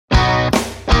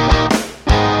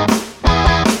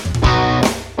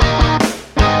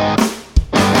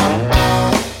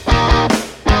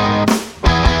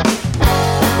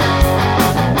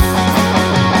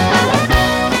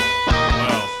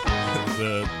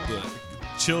The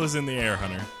chill is in the air,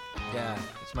 Hunter. Yeah,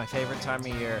 it's my favorite time of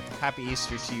year. Happy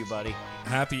Easter to you, buddy.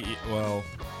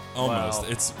 Almost.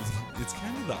 Well. It's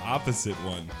kind of the opposite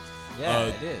one. Yeah,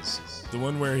 it is. The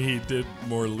one where he did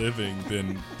more living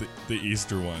than the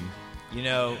Easter one. You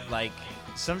know, like,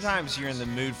 sometimes you're in the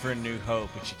mood for a new hope,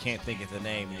 but you can't think of the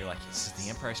name, and you're like, is it The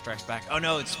Empire Strikes Back? Oh,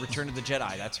 no, it's Return of the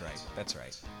Jedi. That's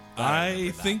right.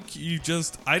 I think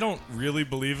I don't really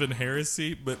believe in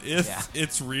heresy, but if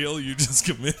it's real, you just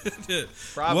committed it.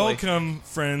 Probably. Welcome,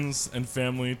 friends and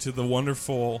family, to the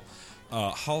wonderful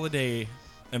holiday,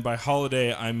 and by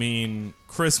holiday, I mean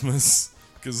Christmas,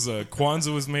 because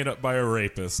Kwanzaa was made up by a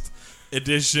rapist,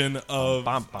 edition of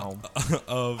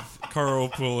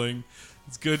Carpooling.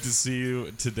 It's good to see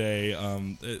you today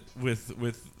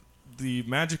with the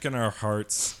magic in our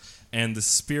hearts and the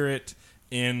spirit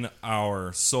in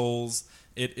our souls.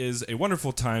 It is a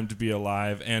wonderful time to be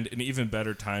alive and an even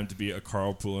better time to be a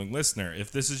Carpooling listener.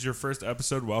 If this is your first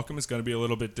episode, welcome. It's going to be a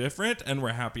little bit different, and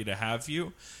we're happy to have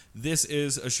you. This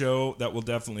is a show that will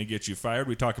definitely get you fired.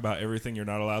 We talk about everything you're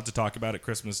not allowed to talk about at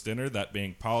Christmas dinner, that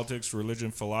being politics,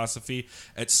 religion, philosophy,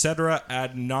 etc.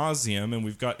 ad nauseum, and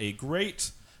we've got a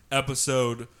great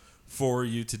episode for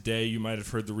you today. You might have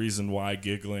heard the reason why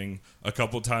giggling a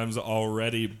couple times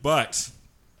already, but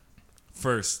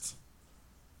first,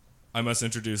 I must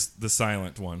introduce the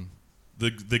silent one, the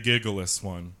giggleless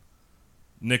one,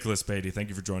 Nicholas Beatty. Thank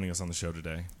you for joining us on the show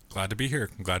today. Glad to be here.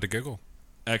 I'm glad to giggle.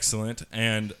 Excellent.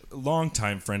 And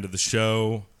longtime friend of the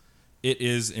show, it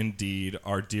is indeed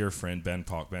our dear friend Ben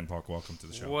Palk. Ben Palk, welcome to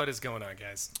the show. What is going on,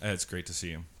 guys? It's great to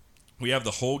see you. We have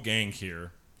the whole gang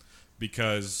here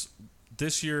because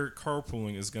this year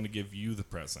Carpooling is going to give you the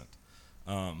present,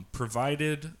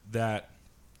 provided that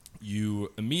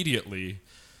you immediately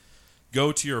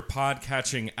go to your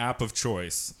podcatching app of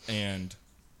choice and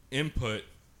input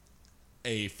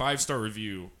a 5-star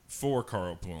review for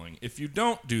Carpooling. If you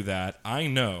don't do that, I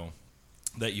know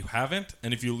that you haven't,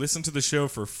 and if you listen to the show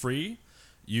for free,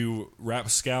 you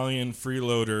rapscallion,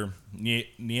 freeloader,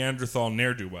 Neanderthal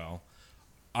ne'er-do-well,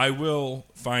 I will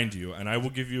find you, and I will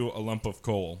give you a lump of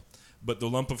coal, but the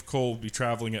lump of coal will be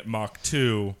traveling at Mach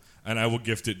 2, and I will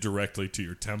gift it directly to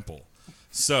your temple.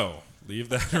 So, leave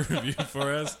that review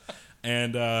for us,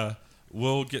 and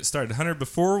we'll get started. Hunter,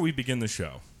 before we begin the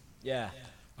show, I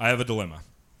have a dilemma.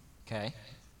 Okay.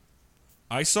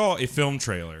 I saw a film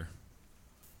trailer,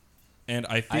 and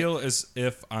I feel as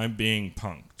if I'm being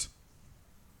punked.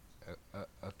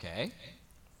 Okay.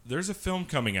 There's a film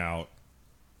coming out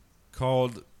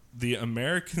called The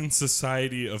American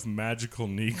Society of Magical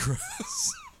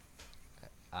Negroes.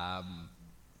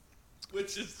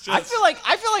 Which is just... I feel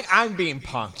like I'm being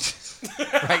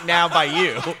punked right now by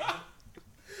you.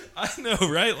 I know,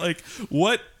 right? Like,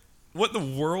 what in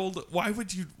the world? Why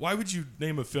would you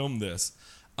name a film this?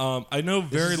 I know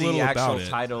very little about it. This is the actual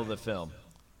title of the film.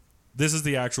 This is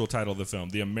the actual title of the film,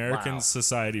 The American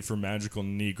Society for Magical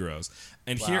Negroes.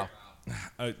 And here,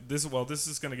 this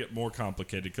is going to get more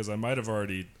complicated because I might have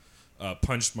already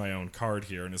punched my own card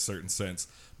here in a certain sense.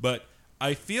 But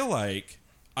I feel like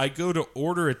I go to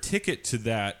order a ticket to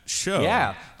that show.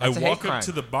 Yeah, I that's a hate walk crime. up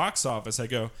to the box office. I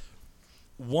go,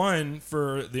 one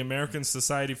for the American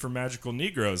Society for Magical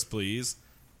Negroes, please.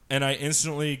 And I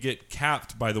instantly get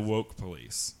capped by the woke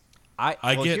police. I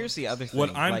get here's the other thing.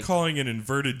 What I'm calling an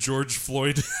inverted George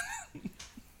Floyd.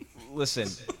 Listen,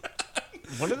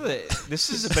 this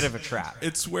is a bit of a trap.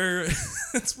 It's where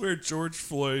George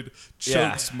Floyd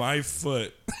chokes my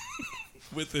foot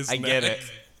with his neck.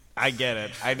 I get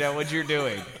it. I know what you're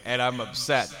doing, and I'm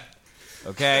upset.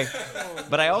 Okay?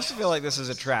 But I also feel like this is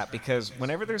a trap because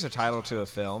whenever there's a title to a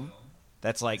film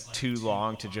that's like too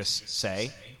long to just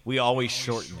say, we always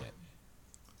shorten it.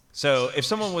 So if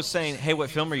someone was saying, hey, what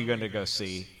film are you going to go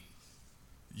see?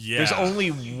 Yeah. There's only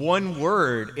one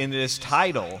word in this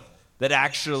title that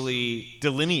actually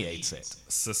delineates it.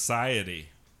 Society.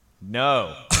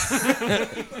 No.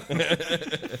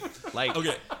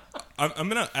 Okay, I'm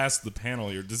going to ask the panel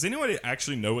here. Does anybody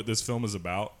actually know what this film is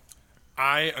about?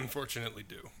 I unfortunately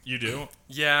do. You do?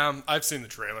 Yeah, I've seen the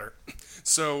trailer.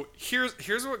 So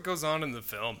here's what goes on in the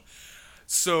film.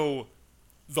 So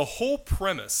the whole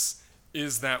premise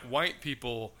is that white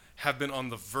people have been on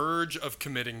the verge of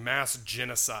committing mass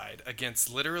genocide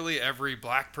against literally every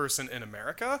black person in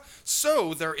America.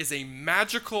 So there is a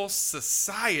magical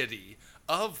society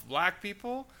of black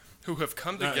people who have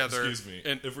come together. Excuse me.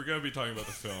 And if we're going to be talking about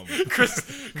the film,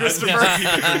 Christopher,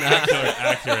 keep the vernacular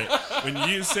accurate. When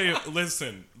you say,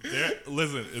 listen,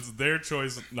 it's their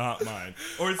choice, not mine.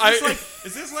 Or is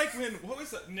this like when, what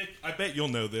was that, Nick? I bet you'll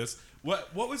know this.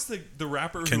 What was the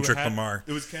rapper Kendrick who had, Lamar.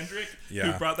 It was Kendrick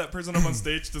Yeah. who brought that person up on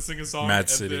stage to sing a song. Mad and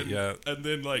City, then, yeah. and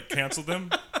then like canceled them.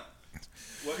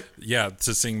 What? Yeah,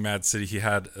 to sing Mad City, he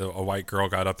had a white girl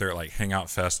got up there at like Hangout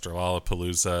Fest or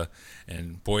Lollapalooza,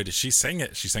 and boy, did she sing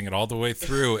it. She sang it all the way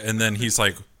through, and then he's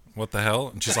like, what the hell?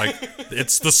 And she's like,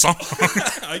 it's the song.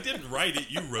 I didn't write it.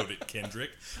 You wrote it,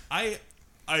 Kendrick. I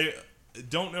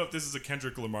don't know if this is a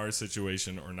Kendrick Lamar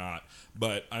situation or not,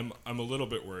 but I'm a little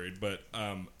bit worried. But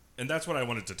and that's what I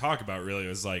wanted to talk about. Really,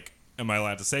 was like, am I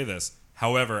allowed to say this?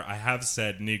 However, I have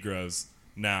said Negroes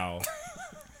now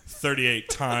 38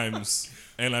 times,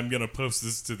 and I'm gonna post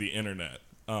this to the internet.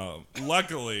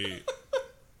 Luckily,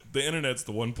 the internet's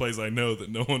the one place I know that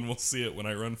no one will see it when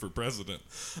I run for president.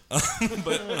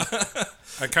 But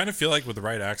I kind of feel like with the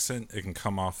right accent, it can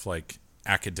come off like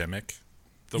academic,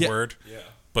 the Yeah. word, yeah,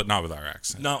 but not with our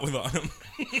accent. not with him.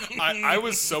 I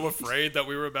was so afraid that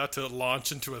we were about to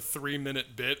launch into a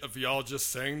 3-minute bit of y'all just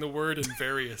saying the word in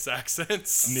various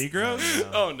accents. Negroes.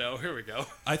 Oh no, here we go.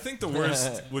 I think the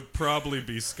worst would probably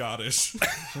be Scottish.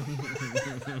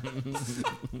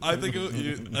 I think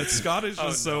Scottish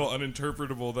is so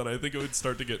uninterpretable that I think it would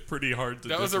start to get pretty hard to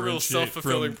That was a real differentiate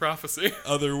self-fulfilling from prophecy.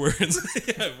 other words.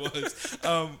 Yeah, it was.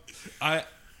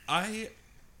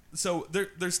 So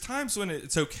there's times when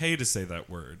it's okay to say that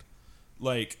word.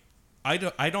 Like, I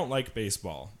don't like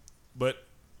baseball, but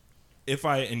if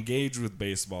I engage with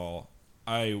baseball,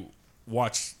 I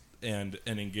watch and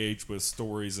engage with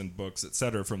stories and books,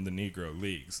 etc., from the Negro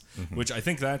Leagues, which I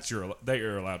think that you're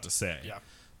allowed to say. Yeah.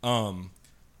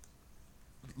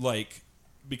 Like,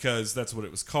 because that's what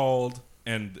it was called,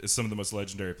 and some of the most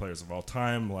legendary players of all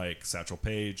time, like Satchel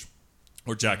Paige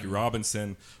or Jackie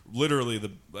Robinson, literally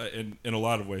in a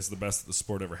lot of ways the best that the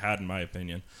sport ever had, in my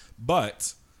opinion.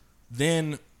 But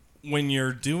then when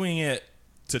you're doing it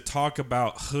to talk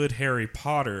about Hood Harry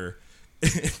Potter,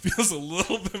 it feels a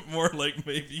little bit more like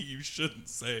maybe you shouldn't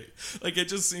say. Like, it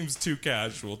just seems too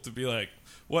casual to be like,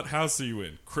 what house are you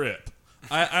in? Crip.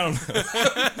 I don't know.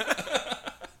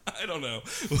 I don't know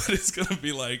what it's gonna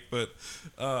be like, but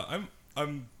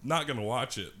I'm not gonna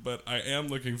watch it. But I am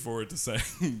looking forward to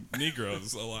saying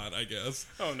Negroes a lot, I guess.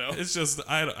 Oh no. It's just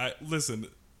I listen.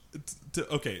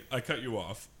 Okay, I cut you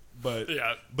off, but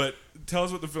Yeah. But tell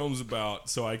us what the film's about,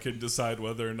 so I can decide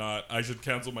whether or not I should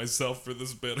cancel myself for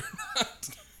this bit or not.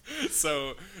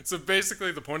 So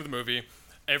basically, the point of the movie,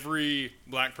 every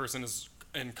black person is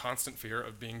in constant fear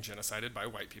of being genocided by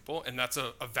white people, and that's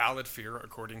a valid fear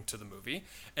according to the movie.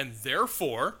 And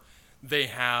therefore, they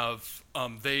have,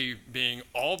 they being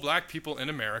all black people in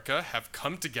America, have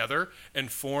come together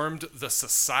and formed the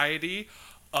Society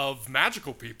of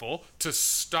Magical People to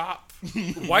stop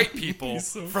white people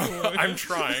so from. coy. I'm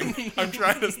trying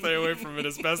to stay away from it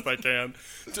as best I can.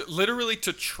 Literally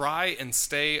to try and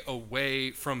stay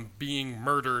away from being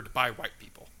murdered by white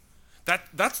people.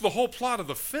 That's the whole plot of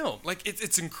the film. Like,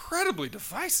 it's incredibly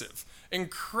divisive,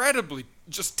 incredibly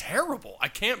just terrible. I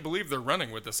can't believe they're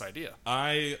running with this idea.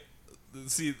 I'm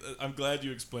glad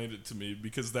you explained it to me,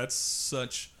 because that's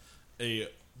such a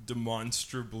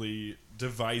demonstrably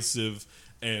divisive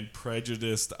and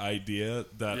prejudiced idea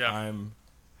that Yeah. I'm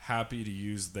happy to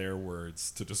use their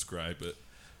words to describe it.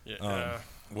 Yeah.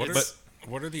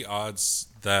 What are the odds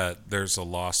that there's a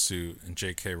lawsuit and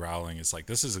J.K. Rowling is like,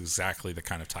 this is exactly the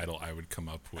kind of title I would come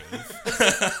up with?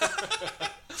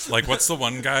 Like, what's the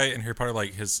one guy in Harry Potter,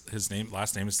 like his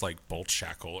last name is like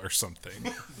Boltshackle or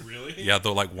something? Really? Yeah,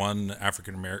 though, like one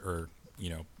African American or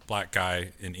black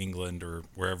guy in England or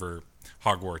wherever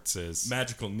Hogwarts is.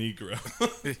 Magical Negro.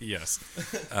 Yes.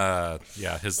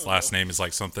 Yeah, his last name is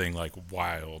like something like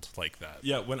wild like that.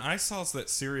 Yeah, when I saw that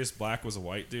Sirius Black was a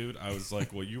white dude, I was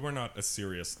like, well, you are not a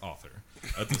serious author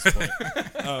at this point.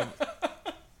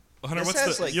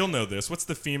 Hunter, you'll know this. What's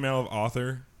the female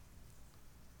author?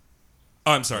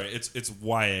 Oh, I'm sorry. It's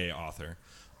YA author.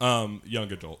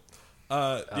 Young adult.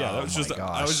 Yeah, that was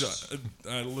my just.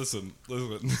 I was listen.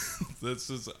 That's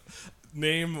just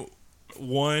name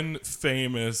one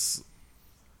famous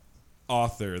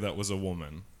author that was a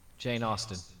woman. Jane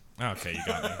Austen. Okay, you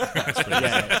got me. That's pretty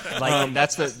Yeah, like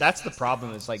that's the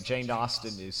problem. Is like Jane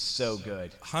Austen is so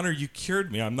good. Hunter, you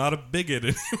cured me. I'm not a bigot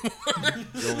anymore.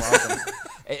 You're welcome.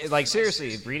 Like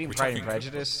seriously, reading Pride and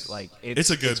Prejudice, like It's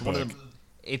a good one of book. the-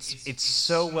 It's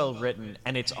so well written,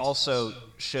 and it's also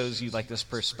shows you like this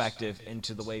perspective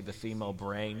into the way the female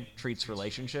brain treats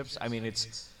relationships. I mean,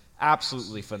 it's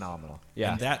absolutely phenomenal.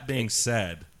 Yeah. And that being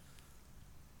said,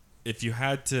 if you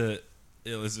had to,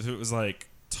 if it was like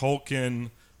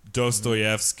Tolkien,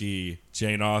 Dostoevsky,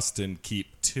 Jane Austen,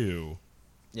 keep two,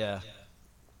 Yeah.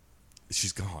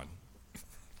 she's gone.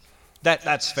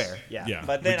 That's fair. Yeah. Yeah,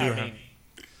 But we then do I have- mean,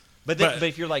 But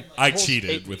if you're like I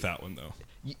cheated with that one though.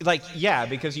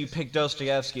 Because you picked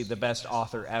Dostoevsky, the best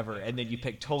author ever, and then you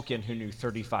picked Tolkien, who knew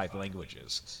 35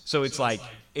 languages. So it's like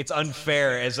it's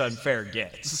unfair as unfair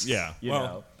gets. Yeah. You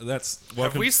know? That's Have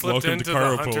welcome. we slipped welcome into to the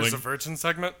carpooling. Hunters of Virgin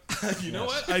segment? You know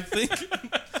what? I think.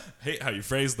 Hate how you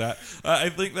phrased that. I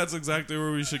think that's exactly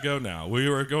where we should go now. We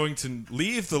are going to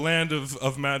leave the land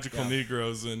of magical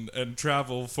Negroes and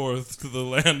travel forth to the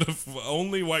land of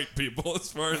only white people,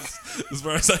 as far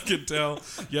as I can tell.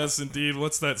 Yes, indeed.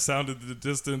 What's that sound in the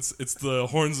distance? It's the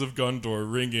horns of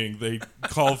Gondor ringing. They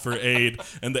call for aid,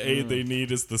 and the aid they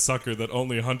need is the succor that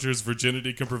only Hunter's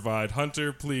virginity can provide.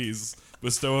 Hunter, please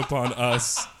bestow upon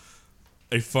us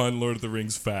a fun Lord of the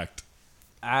Rings fact.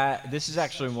 This is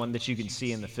actually one that you can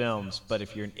see in the films, but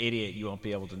if you're an idiot, you won't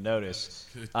be able to notice.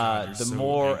 God, you're The so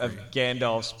more angry. of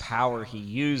Gandalf's power he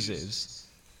uses,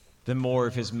 the more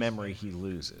of his memory he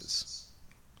loses.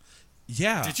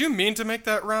 Yeah. Did you mean to make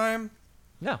that rhyme?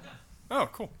 No, Oh,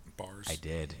 cool. Bars. I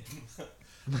did.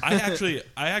 I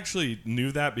actually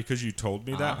knew that because you told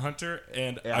me that, Hunter,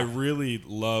 and Yeah. I really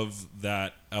love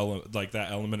that that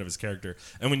element of his character.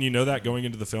 And when you know that going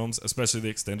into the films, especially the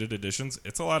extended editions,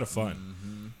 it's a lot of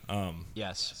fun.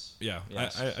 Yes. Yeah,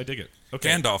 Yes. I dig it. Okay,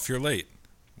 Gandalf, you're late.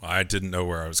 Well, I didn't know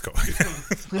where I was going.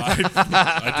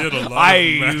 I did a lot. I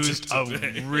of magic used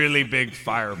today. a really big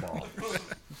fireball.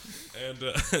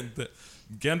 and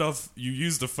Gandalf, you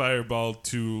used a fireball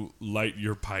to light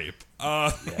your pipe.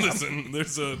 Listen,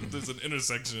 there's an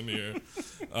intersection here.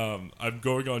 I'm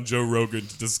going on Joe Rogan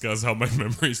to discuss how my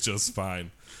memory's just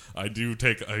fine. I do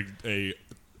take a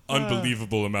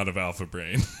unbelievable amount of alpha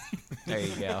brain. There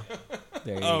you go.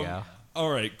 There you go. All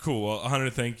right, cool. Well, Hunter,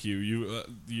 thank you.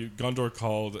 You Gondor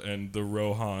called, and the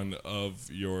Rohan of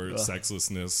your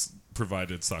sexlessness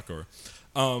provided succor.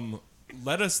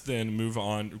 Let us then move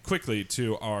on quickly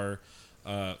to our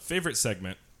favorite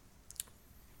segment.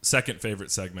 Second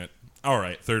favorite segment. All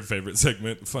right, third favorite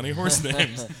segment, funny horse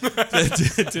names.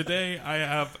 Today I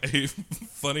have a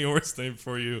funny horse name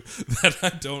for you that I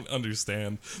don't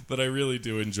understand, but I really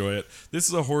do enjoy it. This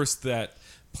is a horse that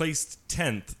placed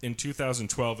 10th in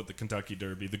 2012 at the Kentucky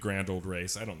Derby, the Grand Old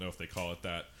Race. I don't know if they call it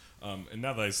that. And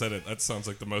now that I said it, that sounds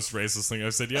like the most racist thing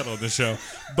I've said yet on this show.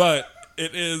 But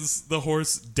it is the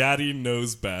horse Daddy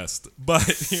Knows Best. But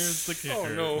here's the kicker.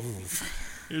 Oh, no.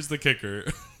 Here's the kicker.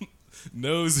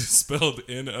 Nose is spelled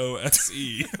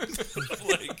N-O-S-E.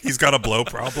 He's got a blow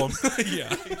problem.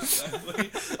 Yeah,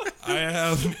 exactly. I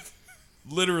have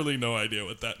literally no idea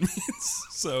what that means.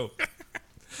 So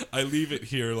I leave it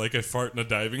here like a fart in a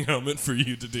diving helmet for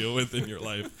you to deal with in your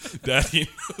life. Daddy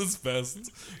Knows Best,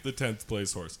 the 10th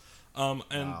place horse.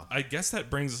 And I guess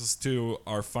that brings us to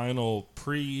our final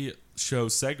pre-show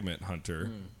segment,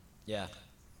 Hunter. Yeah.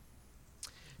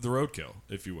 The roadkill,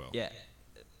 if you will. Yeah.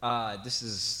 This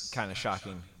is kind of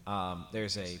shocking.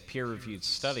 There's a peer-reviewed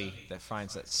study that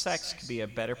finds that sex could be a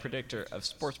better predictor of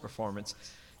sports performance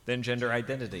than gender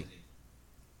identity.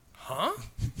 Huh?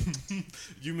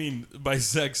 You mean by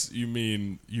sex? You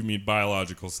mean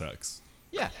biological sex?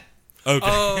 Yeah. Okay.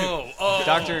 Oh.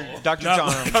 Dr.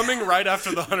 John. Coming right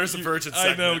after the Hunters of Virgin I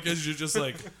segment. know, because you're just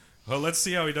like, well, let's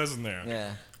see how he does in there.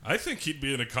 Yeah. I think he'd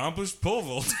be an accomplished pole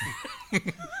vaulter.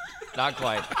 Not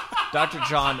quite. Dr.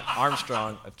 John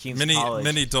Armstrong of King's College.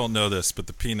 Many don't know this, but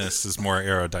the penis is more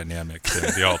aerodynamic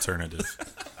than the alternative.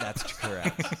 That's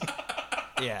correct.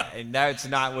 Yeah, and that's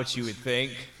not what you would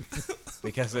think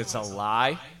because it's a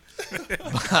lie.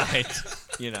 But,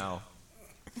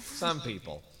 some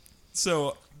people.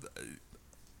 So,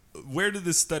 where did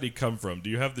this study come from? Do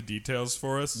you have the details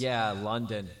for us? Yeah,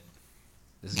 London.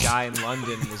 This guy in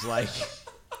London was like,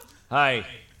 hi.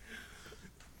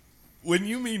 When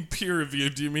you mean peer review,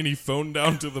 do you mean he phoned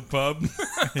down to the pub?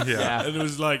 Yeah. And it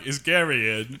was like, is Gary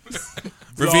in?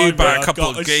 Reviewed by a I've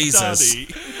couple got of gazers.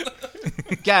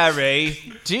 study. Gary,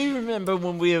 do you remember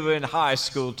when we were in high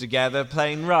school together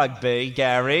playing rugby,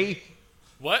 Gary?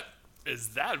 What is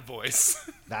that voice?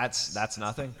 That's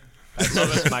nothing.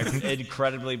 That's my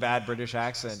incredibly bad British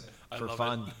accent for love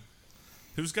fun.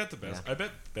 Who's got the best? Yeah. I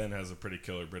bet Ben has a pretty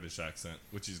killer British accent,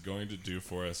 which he's going to do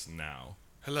for us now.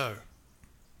 Hello.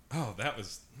 Oh, that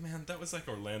was like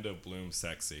Orlando Bloom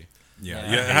sexy.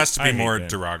 Yeah, Yeah. it has to I be hate more Ben.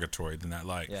 derogatory than that.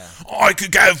 Like, Yeah. I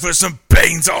could go for some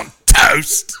beans on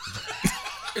toast.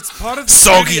 It's part of the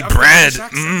Soggy beauty of the bread. British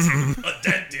accent. A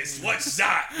dentist, what's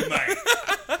that, mate?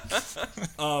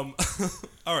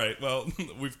 All right, well,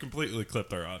 we've completely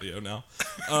clipped our audio now.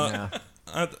 Yeah.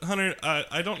 Hunter,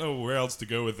 I don't know where else to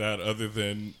go with that other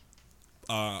than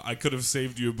I could have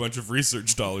saved you a bunch of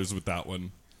research dollars with that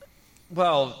one.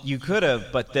 Well, you could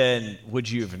have, but then would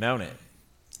you have known it?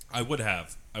 I would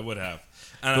have, and But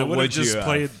I would have would you just have?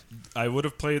 played. I would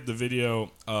have played the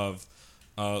video of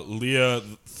Leah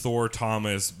Thor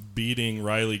Thomas beating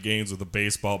Riley Gaines with a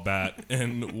baseball bat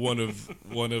in one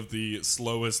of the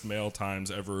slowest male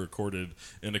times ever recorded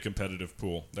in a competitive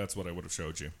pool. That's what I would have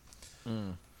showed you.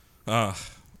 I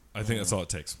think that's all it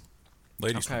takes.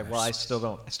 Ladies. Okay, well, I still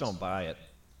don't buy it.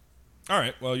 All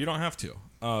right. Well, you don't have to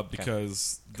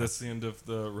because that's the end of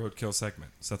the Roadkill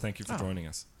segment. So thank you for joining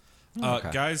us.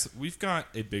 Okay. Guys, we've got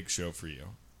a big show for you.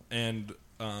 And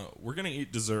we're going to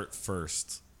eat dessert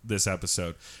first this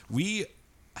episode. We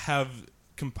have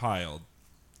compiled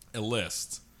a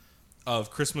list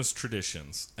of Christmas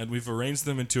traditions, and we've arranged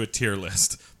them into a tier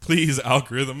list. Please,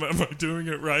 algorithm, am I doing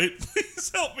it right?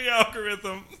 Please help me,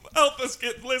 algorithm. Help us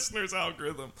get listeners,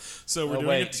 algorithm. So we're doing a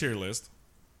wait. tier list.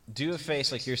 Do a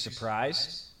face like you're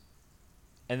surprised,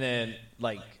 and then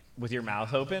like with your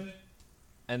mouth open,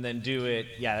 and then do it.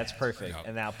 Yeah, that's perfect. Yep.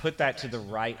 And now put that to the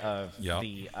right of Yep.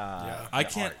 the. I the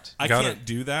can't. art. I Got can't it.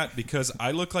 do that because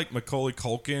I look like Macaulay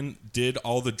Culkin did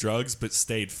all the drugs but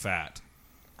stayed fat.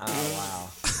 Oh wow,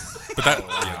 But that,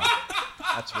 yeah.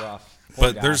 that's rough. Poor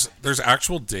But guy. there's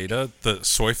actual data. The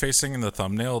soy facing in the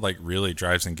thumbnail like really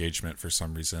drives engagement for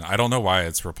some reason. I don't know why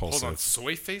it's Hold repulsive. on,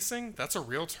 soy facing? That's a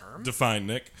real term? Define,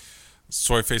 Nick.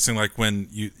 Soy facing, like when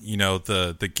you know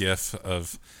the gif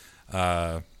of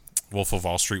Wolf of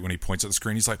Wall Street when he points at the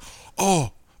screen, he's like,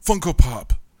 "Oh, Funko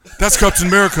Pop, that's Captain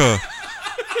America.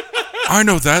 I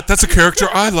know that. That's a character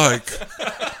I like."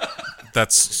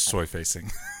 That's soy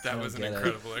facing. That was an get it.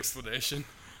 incredible explanation.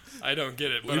 I don't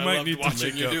get it, but We I might loved need to watching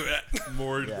make you up do it.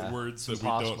 more Yeah. words that we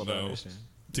Impossible don't to know understand.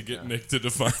 to get Nick to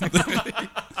define them.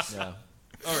 Yeah.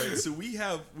 All right, so we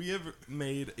have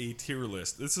made a tier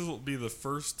list. This will be the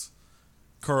first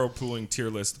carpooling tier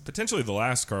list, potentially the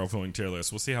last carpooling tier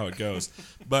list. We'll see how it goes.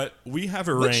 But we have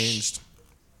arranged.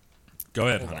 Go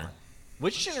ahead, Hunter.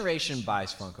 Which generation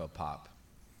buys Funko Pop?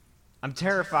 I'm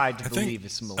terrified to I believe think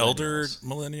it's millennials. elder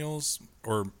millennials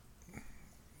or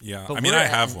yeah. But I mean, we're- I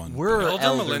have one. We're Elder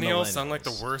millennials millennials sound like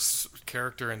the worst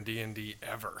character in D&D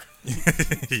ever.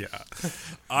 Yeah.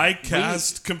 I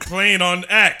cast complaint on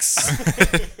X.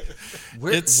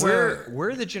 We're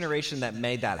the generation that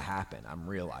made that happen. I'm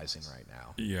realizing right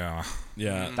now. Yeah.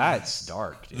 Yeah. That's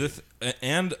dark, dude.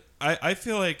 And I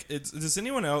feel like does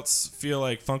anyone else feel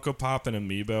like Funko Pop and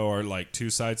Amiibo are like two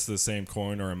sides to the same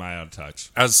coin, or am I out of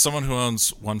touch? As someone who owns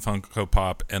one Funko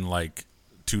Pop and like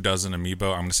 24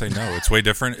 Amiibo, I'm gonna say no. It's way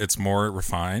different. It's more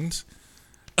refined.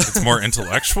 It's more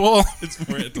intellectual. It's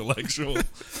more intellectual.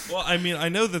 Well, I mean, I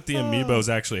know that the Amiibos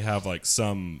actually have like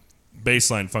some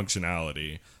baseline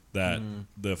functionality that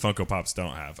the Funko Pops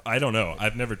don't have. I don't know.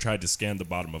 I've never tried to scan the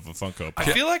bottom of a Funko Pop.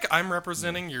 I feel like I'm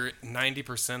representing your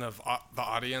 90% of the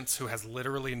audience who has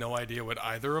literally no idea what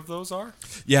either of those are.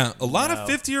 Yeah, a lot of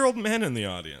 50-year-old men in the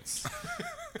audience.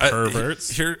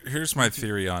 Perverts. Here's my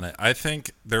theory on it. I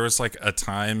think there was like a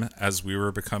time as we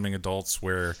were becoming adults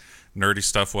where nerdy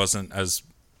stuff wasn't as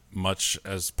much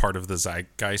as part of the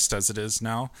zeitgeist as it is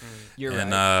now. You're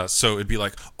and right. so it'd be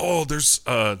like, oh, there's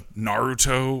a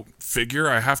Naruto figure,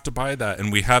 I have to buy that.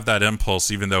 And we have that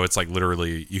impulse, even though it's like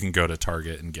literally you can go to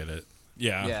Target and get it.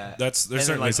 Yeah, Yeah. there's And then,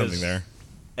 certainly like, something there.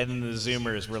 And then the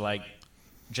Zoomers were like,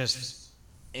 just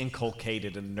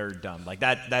inculcated in nerddom. Like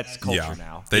that's culture Yeah,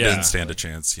 now. they Yeah. didn't stand a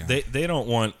chance. Yeah, They don't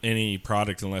want any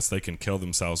product unless they can kill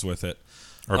themselves with it.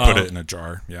 or put it in a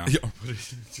jar. Yeah, Yeah, put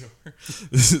it in a jar.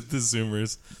 The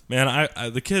Zoomers, man.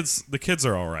 The kids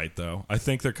are all right though. I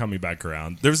think they're coming back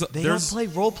around. They don't play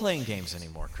role playing games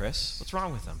anymore, Chris. What's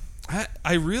wrong with them?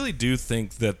 I really do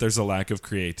think that there's a lack of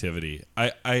creativity.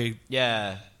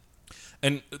 Yeah.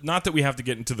 And not that we have to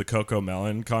get into the Coco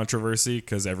Melon controversy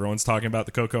because everyone's talking about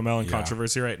the Coco Melon Yeah.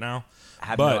 controversy right now. I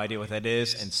have But no idea what that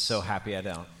is, and so happy I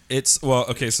don't. it's so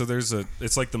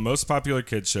it's like the most popular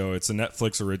kid show. It's a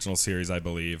Netflix original series, I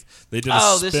believe. They did a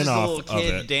This is the spin-off little of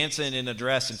kid it. dancing in a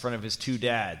dress in front of his two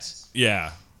dads.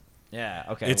 Yeah, Yeah,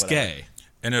 okay. it's whatever. gay.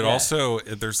 and it Yeah. also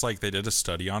there's like they did a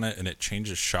study on it, and it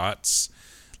changes shots.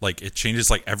 Like it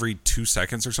changes like every 2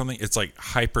 seconds or something. It's like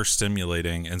hyper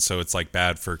stimulating, and so it's like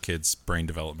bad for kids' brain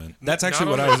development. That's actually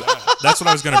Not what I only was. That's what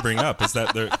I was going to bring up. Is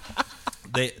that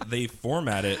they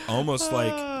format it almost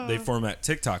like they format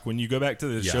TikTok. When you go back to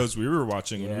the Yeah. shows we were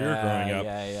watching when we were growing up,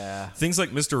 Yeah. things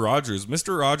like Mr. Rogers.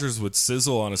 Mr. Rogers would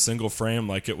sizzle on a single frame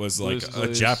like it was like Blue's a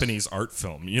Clues. Japanese art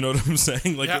film. You know what I'm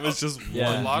saying? Like Yeah, it was just Yeah.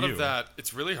 one A lot view. of that,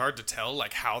 it's really hard to tell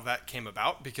like how that came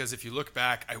about because if you look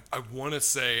back, I want to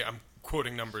say I'm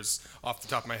quoting numbers off the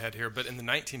top of my head here, but in the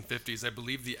 1950s, I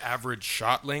believe the average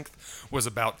shot length was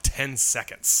about 10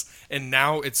 seconds, and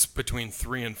now it's between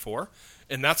 3 and 4.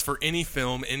 And that's for any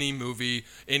film, any movie,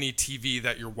 any TV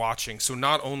that you're watching. So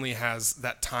not only has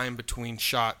that time between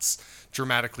shots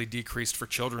dramatically decreased for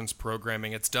children's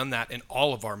programming, it's done that in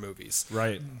all of our movies.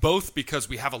 Right. Both because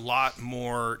we have a lot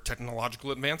more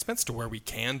technological advancements to where we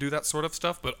can do that sort of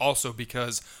stuff, but also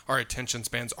because our attention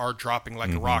spans are dropping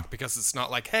like a rock, because it's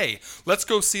not like, hey, let's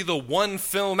go see the one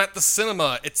film at the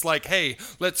cinema. It's like, hey,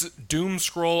 let's doom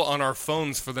scroll on our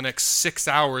phones for the next 6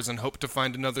 hours and hope to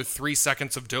find another 3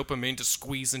 seconds of dopamine to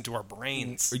squeeze into our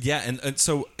brains. Yeah, and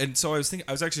so I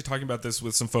was actually talking about this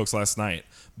with some folks last night,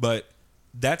 but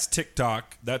that's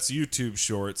TikTok, that's YouTube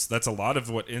Shorts, that's a lot of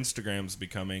what Instagram's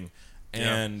becoming,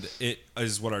 and it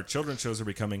is what our children's shows are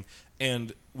becoming.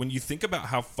 And when you think about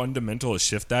how fundamental a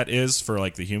shift that is for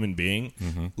like the human being,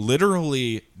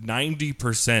 literally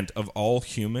 90% of all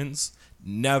humans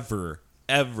never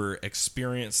ever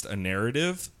experienced a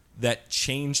narrative that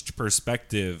changed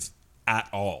perspective at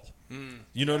all.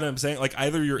 You know what I'm saying? Like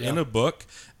either you're in a book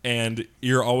and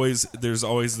there's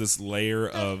always this layer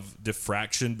of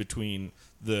diffraction between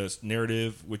the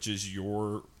narrative, which is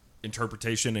your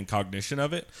interpretation and cognition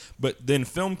of it, but then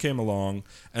film came along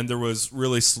and there was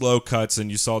really slow cuts and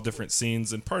you saw different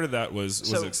scenes, and part of that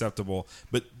was acceptable,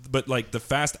 but like the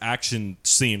fast action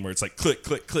scene where it's like click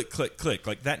click click click click,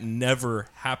 like that never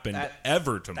happened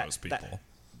ever to most people.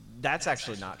 That's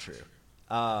actually not true.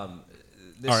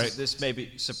 This may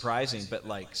be surprising, but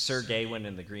like Sir Gawain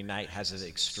in The Green Knight has an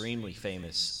extremely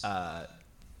famous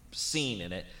scene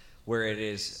in it where it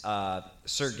is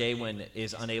Sir Gawain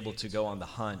is unable to go on the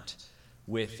hunt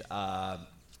with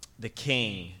the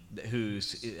king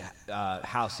whose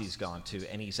house he's gone to,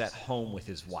 and he's at home with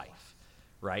his wife,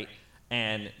 right?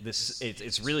 And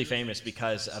it's really famous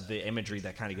because of the imagery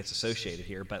that kind of gets associated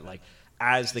here, but like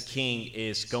as the king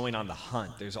is going on the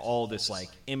hunt, there's all this like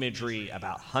imagery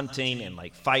about hunting and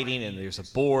like fighting, and there's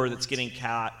a boar that's getting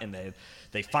caught, and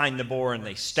they find the boar and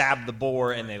they stab the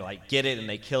boar and they like get it and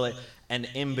they kill it, and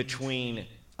in between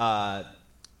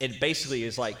it basically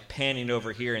is like panning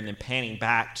over here and then panning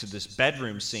back to this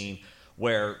bedroom scene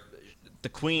where the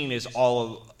queen is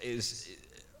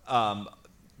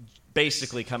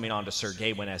basically coming on to Sir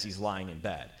Gawain as he's lying in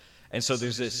bed. And so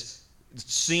there's this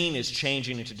scene is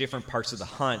changing into different parts of the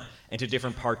hunt and to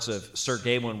different parts of Sir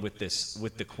Gawain with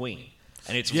the queen.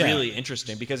 And it's really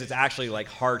interesting because it's actually like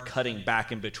hard cutting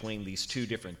back in between these two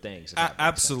different things.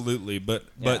 Absolutely, but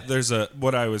there's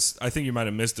I think you might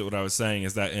have missed it. What I was saying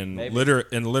is that in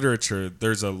literature,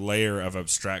 there's a layer of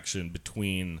abstraction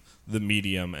between the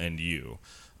medium and you.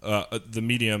 The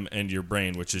medium and your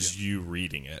brain, which is you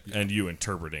reading it and you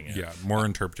interpreting it. Yeah, more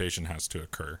interpretation has to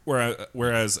occur.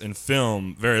 Whereas in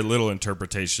film, very little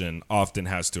interpretation often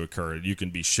has to occur. You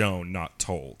can be shown, not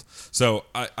told. So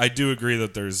I do agree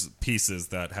that there's pieces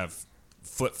that have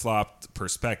flip-flopped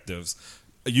perspectives,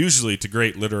 usually to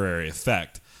great literary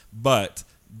effect. But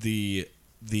the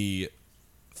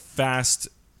fast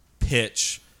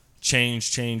pitch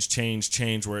change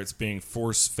where it's being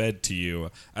force-fed to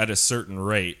you at a certain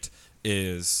rate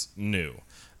is new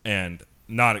and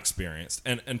not experienced.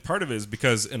 And part of it is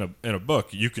because in a book,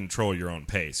 you control your own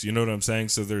pace. You know what I'm saying?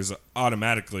 So there's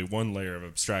automatically one layer of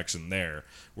abstraction there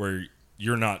where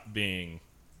you're not being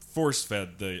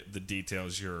force-fed the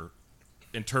details. You're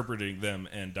interpreting them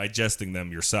and digesting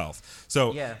them yourself.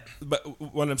 So, but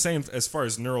what I'm saying as far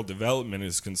as neural development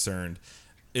is concerned,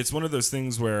 it's one of those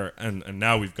things where, and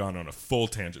now we've gone on a full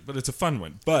tangent, but it's a fun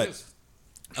one. But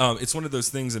it's one of those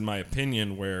things, in my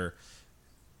opinion, where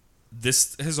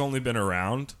this has only been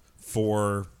around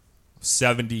for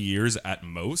 70 years at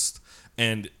most,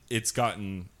 and it's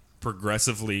gotten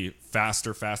progressively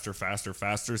faster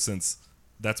since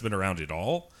that's been around at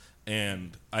all.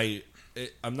 And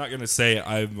I'm not going to say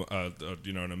I'm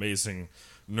an amazing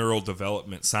neural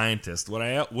development scientist. What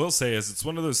I will say is it's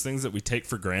one of those things that we take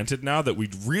for granted now that we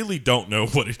really don't know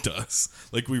what it does.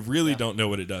 Like we really don't know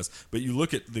what it does. But you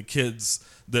look at the kids,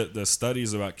 the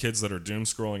studies about kids that are doom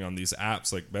scrolling on these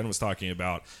apps like Ben was talking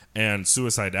about, and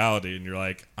suicidality, and you're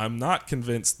like, I'm not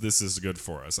convinced this is good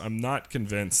for us. I'm not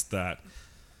convinced that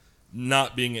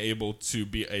not being able to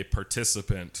be a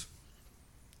participant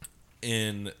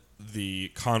in the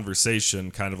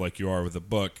conversation, kind of like you are with a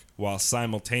book, while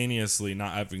simultaneously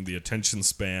not having the attention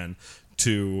span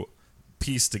to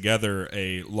piece together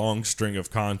a long string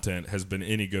of content has been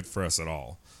any good for us at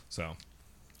all. So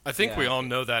I think we all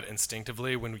know that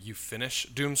instinctively when you finish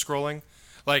doom scrolling.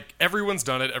 Like, everyone's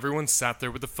done it. Everyone's sat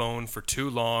there with the phone for too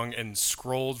long and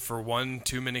scrolled for one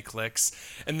too many clicks.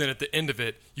 And then at the end of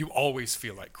it, you always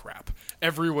feel like crap.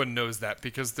 Everyone knows that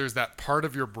because there's that part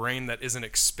of your brain that isn't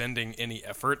expending any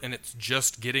effort, and it's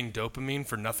just getting dopamine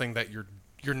for nothing that you're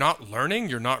you're not learning,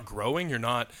 you're not growing, you're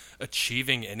not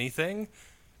achieving anything,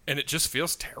 and it just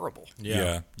feels terrible.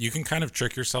 Yeah. You can kind of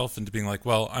trick yourself into being like,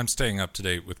 well, I'm staying up to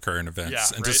date with current events.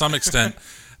 Yeah, and to right? some extent,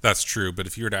 that's true. But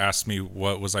if you were to ask me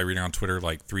what was I reading on Twitter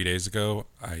like 3 days ago,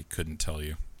 I couldn't tell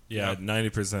you. Yeah,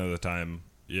 90% of the time,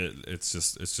 it's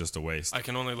just a waste. I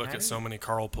can only look at so many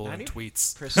carpooling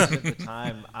tweets. Percent of the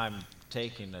time, I'm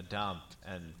taking a dump,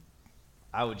 and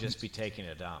I would just be taking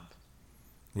a dump.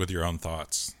 With your own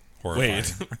thoughts. Horrifying.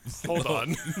 Wait, Hold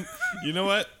on. you know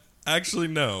what? Actually,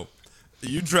 no.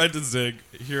 You tried to zig.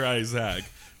 Here I zag.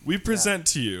 We present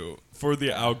to you for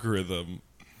the algorithm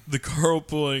the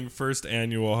carpooling first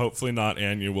annual, hopefully not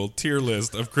annual, tier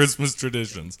list of Christmas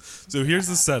traditions. So here's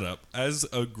the setup. As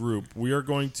a group, we are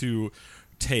going to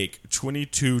take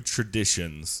 22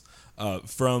 traditions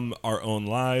from our own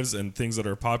lives and things that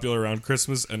are popular around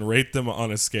Christmas and rate them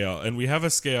on a scale. And we have a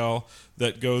scale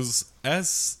that goes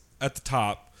S at the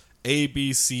top, A,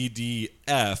 B, C, D,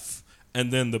 F,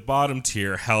 and then the bottom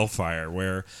tier, Hellfire,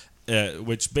 where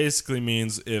which basically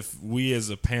means if we as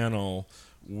a panel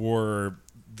were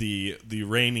the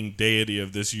reigning deity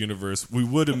of this universe, we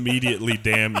would immediately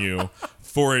damn you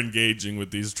for engaging with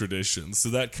these traditions. So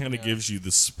that kind of gives you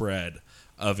the spread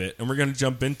of it, and we're going to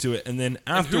jump into it, and then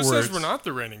afterwards. And who says we're not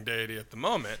the reigning deity at the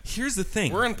moment? Here's the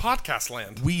thing: We're in podcast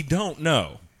land. we don't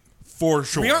know for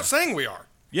sure. We aren't saying we are.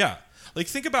 Yeah, like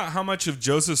think about how much of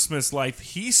Joseph Smith's life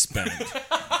he spent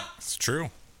It's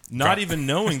true. not even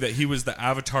knowing that he was the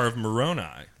avatar of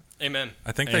Moroni. Amen.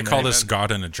 I think they Amen. call this God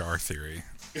in a jar theory.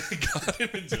 God in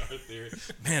a jar theory.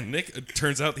 Man, Nick, it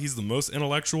turns out he's the most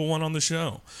intellectual one on the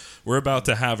show. We're about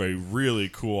to have a really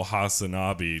cool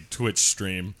Hasanabi Twitch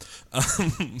stream.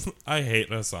 I hate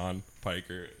Hassan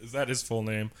Piker. Is that his full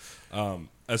name?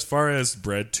 As far as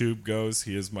BreadTube goes,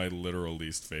 he is my literal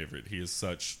least favorite. He is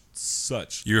such.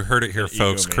 You heard it here, an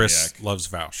folks. Chris egomaniac. loves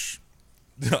Vaush.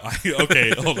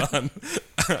 Okay, hold on.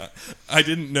 I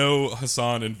didn't know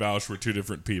Hassan and Vaush were two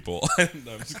different people.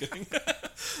 No, I'm just kidding.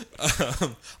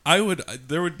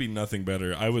 There would be nothing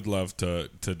better. I would love to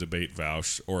debate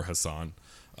Vaush or Hassan.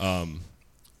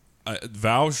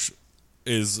 Vaush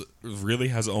really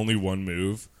has only one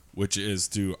move, which is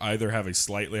to either have a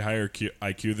slightly higher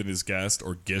IQ than his guest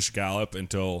or gish gallop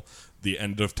until the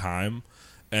end of time.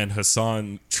 And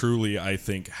Hassan truly, I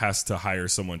think, has to hire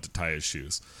someone to tie his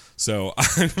shoes. So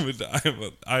I would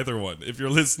either one. If you're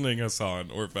listening,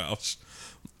 Hassan or Vaush,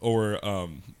 or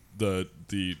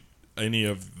any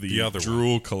of the other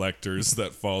drool collectors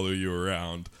that follow you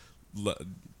around,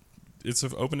 it's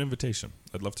an open invitation.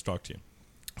 I'd love to talk to you.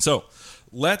 So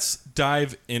let's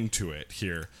dive into it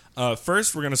here.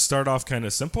 First, we're going to start off kind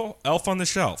of simple. Elf on the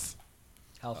Shelf.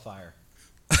 Hellfire.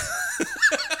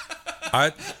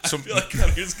 I feel like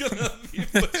Hunter's going to be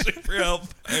pushing for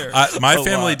Hellfire. my a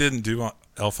family lot. didn't do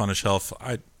Elf on a Shelf.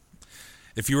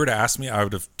 If you were to ask me, I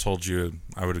would have told you.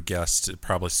 I would have guessed it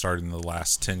probably started in the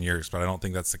last 10 years, but I don't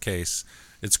think that's the case.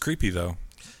 It's creepy though.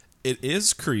 It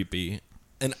is creepy,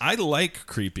 and I like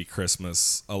creepy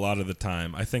Christmas a lot of the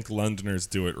time. I think Londoners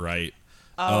do it right.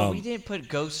 Oh, we didn't put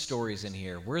ghost stories in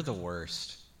here. We're the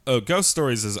worst. Oh, Ghost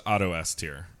Stories is auto S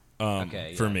tier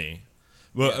Okay, for yeah. me.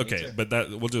 Well, Yeah, me okay, too. but that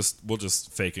we'll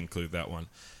just fake include that one.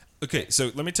 Okay, so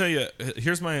let me tell you.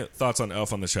 Here's my thoughts on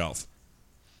Elf on the Shelf.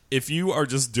 If you are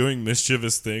just doing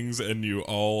mischievous things and you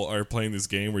all are playing this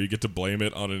game where you get to blame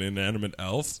it on an inanimate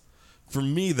elf, for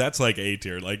me that's like A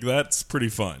tier. Like that's pretty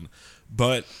fun.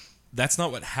 But that's not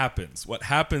what happens. What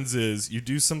happens is you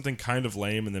do something kind of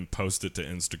lame and then post it to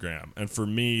Instagram. And for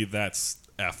me that's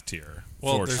F tier.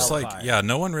 Well, for there's sure. like,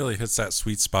 no one really hits that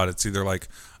sweet spot. It's either like,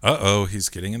 he's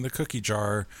getting in the cookie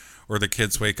jar, or the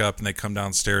kids wake up and they come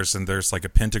downstairs and there's like a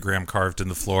pentagram carved in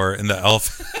the floor, and the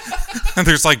elf, and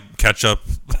there's like ketchup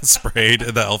sprayed,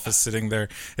 and the elf is sitting there.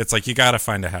 It's like you got to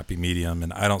find a happy medium,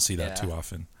 and I don't see that Yeah. too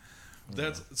often.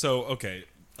 That's so okay.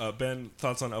 Ben,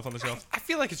 thoughts on Elf on the Shelf? I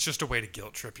feel like it's just a way to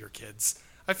guilt trip your kids.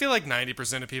 I feel like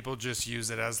 90% of people just use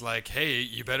it as like, hey,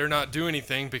 you better not do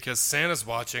anything because Santa's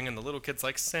watching, and the little kid's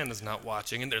like, Santa's not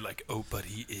watching, and they're like, oh, but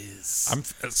he is.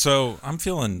 I'm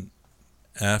feeling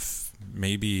F,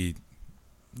 maybe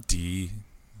D.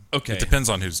 Okay. It depends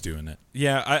on who's doing it.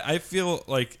 Yeah, I feel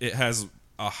like it has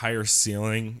a higher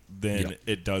ceiling than Yep.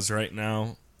 it does right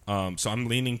now. So I'm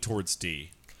leaning towards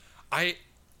D. I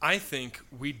think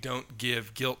we don't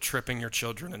give guilt tripping your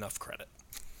children enough credit.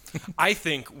 I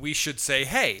think we should say,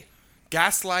 hey,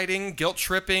 gaslighting, guilt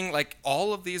tripping, like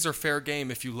all of these are fair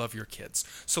game if you love your kids.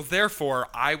 So therefore,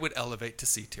 I would elevate to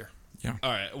C tier. Yeah.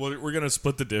 All right, well, we're going to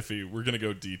split the diffie. We're going to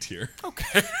go D tier.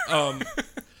 Okay.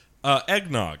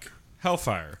 Eggnog.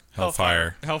 Hellfire.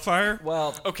 Hellfire. Hellfire?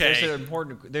 Well, Okay.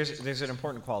 There's an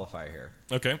important qualifier here.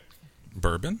 Okay.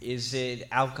 Bourbon? Is it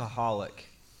alcoholic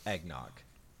eggnog?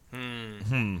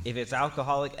 If it's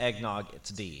alcoholic eggnog, it's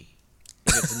D.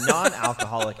 If it's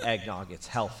non-alcoholic eggnog, it's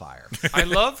Hellfire. I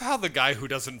love how the guy who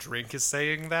doesn't drink is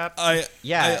saying that.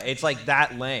 It's like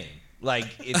that lame. Like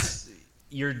it's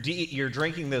you're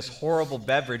drinking this horrible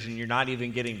beverage and you're not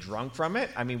even getting drunk from it.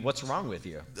 I mean, what's wrong with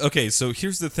you? Okay, so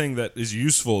here's the thing that is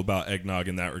useful about eggnog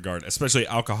in that regard, especially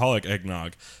alcoholic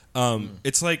eggnog.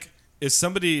 It's like if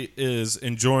somebody is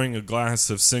enjoying a glass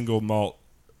of single malt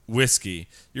whiskey,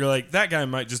 you're like, that guy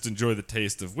might just enjoy the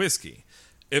taste of whiskey.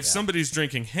 If somebody's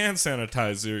drinking hand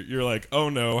sanitizer, you're like, oh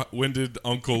no, when did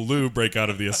Uncle Lou break out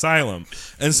of the asylum?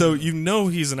 And so you know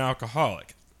he's an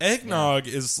alcoholic. Eggnog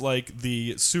is like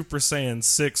the Super Saiyan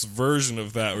 6 version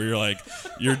of that, where you're like,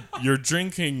 you're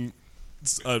drinking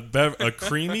a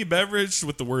creamy beverage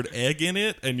with the word egg in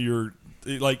it, and you're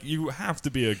like, you have to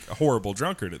be a horrible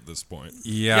drunkard at this point.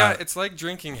 Yeah, it's like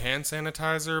drinking hand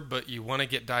sanitizer, but you want to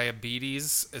get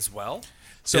diabetes as well.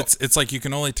 So it's like you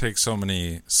can only take so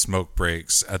many smoke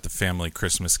breaks at the family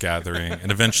Christmas gathering,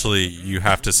 and eventually you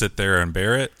have to sit there and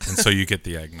bear it, and so you get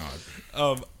the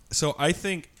eggnog. So I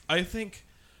think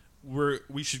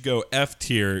we should go F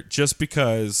tier just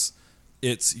because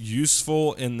it's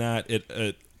useful in that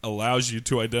it allows you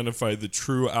to identify the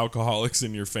true alcoholics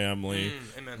in your family,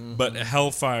 Amen. but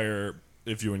Hellfire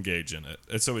if you engage in it.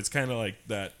 And so it's kind of like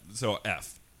that. So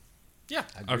F. Yeah,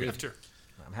 Agreed. F tier.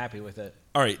 I'm happy with it.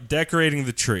 All right, decorating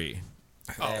the tree.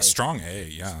 Strong A,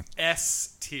 yeah.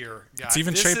 S tier, guys. It's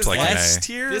even This shaped is like an A. S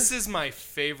tier? This is my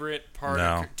favorite part.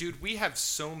 No. Dude, we have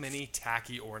so many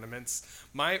tacky ornaments.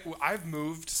 I've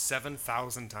moved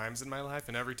 7,000 times in my life,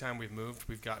 and every time we've moved,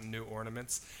 we've gotten new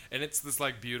ornaments. And it's this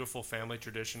like beautiful family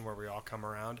tradition where we all come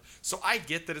around. So I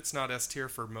get that it's not S tier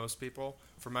for most people.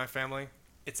 For my family,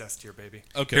 it's S tier, baby.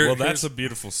 Okay, well that's a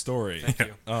beautiful story. Thank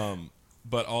you.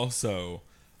 But also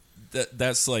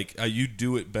that's like you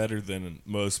do it better than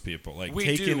most people. Like We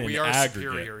taking do. an We are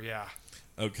aggregate. superior, yeah.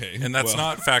 Okay, And that's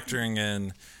well, not factoring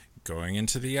in going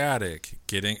into the attic,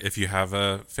 if you have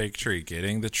a fake tree,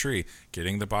 getting the tree,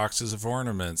 getting the boxes of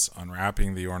ornaments,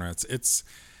 unwrapping the ornaments.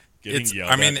 getting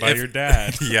yelled at by your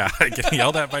dad. Yeah, getting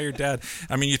yelled at by your dad.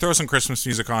 I mean, you throw some Christmas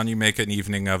music on, you make an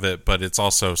evening of it, but it's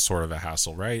also sort of a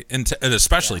hassle, right? And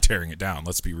especially tearing it down.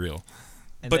 Let's be real.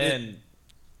 And But then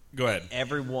Go ahead.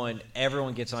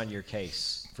 everyone gets on your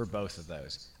case for both of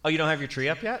those. Oh, you don't have your tree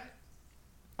up yet?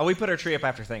 Oh, we put our tree up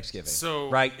after Thanksgiving. So-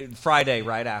 right Friday,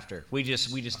 right after. We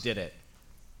just did it.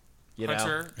 You know?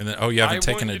 Hunter, And then, you haven't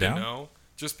taken want it you down? to know,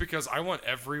 just because I want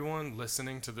everyone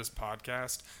listening to this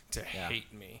podcast to Yeah.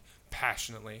 hate me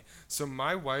passionately. So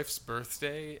my wife's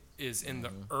birthday is in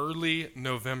the early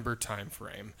November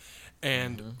timeframe,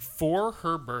 and for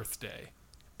her birthday,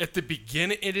 at the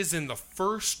beginning, it is in the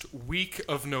first week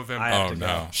of November. I have Oh, to no.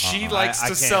 go. She likes I to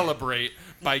can't. celebrate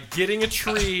by getting a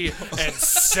tree and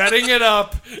setting it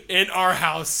up in our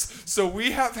house. So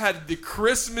we have had the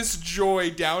Christmas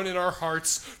joy down in our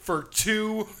hearts for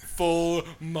 2 full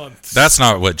months. That's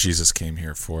not what Jesus came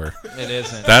here for. It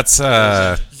isn't. That's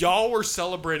Y'all were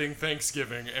celebrating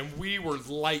Thanksgiving, and we were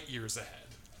light years ahead.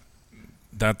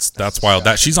 that's wild.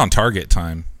 That she's on target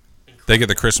time. They get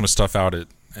the Christmas stuff out at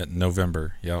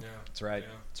November. Yep. That's right.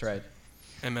 That's right.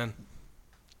 Amen.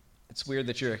 It's weird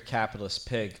that you're a capitalist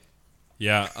pig.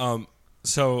 Yeah.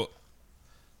 So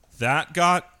that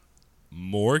got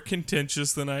more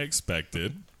contentious than I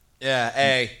expected. Yeah.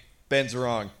 Hey, Ben's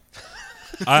wrong.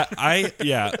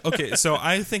 Yeah. Okay. So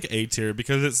I think A tier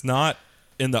because it's not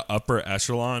in the upper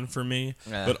echelon for me,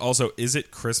 Yeah. but also is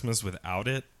it Christmas without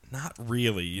it? Not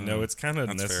really. You know, it's kind of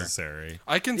That's fair. necessary.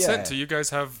 I consent Yeah. to you guys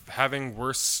having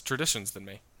worse traditions than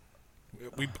me.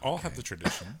 We all have the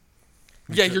tradition,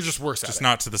 Yeah, you're just worse at just it.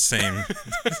 not to the same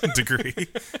degree.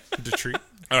 Degree.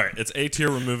 All right, it's A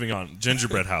tier. We're moving on.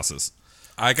 Gingerbread houses.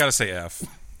 I gotta say F.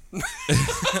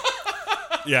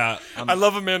 Yeah. I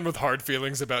love a man with hard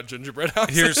feelings about gingerbread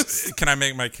houses. Can I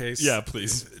make my case? Yeah,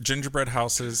 please. Gingerbread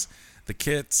houses, the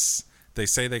kits. They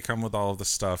say they come with all of the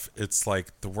stuff. It's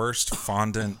like the worst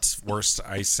fondant, worst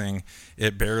icing.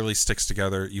 It barely sticks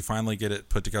together. You finally get it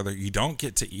put together. You don't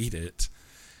get to eat it.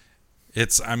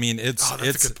 It's that's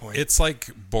a good point. It's like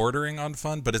bordering on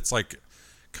fun, but it's like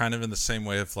kind of in the same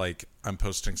way of like I'm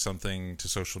posting something to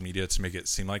social media to make it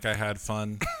seem like I had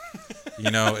fun.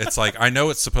 It's like I know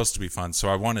it's supposed to be fun, so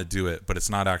I want to do it, but it's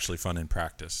not actually fun in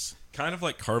practice. Kind of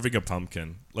like carving a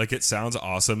pumpkin. Like it sounds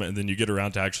awesome, and then you get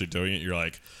around to actually doing it. You're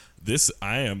like,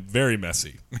 I am very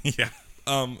messy. Yeah.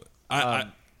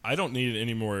 I don't need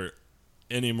any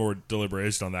more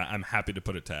deliberation on that. I'm happy to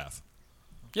put it to F.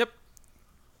 Yep.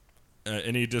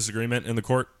 Any disagreement in the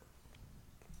court?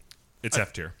 It's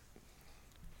F tier.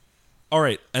 All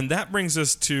right, and that brings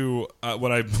us to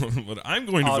what I'm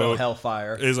going to Auto vote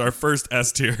Hellfire. is our first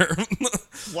S tier.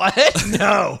 What?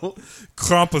 No.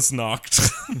 Krampusnacht.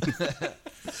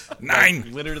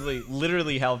 9.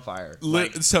 Literally Hellfire.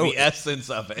 So- the essence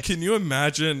of it. Can you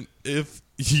imagine if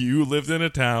you lived in a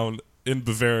town in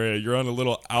Bavaria, you're on a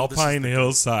little alpine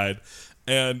hillside,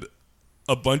 and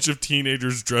a bunch of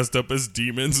teenagers dressed up as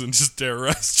demons and just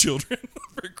terrorize children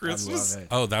for Christmas? I love it.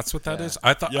 Oh, that's what that is?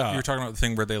 I thought Yeah. you were talking about the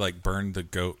thing where they like burn the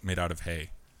goat made out of hay.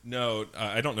 No,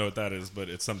 I don't know what that is, but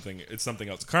it's something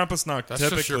else. Krampusnacht, That's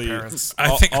just your typically, parents.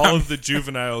 I think all I'm- of the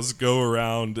juveniles go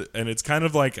around, and it's kind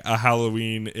of like a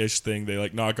Halloween-ish thing. They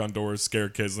like knock on doors, scare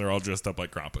kids, and they're all dressed up like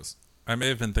Krampus. I may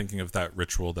have been thinking of that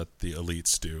ritual that the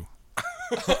elites do.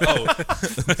 Oh,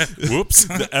 Whoops.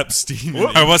 the Epstein.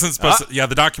 I wasn't supposed to. Yeah,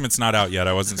 the document's not out yet.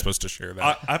 I wasn't supposed to share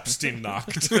that. Epstein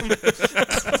knocked. Man.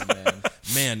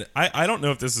 Man, I don't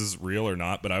know if this is real or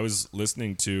not, but I was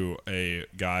listening to a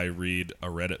guy read a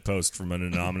Reddit post from an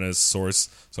anonymous source,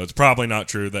 so it's probably not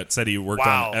true, that said he worked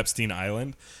Wow. on Epstein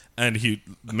Island, and he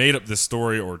made up this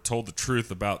story or told the truth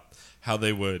about how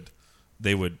they would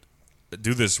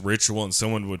do this ritual, and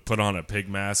someone would put on a pig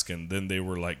mask, and then they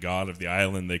were like god of the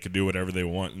island. They could do whatever they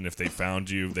want, and if they found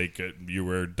you, you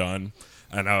were done.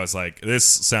 And I was like, this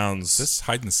sounds Is this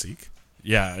hide and seek?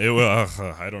 yeah, it was.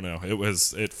 I don't know.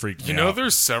 It freaked me You know, out.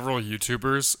 there's several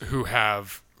YouTubers who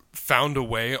have found a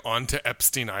way onto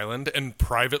Epstein Island and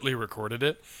privately recorded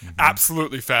it.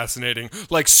 Absolutely fascinating.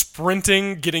 Like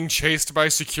sprinting, getting chased by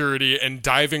security, and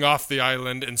diving off the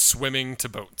island and swimming to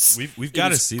boats. We've It got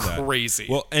to is see that. Crazy.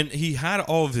 Well, and he had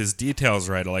all of his details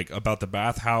right, like about the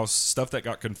bathhouse stuff that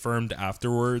got confirmed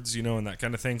afterwards, and that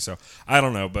kind of thing. So I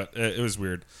don't know, but it was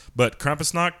weird. But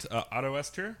Krampusnacht, Auto S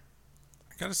tier.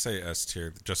 I gotta say S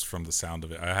tier just from the sound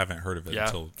of it. I haven't heard of it Yeah,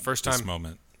 until first this time.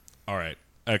 moment. All right,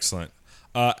 excellent.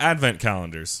 Advent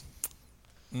calendars.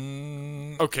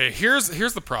 Okay, here's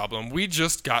the problem. We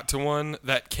just got to one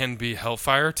that can be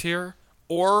Hellfire tier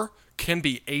or can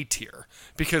be A tier,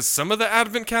 because some of the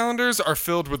advent calendars are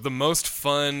filled with the most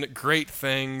fun, great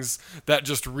things that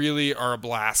just really are a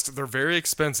blast. They're very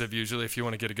expensive usually if you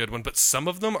want to get a good one, but some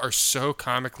of them are so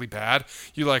comically bad.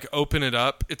 You like open it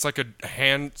up, it's like a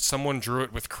hand, someone drew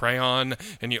it with crayon,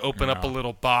 and you open up a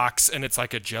little box and it's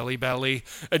like a Jelly Belly,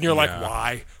 and you're like, Yeah.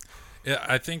 why? Yeah,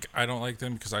 I think I don't like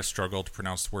them because I struggle to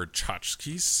pronounce the word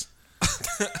tchotchkes.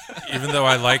 Even though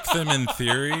I like them in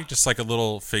theory, just like a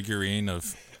little figurine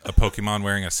of a Pokemon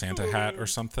wearing a Santa hat or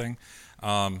something.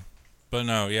 But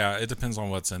no, yeah, it depends on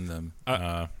what's in them.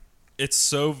 It's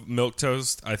so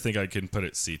milquetoast. I think I can put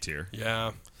it C tier.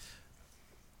 Yeah.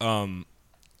 All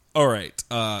right.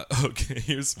 Okay.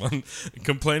 Here's one.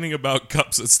 Complaining about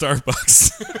cups at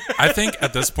Starbucks. I think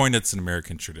at this point it's an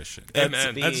American tradition.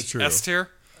 Amen. B. That's true. S tier?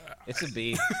 It's a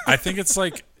B. I think it's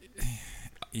like,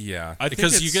 yeah, I think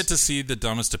because you it's- get to see the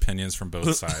dumbest opinions from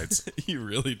both sides. You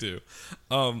really do.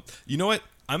 You know what?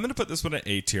 I'm going to put this one at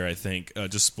A tier, I think,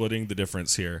 just splitting the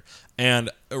difference here. And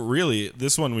really,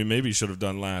 this one we maybe should have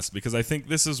done last, because I think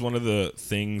this is one of the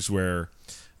things where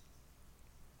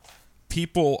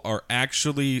people are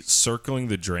actually circling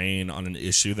the drain on an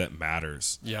issue that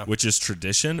matters, Yeah. which is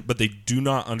tradition, but they do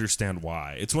not understand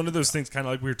why. It's one of those things, kind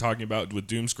of like we were talking about with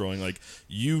doom scrolling, like,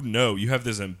 you have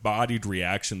this embodied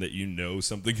reaction that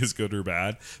something is good or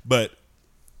bad, but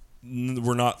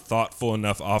we're not thoughtful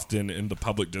enough often in the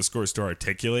public discourse to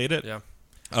articulate it. Yeah.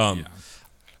 Yeah.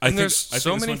 And there's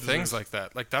so this many one things deserves- like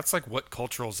that. Like that's like what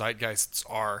cultural zeitgeists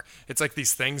are. It's like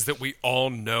these things that we all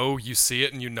know. You see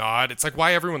it and you nod. It's like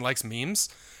why everyone likes memes.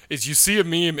 Is you see a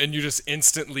meme and you just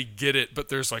instantly get it, but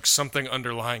there's like something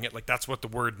underlying it. Like that's what the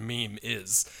word meme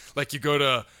is. Like you go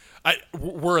to,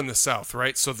 we're in the South,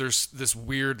 right? So there's this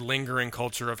weird lingering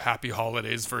culture of happy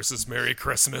holidays versus Merry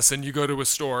Christmas. And you go to a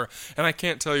store, and I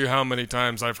can't tell you how many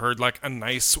times I've heard like a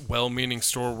nice, well-meaning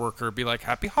store worker be like,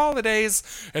 Happy Holidays.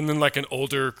 And then like an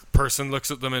older person looks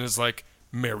at them and is like,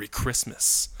 Merry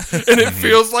Christmas. And it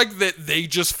feels like that they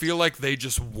just feel like they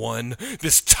just won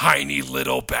this tiny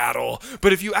little battle.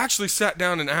 But if you actually sat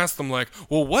down and asked them like,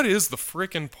 well, what is the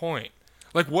freaking point?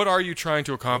 Like, what are you trying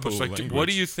to accomplish? Oh, Like, what language.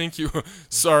 do you think you...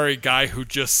 Sorry, guy who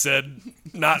just said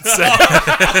not said.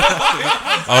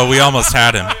 Oh, we almost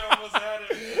had him.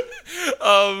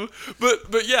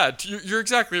 But yeah, you're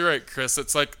exactly right, Chris.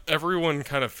 It's like everyone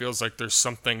kind of feels like there's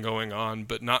something going on,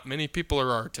 but not many people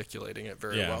are articulating it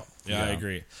very well. Yeah, I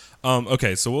agree.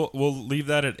 Okay, so we'll leave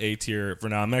that at A tier for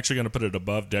now. I'm actually going to put it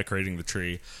above decorating the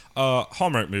tree.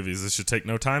 Hallmark movies. This should take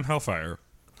no time. Hellfire.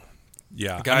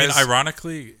 Yeah. I Guys- mean,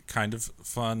 ironically, kind of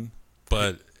fun,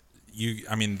 but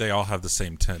they all have the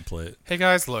same template. Hey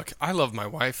guys, look, I love my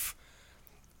wife.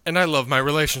 And I love my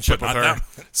relationship But with not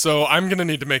her. So I'm going to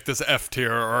need to make this F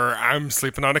tier or I'm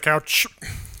sleeping on a couch.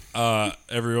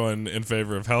 Everyone in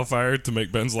favor of Hellfire to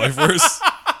make Ben's life worse?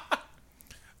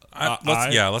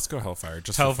 Let's go Hellfire.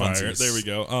 Just Hellfire. for funsies. There we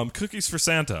go. Cookies for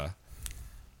Santa.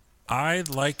 I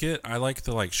like it. I like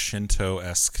the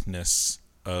Shinto-esque-ness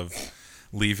of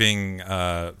leaving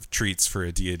treats for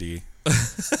a deity.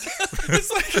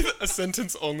 It's like a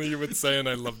sentence only you would say, and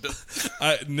I loved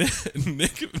it.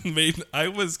 Nick made. I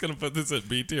was gonna put this at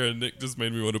B tier, and Nick just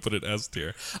made me want to put it S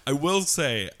tier. I will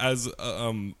say, as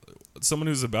someone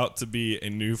who's about to be a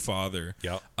new father,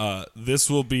 Yep. This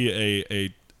will be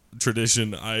a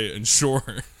tradition I ensure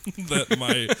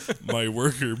that my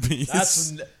worker bees.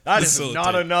 That is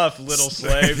not enough, little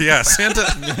slave. Yeah,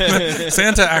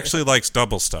 Santa actually likes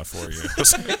double stuff for you.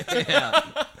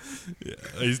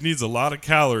 He needs a lot of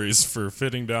calories for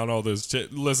fitting down all those.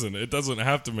 Listen, it doesn't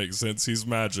have to make sense. He's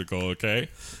magical, okay?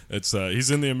 It's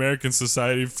he's in the American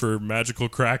Society for Magical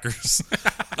Crackers.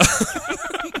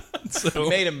 You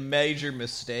made a major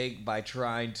mistake by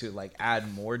trying to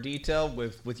add more detail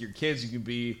with your kids. You can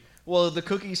be, well, the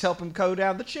cookies help him go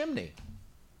down the chimney.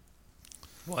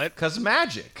 What? Because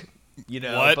magic,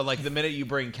 What? But the minute you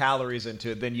bring calories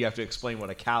into it, then you have to explain what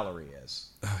a calorie is.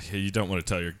 Oh, yeah, you don't want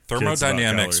to tell your kids about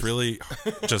Thermodynamics calories. really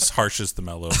just harshes the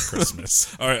mellow of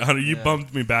Christmas. All right, honey, you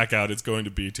bummed me back out. It's going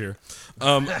to B tier.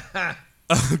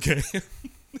 Okay,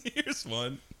 here's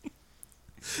one.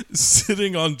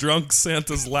 Sitting on drunk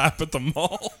Santa's lap at the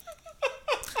mall.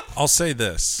 I'll say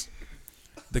this.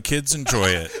 The kids enjoy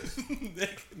it.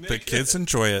 The kids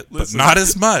enjoy it, but Listen. not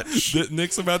as much.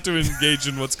 Nick's about to engage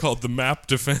in what's called the map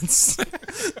defense.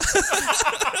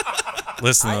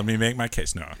 Listen, let me make my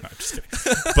case. No, just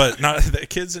kidding. But the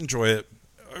kids enjoy it.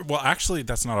 Well, actually,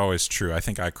 that's not always true. I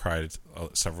think I cried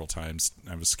several times.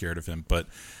 I was scared of him, but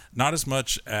not as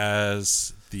much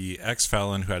as the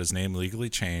ex-felon who had his name legally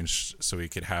changed so he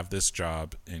could have this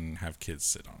job and have kids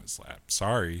sit on his lap.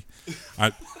 Sorry.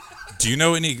 Do you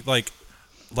know any, like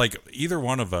either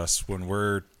one of us, when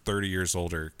we're 30 years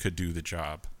older, could do the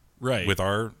job. Right. With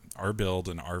our build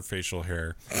and our facial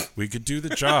hair, we could do the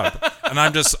job. And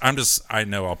I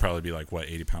know I'll probably be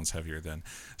 80 pounds heavier then.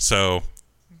 So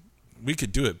we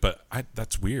could do it, but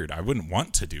that's weird. I wouldn't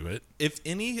want to do it. If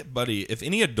any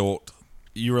adult,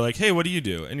 you were like, hey, what do you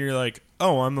do? And you're like,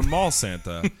 oh, I'm a mall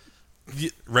Santa.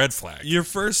 Red flag. You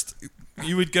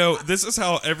would go, this is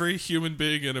how every human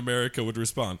being in America would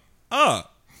respond. I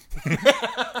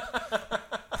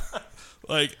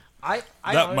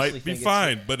that might be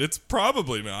fine, but it's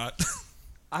probably not.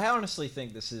 I honestly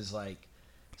think this is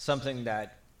something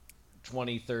that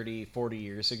 20, 30, 40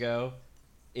 years ago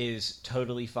is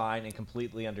totally fine and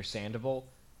completely understandable,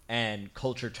 and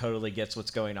culture totally gets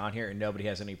what's going on here and nobody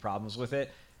has any problems with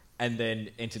it. And then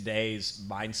in today's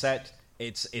mindset,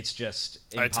 it's just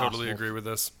impossible. I totally agree with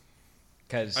this.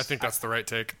 Because I think that's the right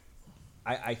take.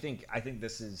 I think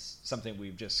this is something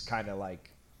we've just kind of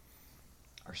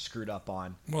are screwed up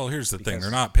on. Well, here's the thing.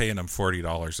 They're not paying them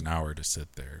 $40 an hour to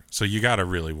sit there. So you got to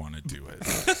really want to do it.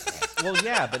 Well,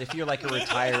 yeah, but if you're a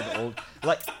retired old...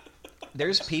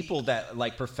 there's people that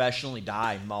professionally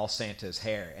dye Mall Santa's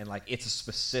hair, and it's a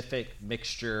specific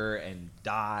mixture and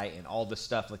dye and all this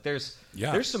stuff. There's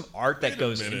some art that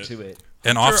goes into it.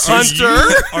 And Are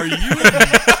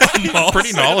you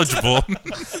pretty knowledgeable?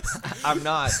 I'm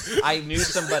not. I knew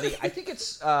somebody. I think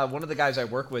it's one of the guys I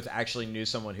work with actually knew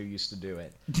someone who used to do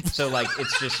it. So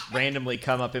it's just randomly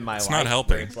come up in my life. It's not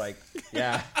helping. It's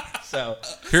yeah. So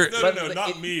Here, No,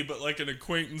 not me, but an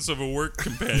acquaintance of a work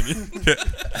companion.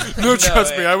 No,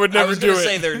 trust me, I would never do I was it.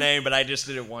 gonna say their name, but I just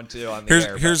didn't want to on the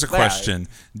air. Here's a but, question.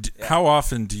 How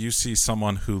often do you see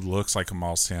someone who looks like a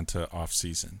mall Santa off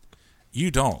season? You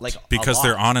don't, because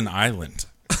they're on an island.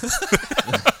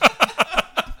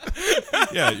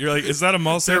 Yeah, you're like, is that a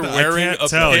mall Santa? They're wearing I can't a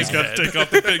tell. pig He's got head. to take off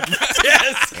the pig.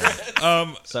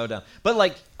 Yes. So dumb.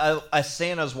 But a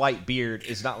Santa's white beard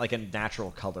is not a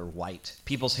natural color white.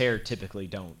 People's hair typically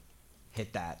don't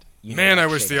hit that. Man, I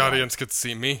wish the audience could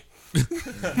see me.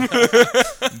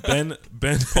 Ben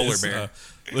Polar is, bear.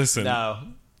 Listen, No.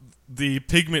 the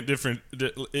pigment different.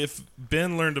 If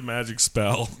Ben learned a magic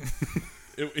spell,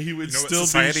 he would You know what still be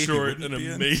society he short wouldn't an be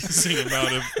in? amazing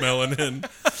amount of melanin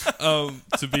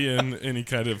to be in any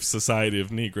kind of society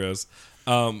of Negroes.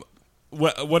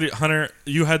 Hunter?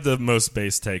 You had the most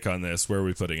base take on this. Where are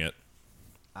we putting it?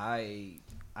 I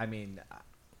mean,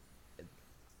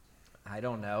 I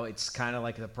don't know. It's kind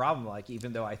of the problem.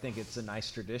 Even though I think it's a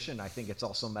nice tradition, I think it's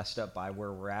also messed up by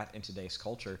where we're at in today's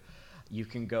culture. You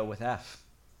can go with F.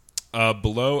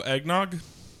 Below eggnog.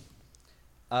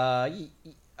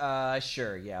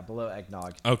 Sure, yeah, below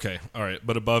eggnog. Okay, all right,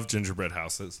 but above gingerbread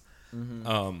houses.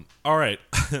 All right,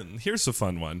 here's a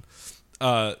fun one.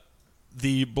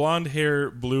 The blonde hair,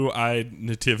 blue-eyed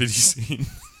nativity scene.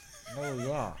 Oh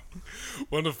yeah.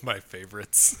 One of my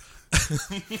favorites.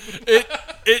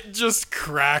 it just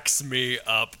cracks me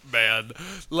up, man.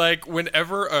 Like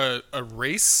whenever a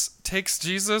race takes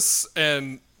Jesus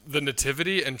and the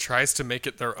nativity and tries to make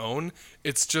it their own,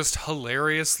 it's just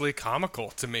hilariously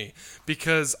comical to me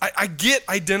because I get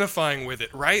identifying with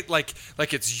it, right? Like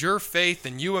it's your faith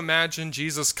and you imagine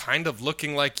Jesus kind of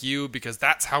looking like you because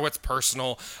that's how it's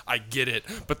personal. I get it,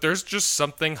 but there's just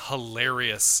something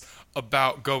hilarious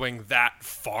about going that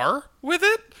far with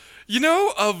it. You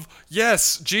know,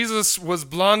 yes, Jesus was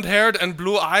blonde-haired and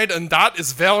blue-eyed, and that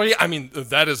is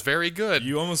very good.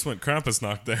 You almost went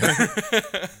Krampusnacht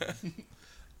there.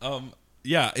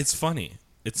 Yeah, it's funny.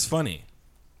 It's funny.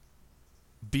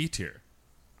 B tier.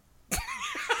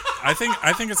 I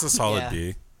think it's a solid Yeah.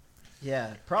 B.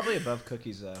 Yeah, probably above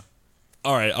cookies though.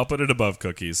 All right, I'll put it above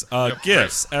cookies.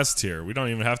 Gifts, S tier. We don't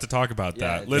even have to talk about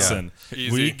that. Yeah. Listen,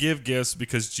 Easy. we give gifts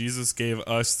because Jesus gave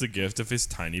us the gift of his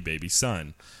tiny baby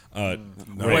son. Wait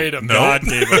a minute. God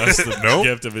gave us the Nope.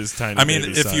 gift of his tiny I mean,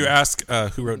 baby if son. you ask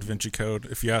who wrote Da Vinci Code,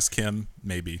 if you ask him,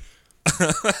 maybe.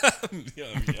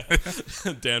 yeah.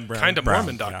 Dan Brown. Kind of Brown,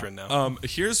 Mormon doctrine yeah. now.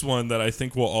 Here's one that I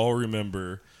think we'll all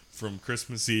remember from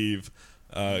Christmas Eve,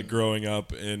 growing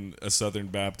up in a Southern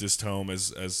Baptist home,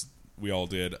 as we all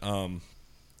did.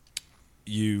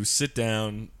 You sit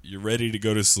down, you're ready to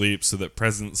go to sleep so that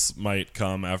presents might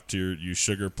come after you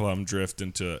sugar plum drift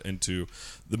into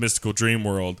the mystical dream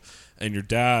world, and your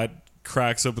dad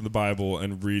cracks open the Bible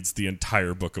and reads the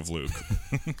entire book of Luke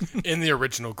In the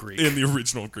original Greek. in the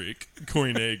original Greek,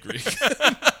 Koine Greek.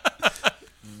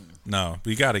 No,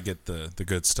 we got to get the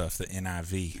good stuff, the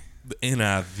NIV, The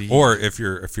NIV. or if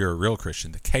you're a real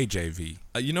Christian, the KJV.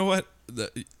 You know what?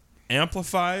 The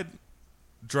Amplified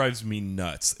drives me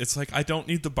nuts. It's like I don't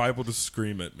need the Bible to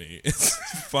scream at me. It's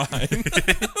fine.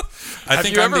 I Have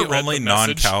think you I'm ever the read only the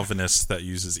Message? non-Calvinist that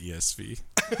uses ESV.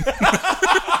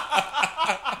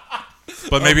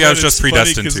 But maybe I was just It's funny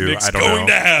predestined 'cause to. Nick's I don't going know.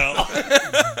 to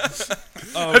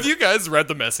hell. Have you guys read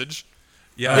The Message?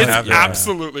 Yeah, I It's have, yeah.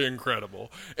 absolutely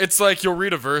incredible. It's like you'll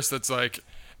read a verse that's like,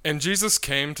 and Jesus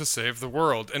came to save the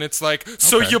world. And it's like,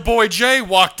 so Okay. your boy Jay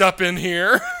walked up in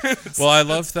here. Well, I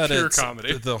love that pure it's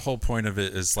comedy. the whole point of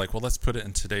it is like, well, let's put it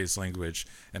in today's language,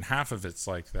 and half of it's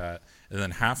like that, and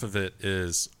then half of it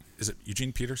is it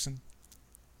Eugene Peterson?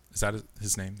 Is that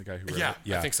his name? The guy who wrote Yeah, it?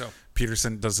 Yeah, I think so.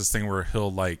 Peterson does this thing where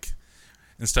he'll like,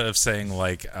 instead of saying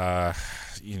like, I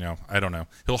don't know,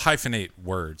 he'll hyphenate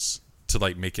words to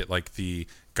like make it like the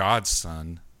God's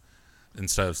son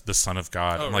instead of the Son of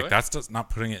God. Oh, I'm really? like, that's not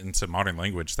putting it into modern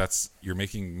language. You're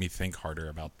making me think harder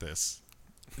about this.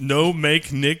 No,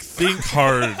 make Nick think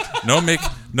hard. No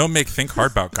make think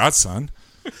hard about God's son.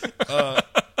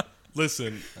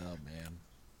 Listen, Oh man.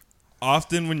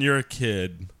 often when you're a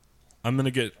kid, I'm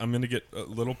gonna get a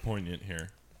little poignant here,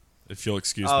 if you'll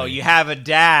excuse me. Oh, you have a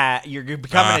dad. You're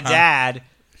becoming a dad,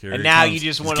 Here and he now comes. you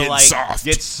just He's want to getting like soft.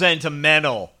 get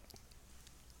sentimental.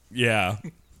 Yeah,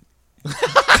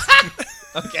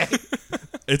 Okay,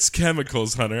 it's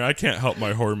chemicals, Hunter. I can't help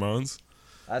my hormones.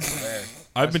 that's fair.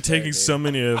 I've been fair, taking dude. so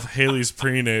many of Haley's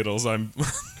prenatals.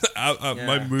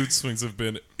 My Yeah. mood swings have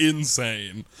been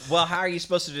insane. Well, how are you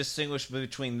supposed to distinguish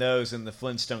between those and the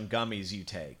Flintstone gummies you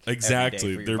take? every day Exactly,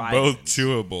 for your they're both vitamins?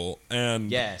 chewable, and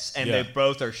Yes, and yeah. they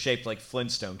both are shaped like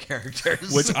Flintstone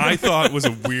characters. which I thought was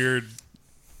a weird.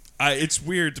 It's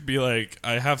weird to be like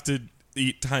I have to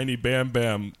eat Tiny Bam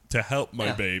Bam to help my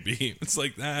Yeah. baby. It's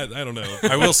like that. I don't know.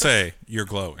 I will say you're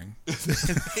glowing.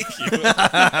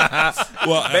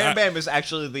 Well, Bam Bam is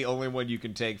actually the only one you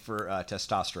can take for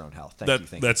testosterone health.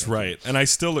 Thank you. that's right. And I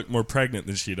still look more pregnant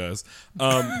than she does.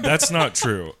 That's not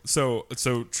true. So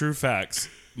true facts.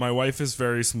 My wife is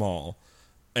very small,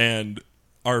 and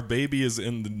our baby is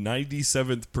in the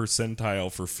 97th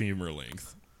percentile for femur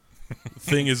length.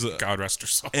 Thing is, God rest her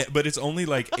soul. but it's only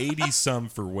like 80 some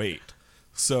for weight.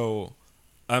 So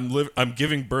I'm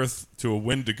giving birth to a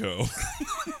Wendigo,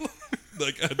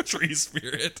 like a tree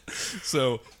spirit.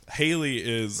 So Haley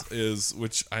is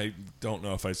which I don't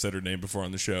know if I said her name before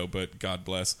on the show, but God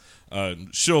bless.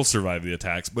 She'll survive the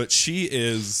attacks, but she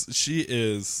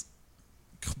is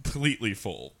completely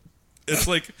full. It's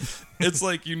like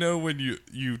when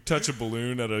you touch a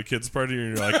balloon at a kid's party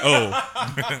and you're like,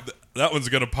 oh, that one's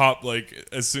gonna pop like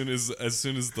as soon as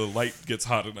the light gets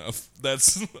hot enough.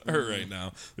 That's her right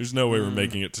now. There's no way we're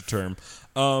making it to term.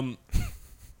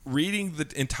 Reading the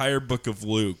entire book of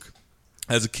Luke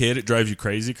as a kid, it drives you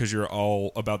crazy because you're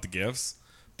all about the gifts.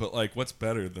 but like, what's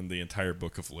better than the entire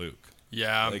book of Luke?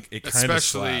 Yeah, Like, it kinda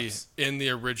especially slaps. in the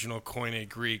original Koine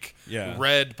Greek, Yeah.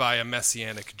 read by a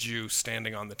Messianic Jew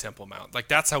standing on the Temple Mount. Like,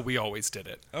 that's how we always did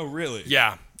it. Oh, really?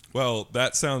 Yeah. Well,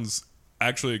 that sounds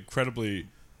actually incredibly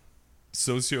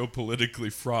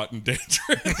socio-politically fraught and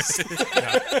dangerous.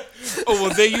 Oh,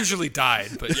 well, they usually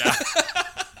died, but yeah.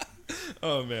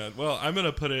 Oh man. Well, I'm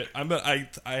gonna put it. I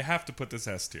have to put this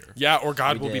S tier. Yeah, or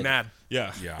God We will be did. mad.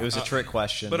 Yeah. Yeah. It was a trick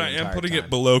question. But the I am entire putting time. it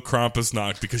below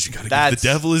Krampusnacht because you gotta give That's- the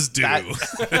devil his due.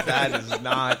 That is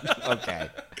not okay.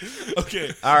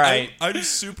 Okay. All right. I'm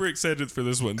super excited for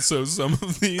this one. So some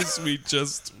of these we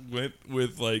just went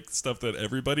with like stuff that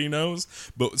everybody knows,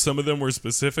 but some of them were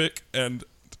specific. And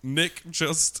Nick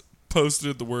just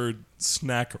posted the word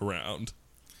snack around.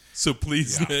 So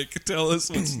please, Nick, tell us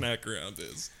what snack around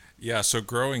is. Yeah, so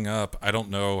growing up, I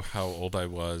don't know how old I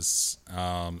was,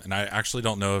 and I actually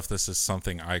don't know if this is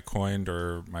something I coined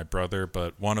or my brother,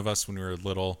 but one of us, when we were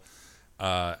little,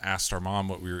 asked our mom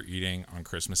what we were eating on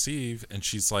Christmas Eve, and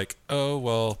she's like, oh,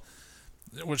 well,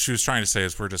 what she was trying to say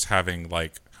is we're just having,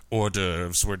 like, hors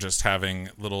d'oeuvres, we're just having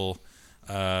little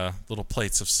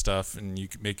plates of stuff, and you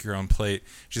can make your own plate.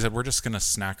 She said, we're just going to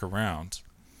snack around,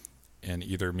 and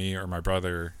either me or my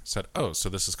brother said, oh, so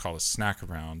this is called a snack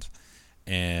around.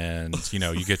 And you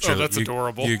know, you get your that's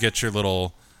adorable. You get your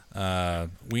little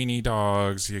weenie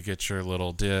dogs, you get your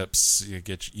little dips, you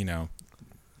get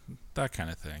that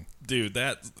kind of thing. Dude,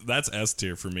 that's S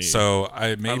tier for me. So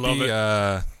I may love be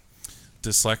it.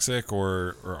 dyslexic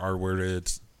or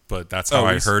R-worded, but that's how Oh,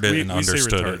 I we- heard it we- and we say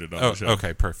understood retarded it. on Oh, the show.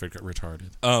 okay, perfect.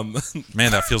 Retarded.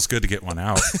 Man, that feels good to get one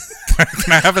out.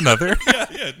 Can I have another?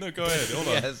 yeah, no, go ahead. Hold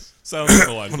on. Yes. Sound like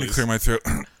a line, Let me please. clear my throat.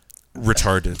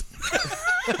 Retarded.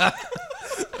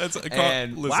 That's,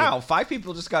 And listen. wow, 5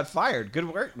 people just got fired. Good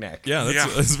work, Nick. Yeah, Yeah.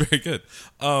 that's very good.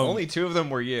 Only 2 of them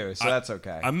were you, so that's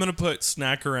okay. I'm gonna put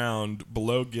snack around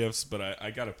below gifts, but I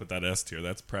gotta put that S tier.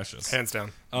 That's precious. Hands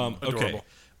down. Okay.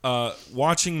 Adorable.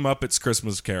 Watching Muppets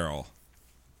Christmas Carol.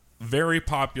 Very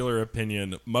popular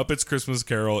opinion. Muppets Christmas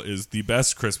Carol is the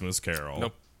best Christmas Carol.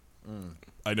 Nope.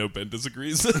 I know Ben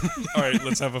disagrees. All right,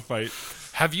 let's have a fight.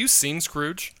 Have you seen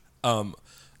Scrooge?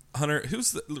 Hunter,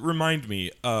 remind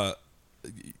me,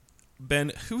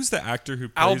 Ben, who's the actor who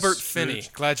plays Albert Scrooge? Finney.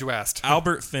 Glad you asked.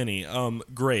 Albert Finney.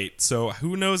 Great. So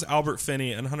who knows Albert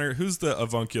Finney? And Hunter, who's the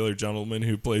avuncular gentleman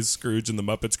who plays Scrooge in the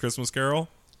Muppets Christmas Carol?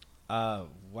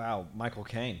 Wow, Michael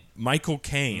Caine. Michael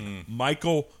Caine.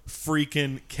 Michael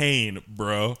freaking Caine,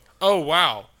 bro. Oh,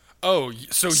 wow. Oh,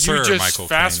 so Sir you just Michael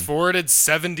fast Caine. forwarded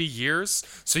 70 years?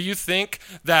 So you think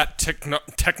that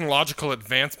technological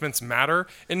advancements matter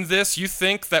in this? You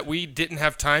think that we didn't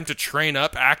have time to train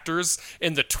up actors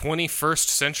in the 21st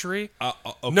century?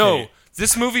 Okay. No,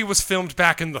 this movie was filmed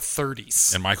back in the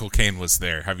 30s. And Michael Caine was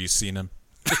there. Have you seen him?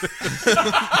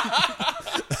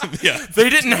 Yeah. They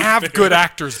didn't have good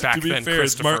actors back To be then, fair,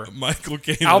 Christopher. Michael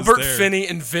Caine Albert was there. Finney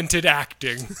invented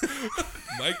acting.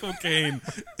 Michael Caine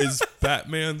is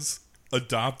Batman's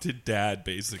adopted dad,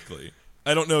 basically.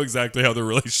 I don't know exactly how the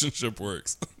relationship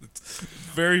works. It's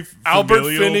very Albert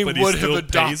familial, Finney but he would have still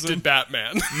pays him. adopted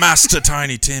Batman. Master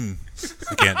Tiny Tim.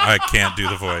 I can't do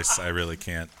the voice. I really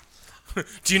can't.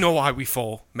 Do you know why we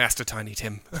fall, Master Tiny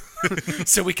Tim?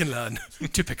 So we can learn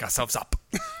to pick ourselves up.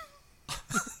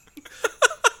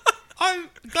 I'm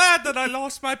glad that I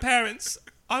lost my parents.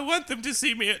 I want them to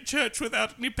see me at church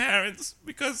without any parents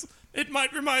because it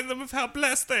might remind them of how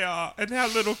blessed they are and how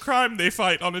little crime they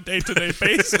fight on a day-to-day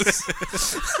basis.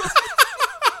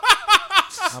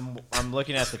 I'm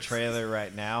looking at the trailer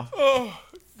right now. Oh,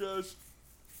 gosh.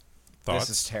 Thoughts?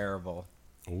 This is terrible.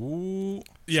 Ooh.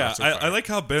 Yeah, Shots of I fire. like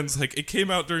how Ben's like, it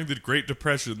came out during the Great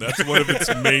Depression. That's one of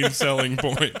its main selling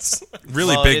points.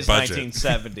 Really Well, it big is budget.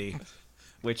 1970,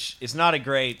 which is not a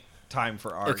great time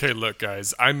for art. Okay, look,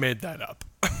 guys, I made that up.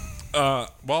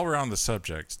 While we're on the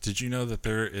subject, did you know that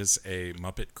there is a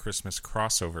Muppet Christmas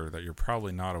crossover that you're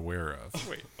probably not aware of?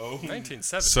 Wait,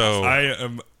 1970. So, I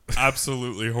am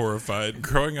absolutely horrified.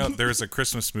 growing up, there's a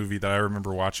Christmas movie that I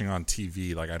remember watching on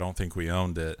TV. Like, I don't think we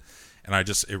owned it. And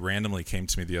it randomly came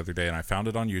to me the other day, and I found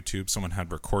it on YouTube. Someone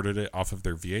had recorded it off of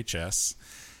their VHS.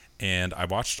 And I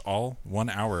watched all 1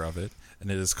 hour of it,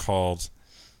 and it is called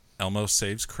Elmo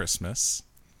Saves Christmas.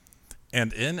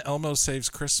 And in Elmo Saves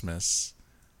Christmas,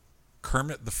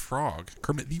 Kermit the Frog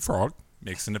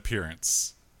makes an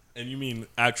appearance. And you mean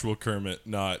actual Kermit,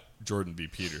 not Jordan B.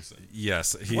 Peterson.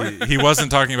 Yes, he wasn't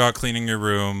talking about cleaning your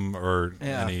room or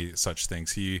Yeah. any such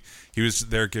things. He was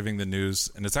there giving the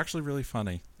news, and it's actually really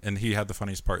funny. And he had the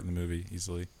funniest part in the movie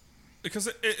easily. Because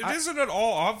it isn't at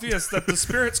all obvious that the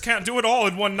spirits can't do it all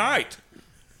in one night.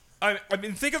 I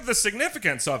mean, think of the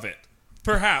significance of it.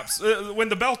 Perhaps. When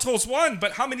the bell tolls one,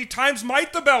 but how many times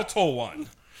might the bell toll one?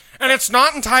 And it's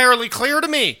not entirely clear to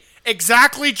me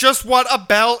exactly just what a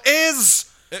bell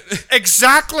is.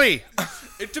 Exactly.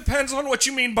 It depends on what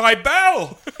you mean by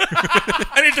bell.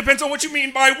 And it depends on what you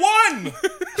mean by one.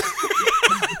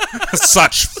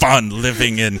 Such fun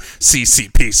living in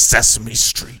CCP Sesame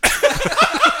Street.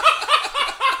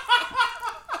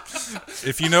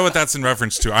 If you know what that's in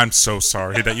reference to, I'm so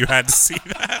sorry that you had to see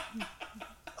that.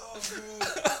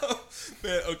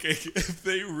 Man, okay, if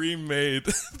they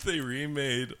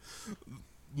remade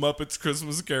Muppets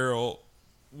Christmas Carol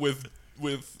with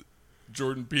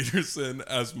Jordan Peterson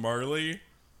as Marley,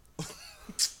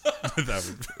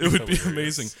 it would be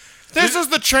amazing. This is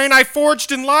the chain I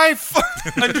forged in life.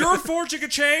 And you're forging a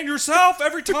chain yourself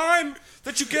every time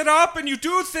that you get up and you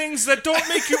do things that don't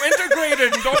make you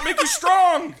integrated and don't make you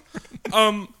strong.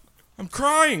 I'm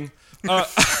crying.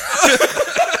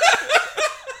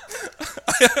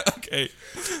 Okay.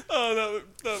 Oh,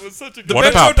 that was such a good. What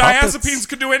about puppets? Benzodiazepines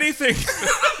could do anything.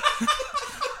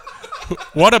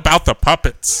 What about the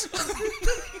puppets?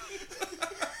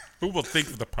 Who will think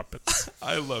of the puppets?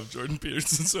 I love Jordan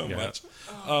Peterson so Yeah. much.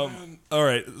 All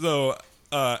right, so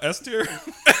S tier.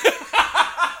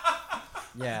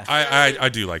 Yeah. I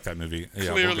do like that movie.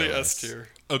 Yeah, we'll Clearly go S with tier.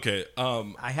 Okay.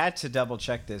 I had to double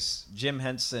check this. Jim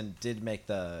Henson did make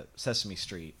the Sesame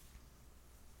Street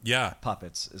Yeah.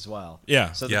 puppets as well.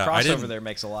 Yeah. So the Yeah, I crossover didn't- there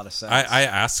makes a lot of sense. I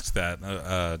asked that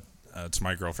to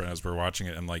my girlfriend as we were watching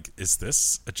it. I'm like, is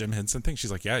this a Jim Henson thing?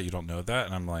 She's like, yeah, you don't know that?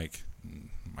 And I'm like,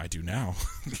 I do now.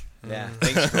 Yeah.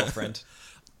 Thanks, girlfriend.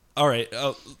 All right.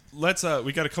 Let's.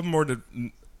 We got a couple more to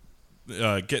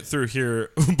get through here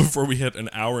before we hit an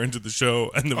hour into the show,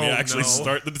 and then we actually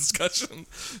start the discussion.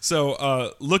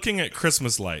 So, looking at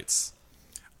Christmas lights.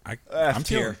 I'm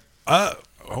tier. feeling.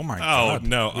 Oh my God!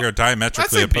 no. we are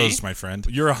diametrically I'd say B. opposed, my friend.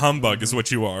 You're a humbug, is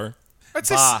what you are. I'd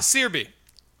say Bah. C or B.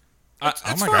 Oh It's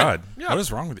my fine. God! Yeah. What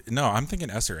is wrong with you? No, I'm thinking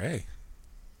S or A.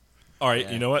 All right.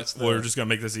 Yeah, You know what? it's the- We're just gonna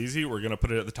make this easy. We're gonna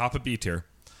put it at the top of B tier.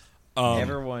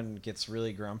 Everyone gets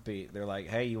really grumpy. They're like,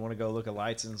 hey, you want to go look at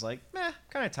lights? And it's like,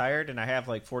 kind of tired, and I have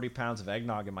like 40 pounds of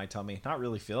eggnog in my tummy. Not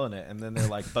really feeling it. And then they're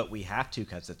like, but we have to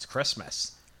because it's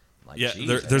Christmas. I'm like, Yeah. "Geez,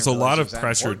 There's I a didn't lot realize it of was that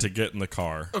pressure important." to get in the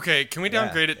car. Okay, can we Yeah,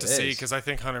 downgrade it to it C? is. Because I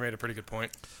think Hunter made a pretty good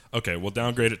point. Okay. We'll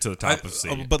downgrade it to the top of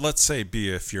C. But let's say B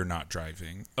if you're not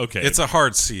driving. Okay. It's a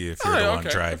hard C if you're Oh, the yeah, one okay,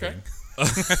 driving.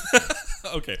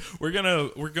 Okay. We're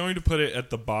going to put it at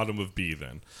the bottom of B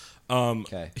then.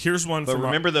 Okay. Here's one But from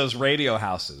remember those radio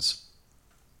houses.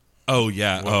 Oh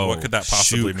yeah. What could that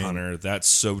possibly shoot, mean? Hunter, that's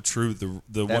so true. The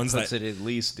That ones puts that it at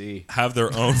least D. have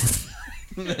their own.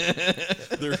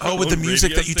 Oh, with the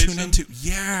music that you tune into.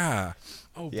 Yeah.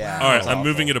 Oh, Yeah. All right, That's I'm awful.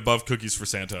 moving it above Cookies for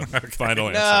Santa. Final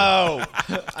answer. No,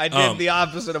 I did the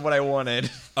opposite of what I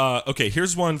wanted. Okay,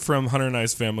 here's one from Hunter and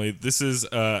I's family. This is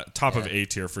top of A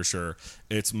tier for sure.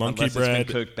 It's monkey Unless bread.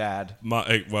 it's been cooked bad.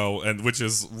 And which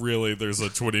is really there's a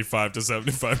 25 to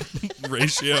 75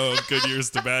 ratio of good years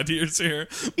to bad years here.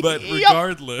 But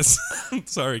regardless,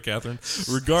 sorry, Catherine.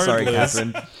 Regardless,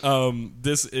 Sorry, Catherine.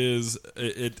 this is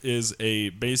it is a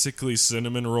basically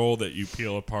cinnamon roll that you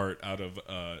peel apart out of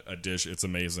a dish. It's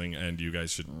amazing, and you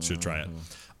guys should try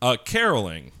it.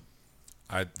 Caroling.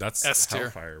 That's S tier.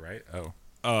 Hellfire, right? Oh.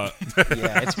 Yeah,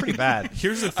 it's pretty bad.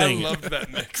 Here's the I thing. loved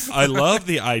that mix. I love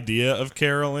the idea of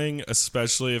caroling,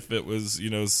 especially if it was,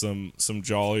 some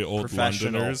jolly old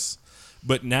Professional. Londoners.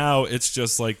 But now it's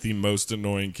just like the most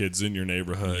annoying kids in your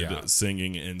neighborhood Yeah.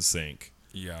 singing in sync.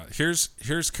 Yeah. Here's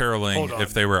caroling Hold on.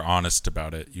 if they were honest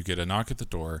about it. You get a knock at the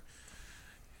door.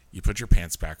 You put your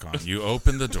pants back on. You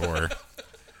open the door.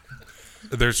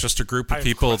 There's just a group of have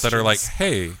people that are like, questions.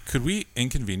 hey, could we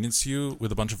inconvenience you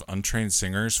with a bunch of untrained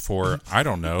singers for, I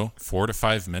don't know, 4 to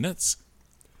 5 minutes?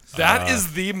 That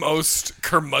is the most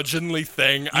curmudgeonly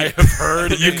thing I have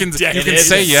heard. You in can decades.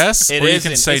 say yes It or you isn't.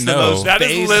 can say It's the no. most That is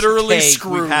based literally take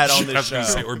we've had on I this was gonna show.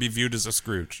 say, or be viewed as a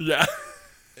Scrooge. Yeah,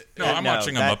 No, I'm No,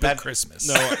 watching a that- Muppet that- Christmas.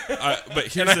 No, but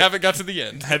here's and I the, haven't got to the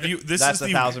end. have you? This That's is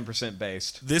the 1,000%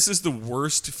 based. This is the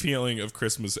worst feeling of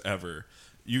Christmas ever.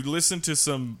 You listen to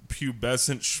some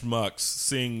pubescent schmucks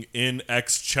sing in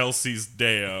ex Chelsea's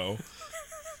Deo,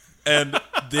 and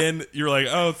then you're like,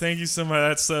 "Oh, thank you so much.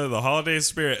 That's the holiday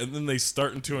spirit." And then they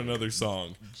start into another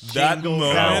song. That Jingle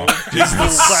moment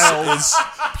is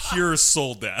pure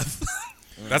soul death.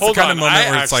 That's Hold the kind on, of moment I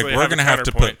where it's like, actually we're have going to a have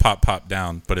to counterpoint. put Pop Pop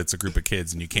down, but it's a group of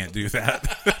kids and you can't do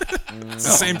that. It's the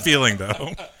same feeling,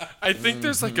 though. I think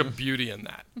there's like a beauty in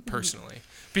that, personally,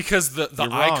 because the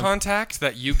You're eye wrong. contact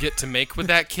that you get to make with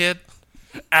that kid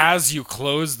as you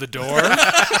close the door.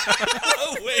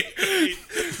 Oh wait,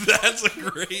 that's a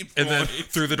Great And then point.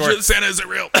 through the door, Santa isn't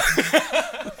real.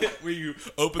 Where you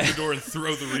open the door and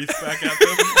throw the wreath back at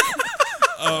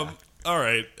them. All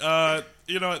right.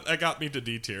 You know what? That got me to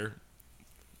D tier.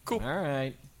 All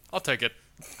right. I'll take it.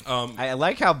 I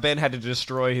like how Ben had to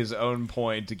destroy his own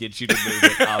point to get you to move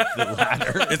it up the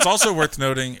ladder. It's also worth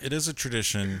noting, it is a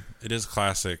tradition. It is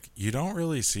classic. You don't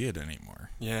really see it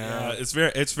anymore. Yeah. It's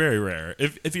very rare.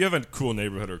 If you have a cool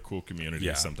neighborhood or a cool community,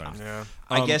 Yeah. sometimes. Yeah.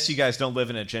 I guess you guys don't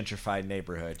live in a gentrified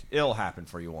neighborhood. It'll happen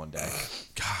for you one day.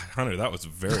 God, Hunter, that was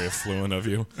very affluent of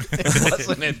you.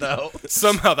 Wasn't it, though?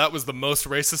 Somehow that was the most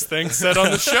racist thing said on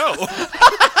the show.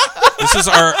 This is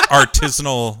our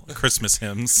artisanal Christmas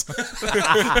hymns.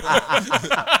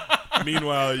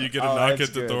 Meanwhile, you get a Oh, knock that's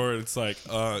at the good. door, and it's like,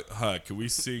 hi, can we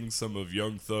sing some of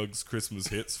Young Thug's Christmas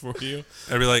hits for you?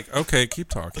 I'd be like, okay, keep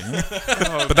talking.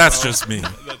 But that's just me.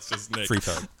 That's just Nick. Free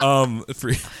thug.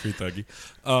 Free Thuggy.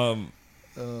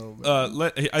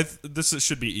 This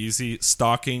should be easy.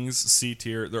 Stockings, C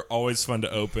tier. They're always fun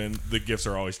to open. The gifts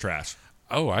are always trash.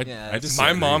 Oh, I Yeah, just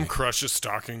My mom crushes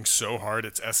stockings so hard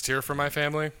it's S tier for my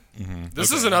family.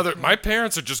 This is another. My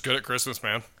parents are just good at Christmas,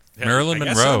 man. Marilyn I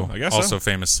guess Monroe, so. I guess also so.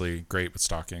 famously great with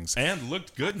stockings. And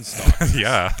looked good in stockings.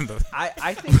 Yeah.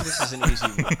 I think this is an easy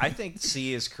one. I think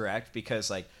C is correct because,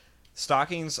 like,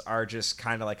 stockings are just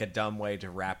kind of like a dumb way to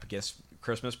wrap gifts,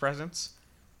 Christmas presents,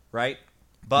 right?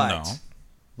 But No.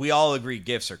 we all agree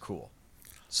gifts are cool.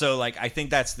 So, like, I think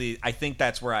that's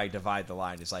where I divide the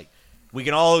line. Is like, we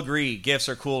can all agree gifts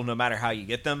are cool no matter how you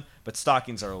get them, but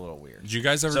stockings are a little weird. Did you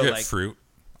guys ever So, get like- fruit?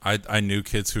 I knew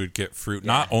kids who would get fruit.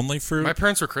 Not only fruit. My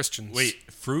parents were Christians.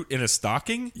 Wait, fruit in a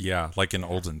stocking? Yeah, like in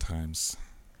olden times.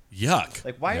 Yuck.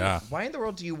 Like, why? Yeah. Why in the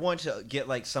world do you want to get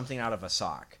like something out of a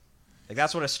sock? Like,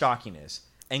 that's what a stocking is.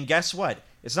 And guess what?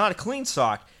 It's not a clean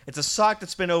sock. It's a sock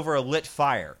that's been over a lit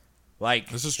fire. Like,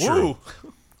 This is true. ooh.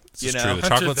 This You is know? true. The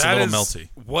Hunter, chocolate's a that little is melty.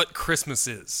 what Christmas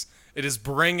is. It is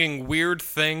bringing weird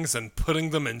things and putting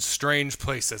them in strange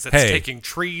places. It's Hey. taking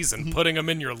trees and putting them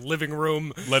in your living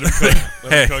room. Let him cook. Let him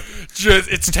Hey. cook.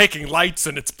 It's taking lights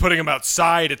and it's putting them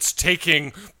outside. It's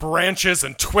taking branches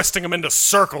and twisting them into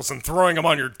circles and throwing them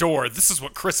on your door. This is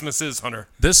what Christmas is, Hunter.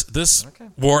 This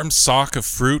warm sock of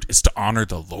fruit is to honor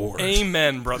the Lord.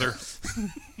 Amen, brother.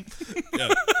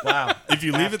 Wow. If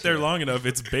you leave it there long enough,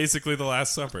 it's basically the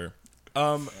Last Supper.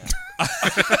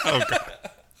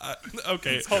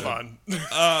 Okay. Hold on.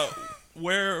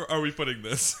 Where are we putting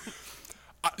this?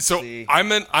 So C.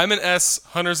 I'm an S.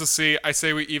 Hunter's a C. I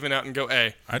say we even out and go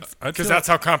A I'd because feel that's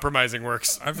how compromising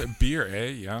works. I've B or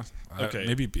A, yeah. Okay.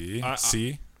 Maybe B.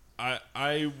 C.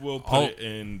 I will put I'll- it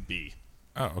in B.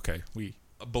 Oh, okay.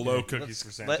 Below Cookies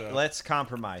for Santa. Let's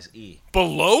compromise. E.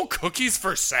 Below cookies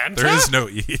for Santa. There is no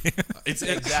E. It's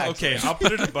Exactly. okay. I'll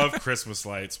put it above Christmas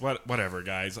lights. Whatever,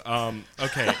 guys.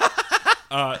 Okay.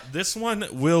 This one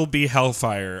will be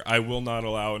Hellfire. I will not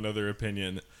allow another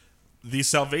opinion. The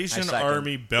Salvation I second.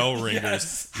 Army bell ringers.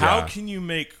 Yes. How Yeah. can you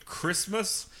make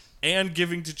Christmas and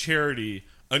giving to charity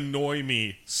annoy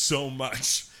me so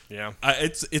much? Yeah.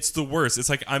 It's the worst. It's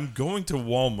like I'm going to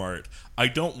Walmart. I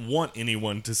don't want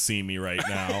anyone to see me right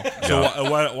now. So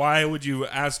why would you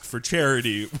ask for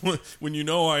charity when you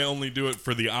know I only do it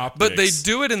for the optics? But they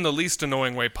do it in the least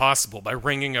annoying way possible by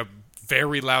ringing a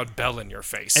very loud bell in your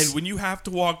face. And when you have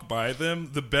to walk by them,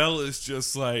 the bell is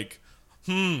just like,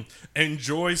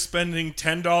 enjoy spending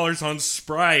 $10 on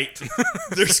Sprite.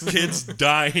 There's kids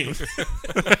dying.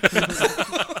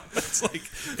 It's like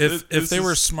if this they is-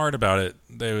 were smart about it,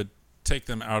 they would take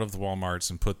them out of the Walmarts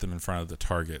and put them in front of the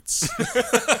Targets.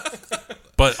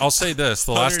 But I'll say this: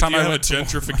 the last Hunter, time do you I have went a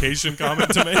to gentrification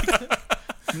comment to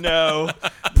make. No.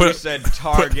 Put- we said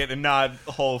Target and not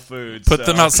Whole Foods. put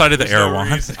them so outside of the there's no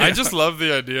Erewhon. reason. I just love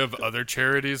the idea of other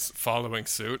charities following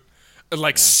suit.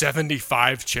 Like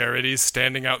 75 charities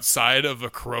standing outside of a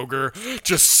Kroger,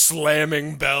 just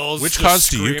slamming bells, Which just cause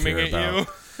do you screaming care at about?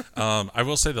 you. I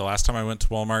will say the last time I went to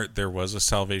Walmart, there was a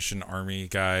Salvation Army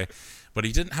guy, but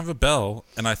he didn't have a bell,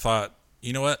 and I thought,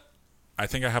 you know what? I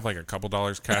think I have like a couple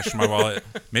dollars cash in my wallet.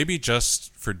 Maybe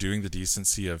just for doing the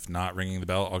decency of not ringing the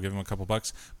bell, I'll give him a couple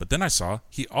bucks. But then I saw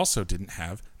he also didn't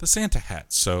have the Santa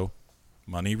hat, so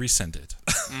money rescinded.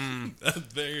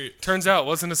 Turns out,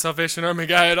 wasn't a Salvation Army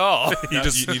guy at all. He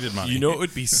just needed money. You know what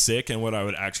would be sick and what I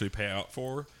would actually pay out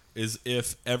for is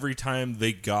if every time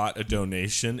they got a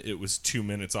donation, it was 2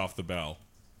 minutes off the bell.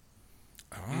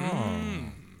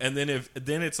 And then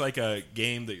it's like a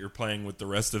game that you're playing with the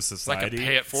rest of like a society.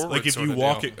 pay it forward Like if sort you of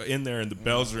walk deal. in there and the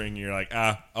bells ring, you're like,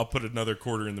 I'll put another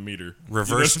quarter in the meter.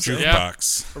 Reverse You know what I'm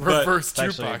jukebox. Reverse It's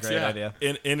actually a jukebox, great yeah. idea.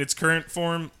 saying? In its current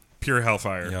form, pure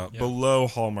hellfire. Yep. Below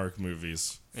Hallmark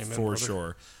movies Amen, for brother.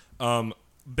 sure.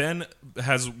 Ben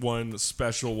has one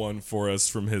special one for us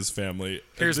from his family.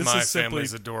 Here's This my is simply-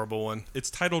 family's adorable one.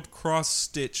 It's titled Cross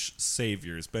Stitch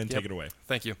Saviors. Ben, take it away.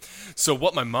 Thank you. So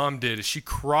what my mom did is she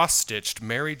cross-stitched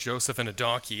Mary, Joseph, and a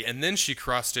donkey, and then she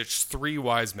cross-stitched 3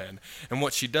 wise men. And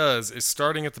what she does is,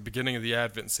 starting at the beginning of the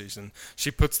Advent season,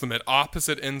 she puts them at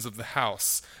opposite ends of the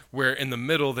house, where in the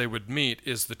middle they would meet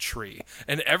is the tree.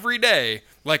 And every day,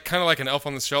 like kind of like an Elf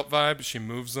on the Shelf vibe, she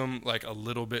moves them like a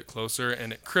little bit closer,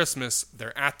 and at Christmas,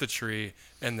 they're at the tree,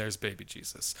 and there's baby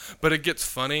Jesus. But it gets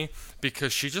funny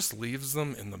because she just leaves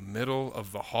them in the middle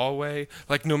of the hallway.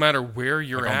 Like, no matter where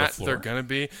you're Like on the at, they're floor? going to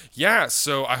be. Yeah,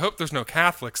 so I hope there's no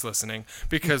Catholics listening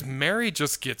because Mary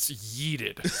just gets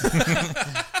yeeted.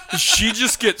 She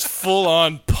just gets full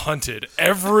on punted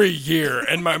every year.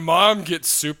 And my mom gets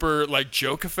super, like,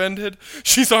 joke offended.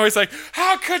 She's always like,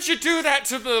 how could you do that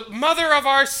to the mother of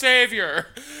our Savior?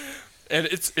 And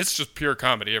it's just pure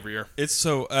comedy every year. It's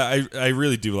so I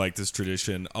really do like this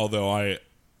tradition, although I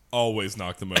always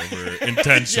knock them over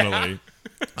intentionally.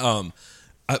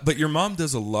 But your mom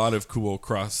does a lot of cool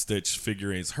cross stitch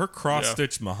figurines. Her cross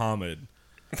stitch Muhammad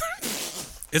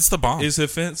It's the bomb. is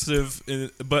offensive,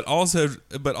 but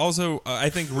also I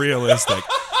think realistic.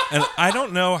 And I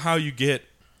don't know how you get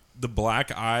the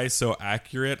black eye so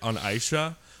accurate on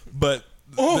Aisha, but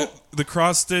the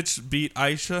cross stitch beat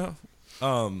Aisha.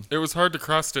 It was hard to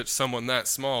cross stitch someone that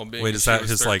small. Being Wait, is she that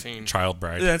was his 13. like child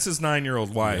bride? That's his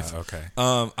 9-year-old wife. Yeah, okay.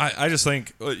 I just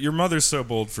think your mother's so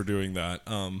bold for doing that.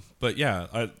 But yeah,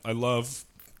 I love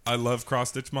cross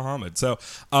stitch Muhammad. So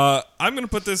I'm gonna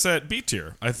put this at B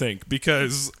tier, I think,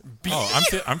 because Oh,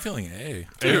 I'm feeling A.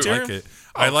 Dude.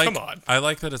 I like it. come on. I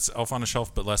like that it's Elf on a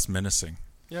Shelf, but less menacing.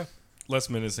 Yeah, less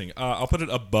menacing. I'll put it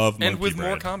above and Monkey with more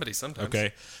Bread. comedy sometimes.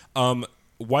 Okay.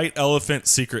 White Elephant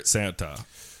Secret Santa.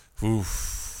 Oof.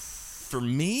 For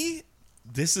me,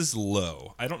 this is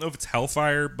low. I don't know if it's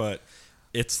Hellfire, but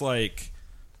it's like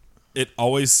it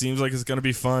always seems like it's going to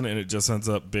be fun, and it just ends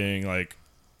up being like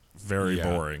very Yeah.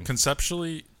 boring.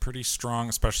 Conceptually pretty strong,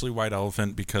 especially White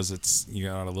Elephant, because it's you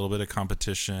got a little bit of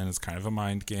competition. It's kind of a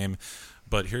mind game.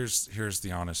 But here's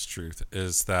the honest truth: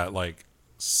 is that like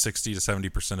 60 to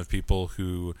 70% of people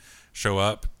who show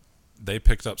up, they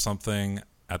picked up something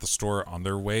at the store on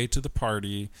their way to the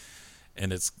party,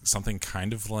 and it's something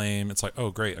kind of lame. It's like,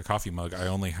 oh great, a coffee mug. I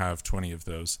only have 20 of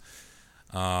those.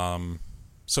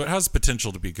 So it has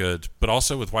potential to be good, but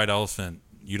also with White Elephant,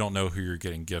 you don't know who you're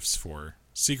getting gifts for.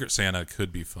 Secret Santa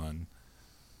could be fun.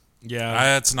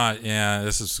 Yeah. It's not. Yeah,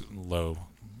 this is low.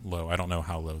 I don't know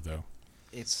how low though.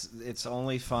 It's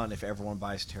only fun if everyone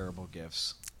buys terrible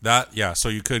gifts. So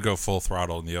you could go full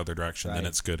throttle in the other direction, then Right.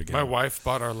 it's good again. My wife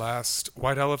bought our last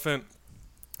White Elephant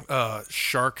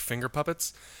shark finger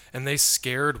puppets, and they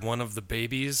scared one of the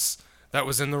babies that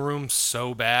was in the room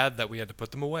so bad that we had to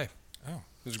put them away. Oh.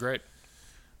 It was great.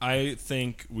 I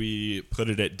think we put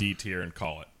it at D tier and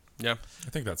call it. Yeah. I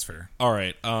think that's fair. All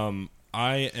right.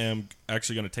 I am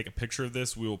actually going to take a picture of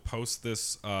this. We will post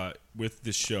this with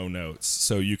the show notes,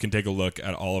 so you can take a look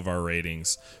at all of our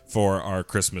ratings for our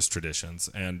Christmas traditions.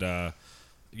 And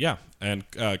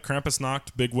Krampus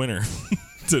knocked big winner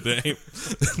today,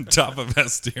 top of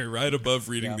S tier, right above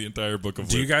reading the entire book of.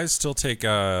 Do you Luke. guys still take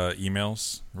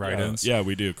emails, write-ins? Yeah,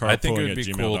 we do. I think it would be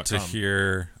carpooling@gmail.com. cool to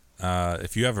hear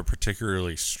if you have a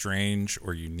particularly strange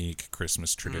or unique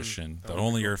Christmas tradition that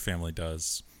only your family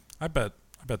does. I bet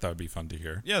that would be fun to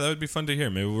hear. Yeah, that would be fun to hear.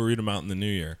 Maybe we'll read them out in the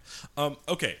new year.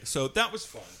 Okay, so that was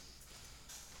fun.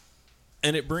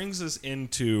 And it brings us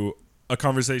into a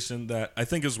conversation that I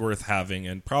think is worth having,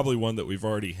 and probably one that we've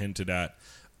already hinted at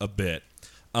a bit.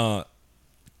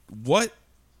 What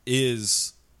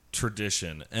is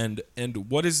tradition, and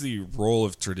what is the role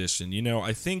of tradition? You know,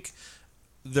 I think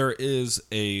there is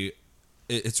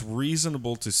it's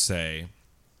reasonable to say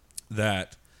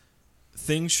that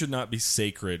things should not be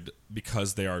sacred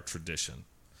because they are tradition.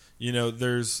 You know,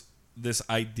 there's this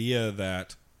idea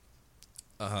that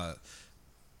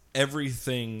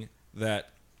everything that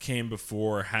came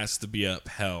before has to be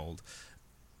upheld.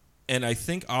 And I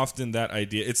think often that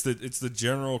idea, it's the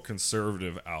general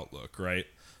conservative outlook, right?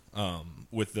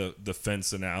 With the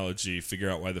fence analogy, figure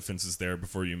out why the fence is there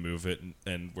before you move it,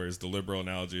 and whereas the liberal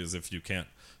analogy is if you can't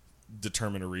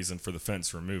determine a reason for the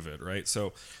fence, remove it, right?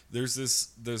 So there's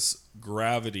this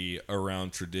gravity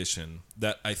around tradition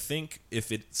that I think if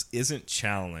it isn't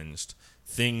challenged,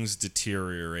 things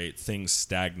deteriorate, things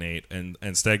stagnate, and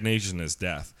stagnation is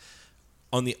death.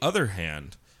 On the other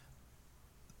hand,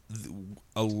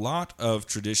 a lot of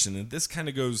tradition, and this kind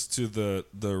of goes to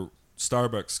the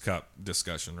Starbucks cup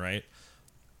discussion, right?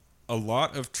 A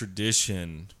lot of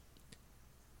tradition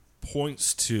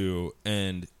points to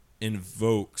and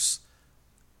invokes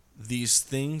these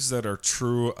things that are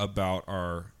true about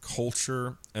our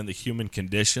culture and the human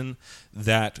condition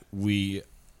that we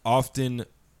often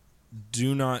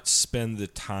do not spend the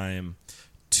time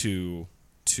to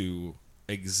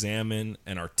examine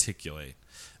and articulate.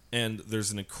 And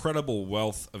there's an incredible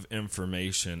wealth of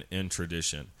information in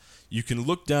tradition. You can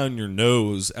look down your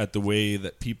nose at the way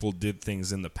that people did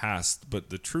things in the past, but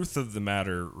the truth of the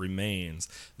matter remains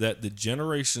that the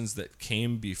generations that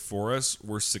came before us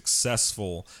were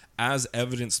successful, as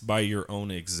evidenced by your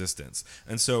own existence.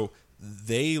 And so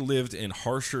they lived in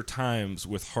harsher times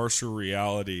with harsher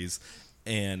realities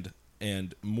and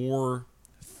more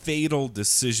fatal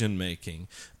decision making,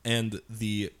 and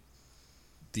the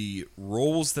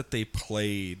roles that they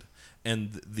played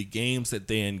and the games that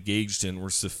they engaged in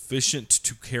were sufficient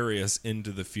to carry us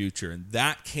into the future, and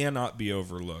that cannot be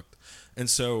overlooked. And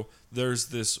so there's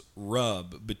this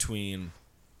rub between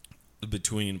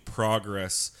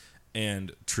progress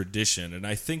and tradition, and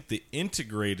I think the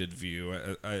integrated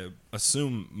view, I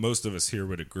assume most of us here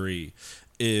would agree,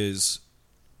 is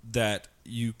that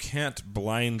you can't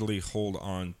blindly hold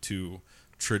on to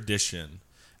tradition,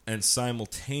 and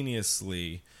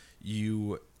simultaneously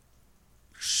you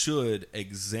should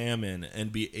examine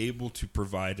and be able to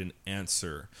provide an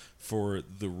answer for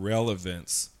the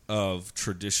relevance of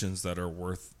traditions that are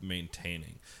worth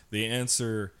maintaining. The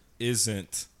answer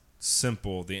isn't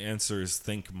simple. The answer is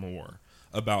think more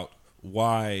about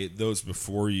why those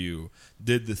before you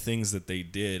did the things that they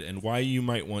did and why you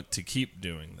might want to keep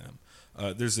doing them.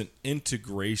 There's an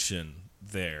integration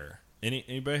there.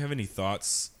 Anybody have any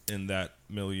thoughts in that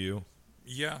milieu?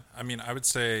 Yeah, I mean, I would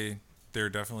say there are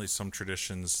definitely some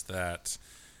traditions that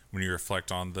when you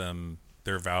reflect on them,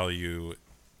 their value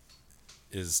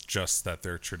is just that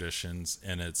they're traditions,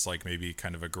 and it's like maybe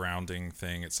kind of a grounding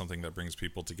thing. It's something that brings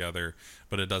people together,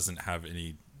 but it doesn't have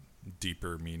any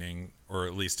deeper meaning, or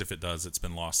at least if it does, it's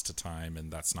been lost to time,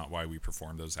 and that's not why we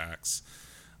perform those acts.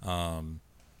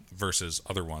 Versus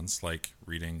other ones like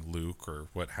reading Luke or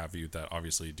what have you that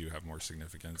obviously do have more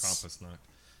significance. Compass knock.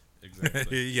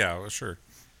 Exactly. Yeah, well, sure.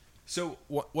 So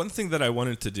one thing that I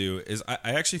wanted to do is I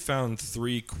actually found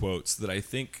 3 quotes that I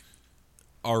think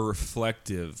are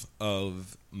reflective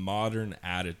of modern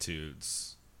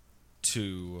attitudes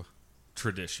to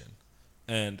tradition,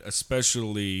 and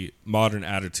especially modern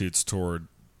attitudes toward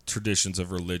traditions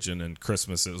of religion, and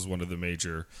Christmas is one of the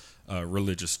major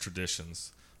religious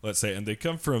traditions, let's say, and they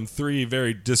come from 3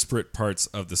 very disparate parts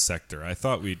of the sector. I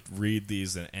thought we'd read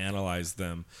these and analyze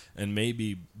them and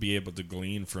maybe be able to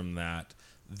glean from that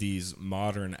these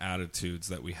modern attitudes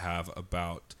that we have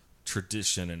about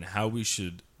tradition and how we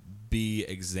should be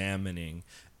examining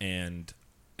and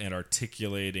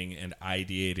articulating and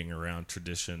ideating around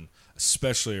tradition,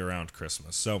 especially around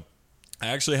Christmas. So I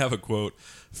actually have a quote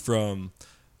from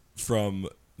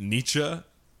Nietzsche,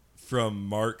 from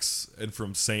Marx, and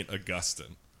from St.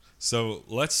 Augustine. So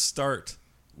let's start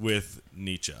with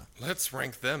Nietzsche. Let's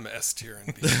rank them S tier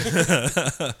and B.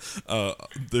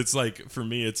 It's like, for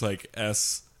me, it's like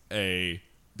S.A.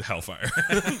 Hellfire.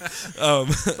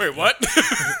 Wait, what?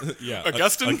 Yeah,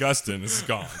 Augustine? Augustine is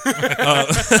gone.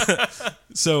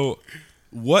 So,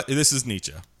 this is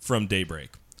Nietzsche from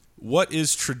Daybreak. What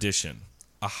is tradition?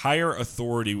 A higher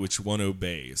authority which one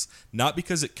obeys, not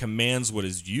because it commands what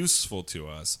is useful to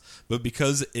us, but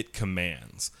because it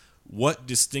commands. What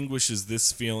distinguishes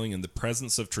this feeling in the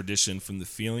presence of tradition from the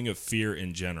feeling of fear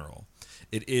in general?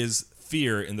 It is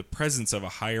fear in the presence of a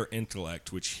higher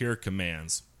intellect which here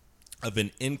commands, of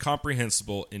an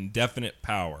incomprehensible, indefinite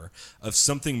power, of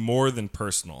something more than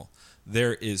personal.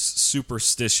 There is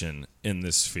superstition in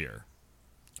this fear.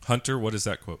 Hunter, what does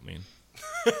that quote mean?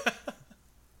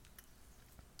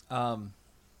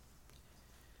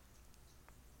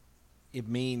 It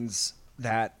means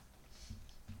that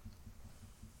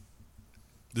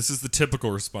This is the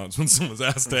typical response when someone's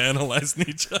asked to analyze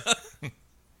Nietzsche.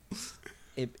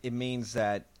 it means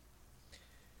that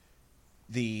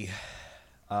the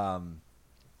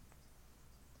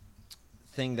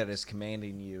thing that is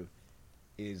commanding you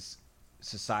is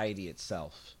society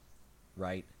itself,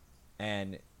 right?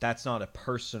 And that's not a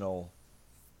personal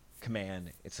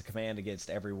command. It's a command against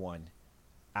everyone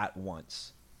at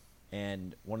once.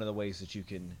 And one of the ways that you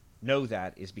can know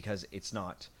that is because it's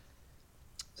not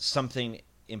something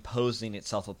imposing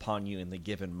itself upon you in the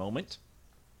given moment,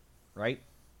 right?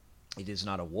 It is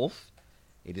not a wolf.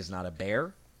 It is not a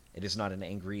bear. It is not an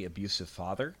angry, abusive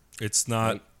father. It's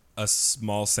not right? a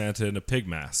small Santa in a pig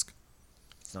mask.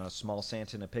 It's not a small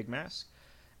Santa in a pig mask.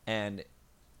 And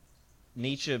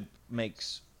Nietzsche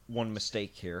makes one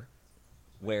mistake here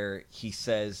where he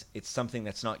says it's something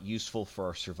that's not useful for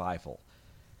our survival.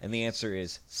 And the answer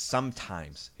is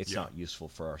sometimes it's not useful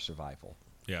for our survival,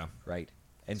 Yeah. right?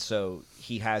 And so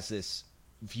he has this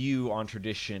view on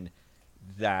tradition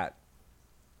that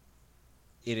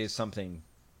it is something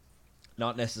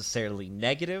not necessarily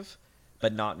negative,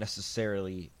 but not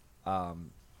necessarily,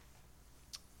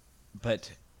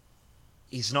 but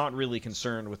he's not really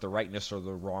concerned with the rightness or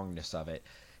the wrongness of it.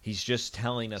 He's just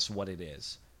telling us what it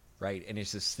is, right? And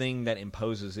it's this thing that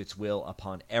imposes its will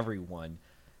upon everyone,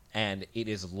 and it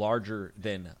is larger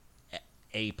than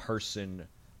a person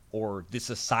or the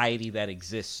society that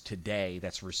exists today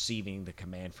that's receiving the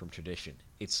command from tradition.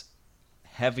 It's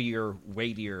heavier,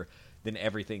 weightier than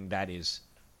everything that is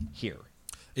here.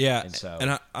 Yeah, And so-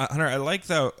 and Hunter, I like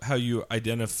how you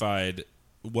identified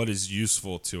what is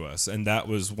useful to us, and that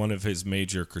was one of his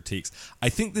major critiques. I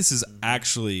think this is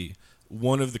actually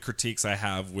one of the critiques I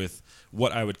have with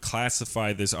what I would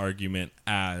classify this argument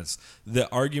as. The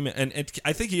argument, and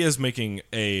I think he is making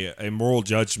a moral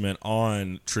judgment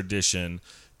on tradition,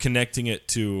 connecting it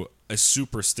to a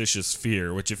superstitious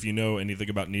fear, which if you know anything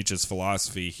about Nietzsche's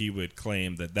philosophy, he would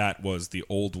claim that that was the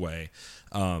old way,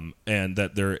 and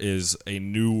that there is a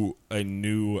new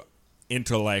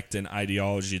intellect and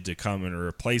ideology to come and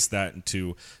replace that and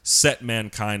to set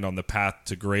mankind on the path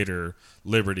to greater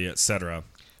liberty, etc.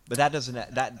 But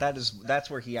that's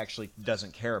where he actually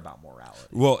doesn't care about morality.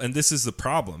 Well, and this is the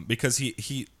problem, because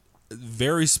he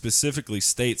very specifically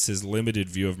states his limited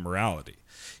view of morality.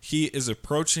 He is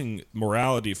approaching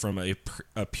morality from a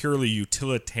purely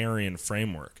utilitarian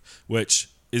framework, which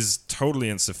is totally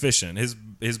insufficient.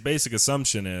 His basic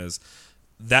assumption is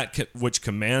that which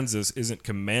commands us isn't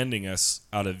commanding us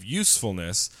out of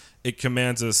usefulness. It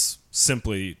commands us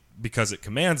simply because it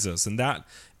commands us, and that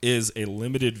is a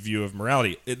limited view of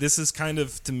morality. This is kind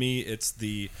of, to me, it's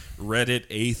the Reddit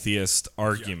atheist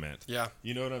argument. Yeah.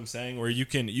 You know what I'm saying? Where you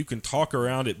can talk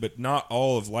around it, but not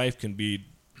all of life can be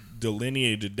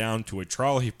delineated down to a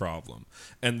trolley problem.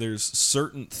 And there's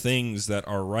certain things that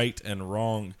are right and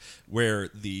wrong where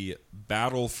the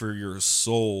battle for your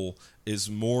soul is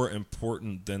more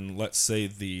important than, let's say,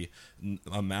 the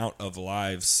amount of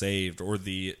lives saved or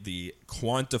the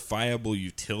quantifiable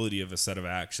utility of a set of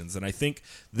actions. And I think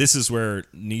this is where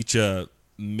Nietzsche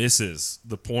misses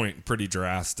the point pretty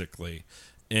drastically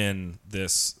in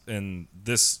this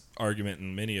argument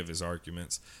and many of his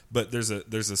arguments. But there's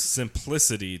a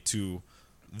simplicity to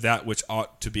that which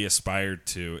ought to be aspired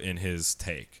to in his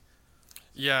take.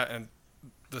 Yeah, and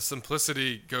the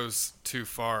simplicity goes too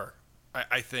far.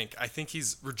 I think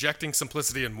he's rejecting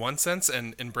simplicity in one sense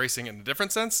and embracing it in a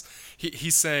different sense.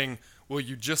 He's saying, well,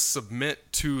 you just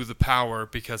submit to the power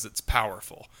because it's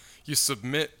powerful. You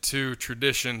submit to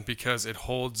tradition because it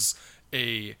holds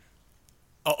a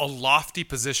lofty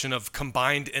position of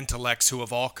combined intellects who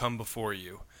have all come before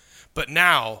you. But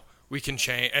now we can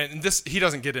change, and this, he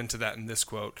doesn't get into that in this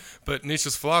quote, but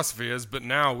Nietzsche's philosophy is, but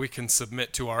now we can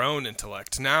submit to our own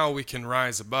intellect. Now we can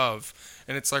rise above.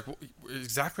 And it's like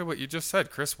exactly what you just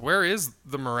said, Chris. Where is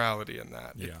the morality in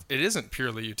that? Yeah. It isn't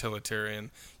purely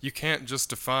utilitarian. You can't just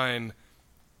define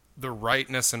the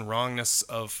rightness and wrongness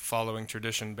of following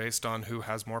tradition based on who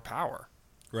has more power.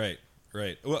 Right.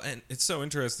 Well, and it's so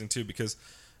interesting too, because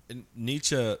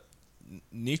Nietzsche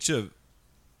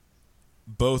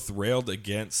both railed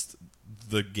against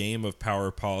the game of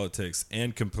power politics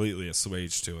and completely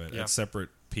assuaged to it at separate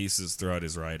pieces throughout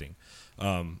his writing,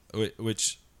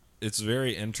 which it's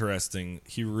very interesting.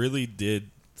 He really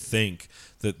did think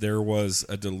that there was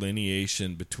a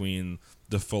delineation between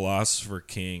the philosopher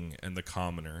king and the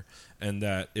commoner, and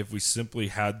that if we simply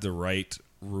had the right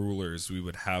rulers, we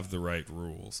would have the right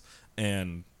rules.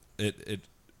 And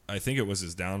I think it was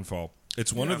his downfall.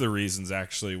 It's one of the reasons,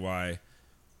 actually, why,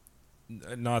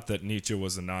 not that Nietzsche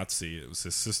was a Nazi, it was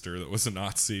his sister that was a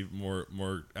Nazi,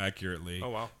 more accurately. Oh,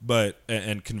 wow. But,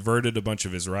 and converted a bunch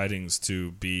of his writings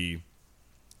to be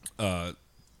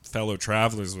fellow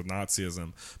travelers with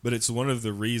Nazism. But it's one of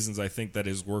the reasons I think that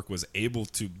his work was able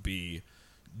to be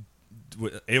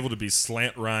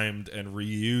slant rhymed and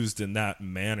reused in that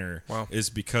manner. Wow. Is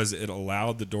because it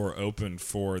allowed the door open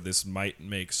for this might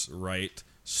makes right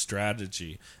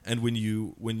strategy. And when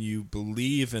you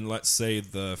believe in, let's say,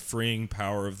 the freeing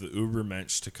power of the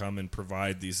Übermensch to come and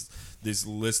provide these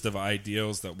list of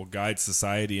ideals that will guide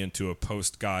society into a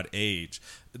post-God age,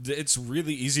 it's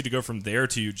really easy to go from there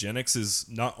to eugenics is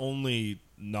not only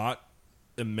not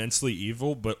immensely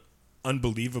evil, but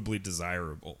unbelievably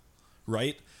desirable,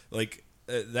 right? Like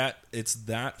that, it's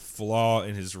that flaw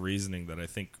in his reasoning that I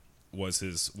think was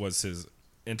his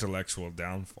intellectual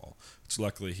downfall, which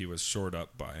luckily he was shored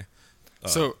up by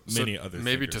many other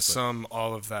maybe thinkers, to sum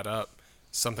all of that up,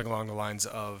 something along the lines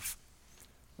of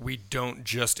we don't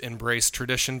just embrace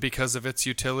tradition because of its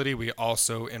utility, we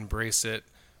also embrace it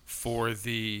for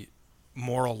the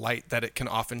moral light that it can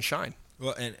often shine.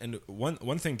 Well, and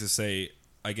one thing to say,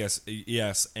 I guess,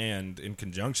 yes, and in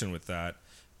conjunction with that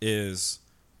is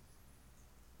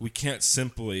we can't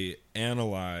simply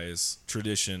analyze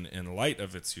tradition in light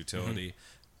of its utility.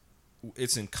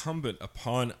 It's incumbent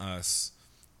upon us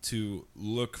to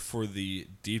look for the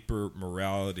deeper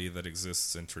morality that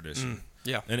exists in tradition.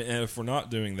 Yeah. And if we're not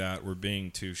doing that, we're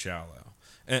being too shallow.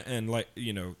 And like,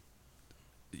 you know,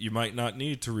 you might not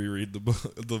need to reread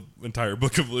the entire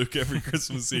book of Luke every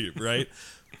Christmas Eve, right?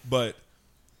 But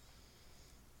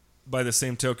by the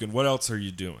same token, what else are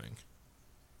you doing?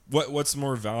 What's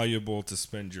more valuable to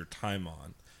spend your time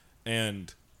on?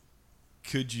 And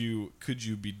could you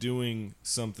be doing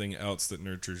something else that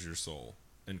nurtures your soul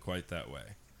in quite that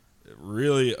way?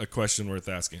 Really a question worth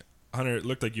asking. Hunter, it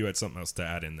looked like you had something else to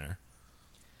add in there.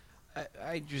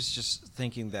 I was just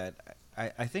thinking that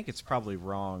I think it's probably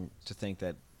wrong to think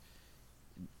that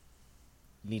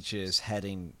Nietzsche is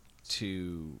heading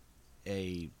to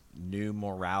a new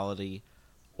morality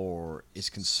or is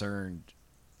concerned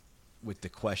with the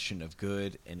question of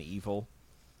good and evil,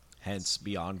 hence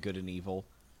beyond good and evil,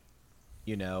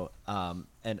 you know.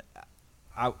 And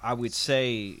I would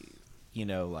say, you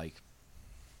know, like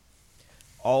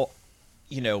all,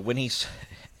 you know, when he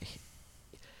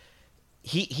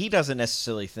doesn't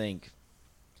necessarily think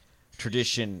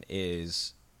tradition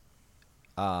is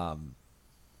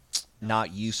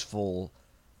not useful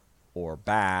or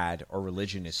bad, or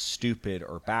religion is stupid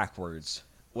or backwards.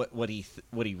 What he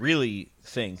really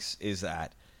thinks is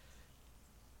that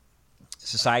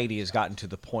society has gotten to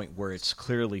the point where it's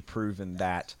clearly proven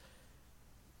that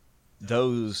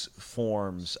those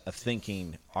forms of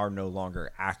thinking are no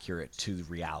longer accurate to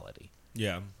reality.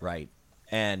 Yeah. Right.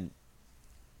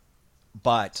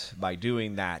 But by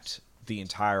doing that, the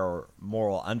entire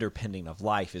moral underpinning of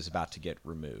life is about to get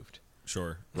removed.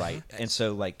 Sure. Right. And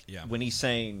so, like, Yeah. when he's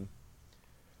saying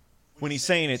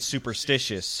it's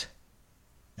superstitious,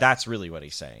 that's really what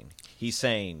he's saying. He's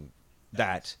saying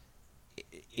that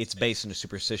it's based on a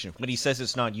superstition. When he says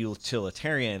it's not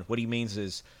utilitarian, what he means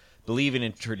is believing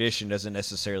in tradition doesn't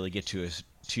necessarily get to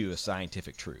a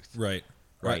scientific truth. Right.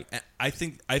 Right. And I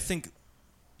think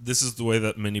this is the way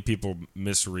that many people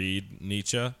misread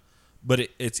Nietzsche, but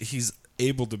he's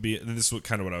able to be, and this is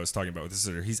kind of what I was talking about with this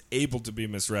editor, he's able to be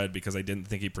misread because I didn't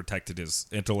think he protected his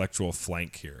intellectual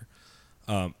flank here.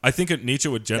 I think Nietzsche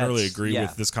would generally agree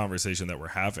with this conversation that we're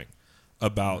having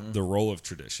about the role of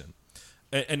tradition.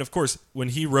 And of course, when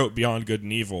he wrote Beyond Good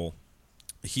and Evil,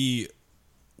 he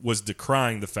was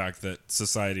decrying the fact that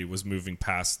society was moving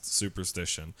past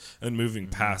superstition and moving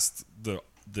past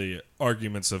the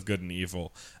arguments of good and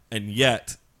evil. And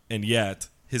yet,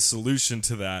 his solution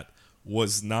to that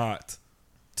was not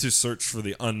to search for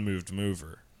the unmoved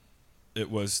mover.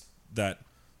 It was that,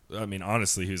 I mean,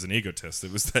 honestly, he was an egotist.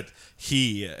 It was that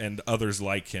he and others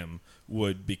like him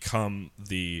would become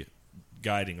the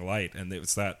guiding light. And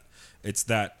it's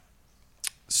that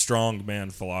strong man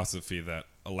philosophy that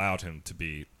allowed him to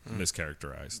be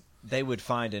mischaracterized. They would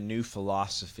find a new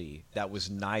philosophy that was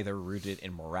neither rooted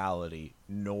in morality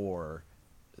nor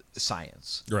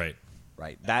science. Right.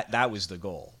 Right. That was the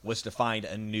goal, was to find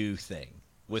a new thing,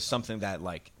 was something that,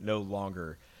 like, no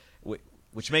longer,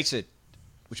 which makes a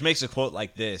quote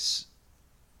like this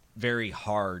very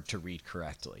hard to read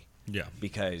correctly. Yeah.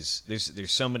 Because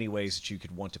there's so many ways that you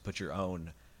could want to put your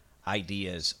own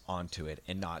ideas onto it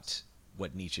and not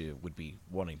what Nietzsche would be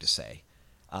wanting to say.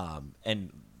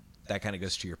 And that kind of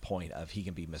goes to your point of he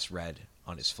can be misread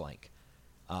on his flank.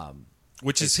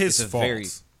 Which is his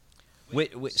fault.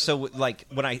 So, like,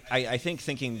 when I think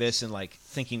thinking this and, like,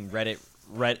 thinking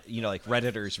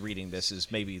Redditors reading this is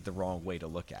maybe the wrong way to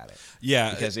look at it.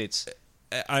 Yeah. Because it's...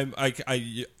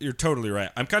 you're totally right.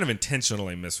 I'm kind of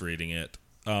intentionally misreading it.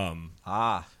 In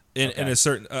a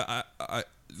certain...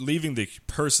 leaving the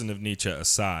person of Nietzsche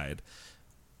aside.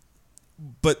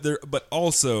 But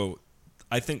also,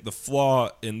 I think the flaw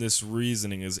in this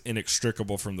reasoning is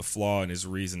inextricable from the flaw in his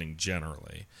reasoning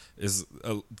generally, is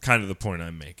kind of the point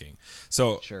I'm making.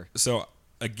 So, Sure. So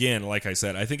again, like I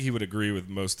said, I think he would agree with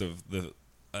most of the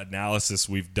analysis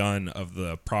we've done of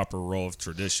the proper role of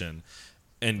tradition,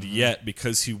 and yet,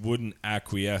 because he wouldn't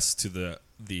acquiesce to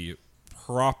the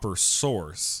proper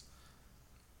source,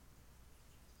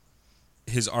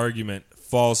 his argument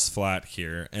falls flat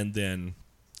here, and then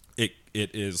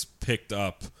it is picked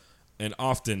up and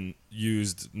often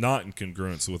used not in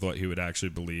congruence with what he would actually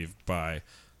believe by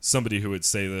somebody who would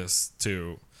say this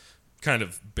to kind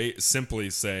of simply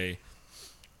say,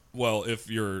 well, if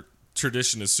your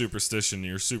tradition is superstition,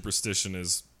 your superstition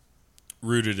is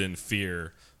rooted in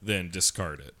fear, then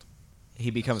discard it. He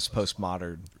becomes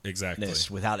postmodern Exactly.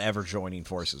 without ever joining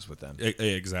forces with them.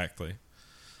 Exactly.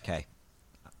 Okay.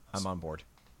 I'm on board.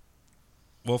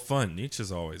 Well, fun.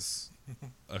 Nietzsche's always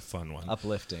a fun one.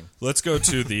 Uplifting. Let's go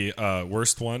to the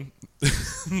worst one.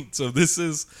 So this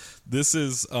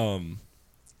is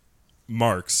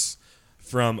Marx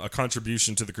from A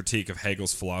Contribution to the Critique of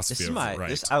Hegel's Philosophy of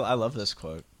Right. I love this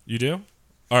quote. You do?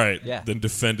 All right. Yeah. Then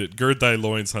defend it. Gird thy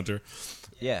loins, Hunter.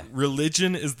 Yeah.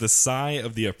 Religion is the sigh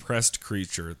of the oppressed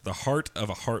creature, the heart of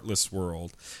a heartless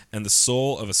world, and the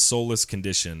soul of a soulless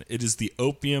condition. It is the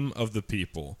opium of the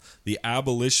people. The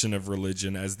abolition of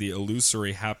religion as the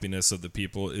illusory happiness of the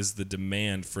people is the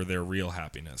demand for their real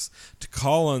happiness. To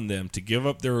call on them to give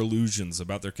up their illusions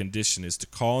about their condition is to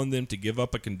call on them to give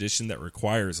up a condition that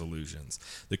requires illusions.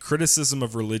 The criticism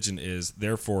of religion is,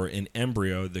 therefore, in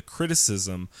embryo, the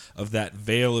criticism of that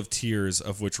veil of tears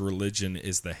of which religion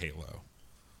is the halo.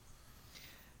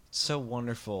 So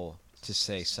wonderful to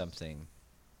say something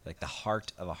like the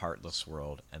heart of a heartless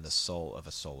world and the soul of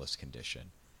a soulless condition.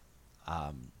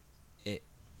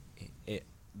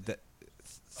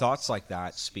 Thoughts like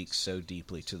that speak so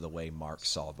deeply to the way Marx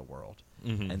saw the world.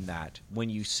 Mm-hmm. And that when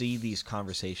you see these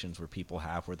conversations where people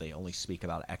have where they only speak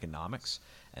about economics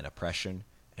and oppression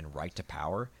and right to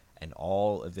power and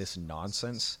all of this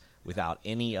nonsense without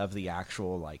any of the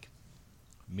actual like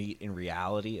meat and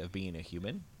reality of being a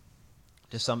human,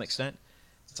 to some extent,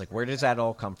 it's like, where does that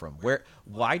all come from?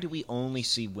 Why do we only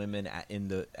see women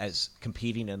as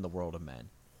competing in the world of men,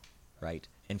 right?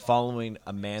 And following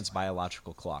a man's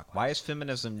biological clock? Why has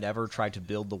feminism never tried to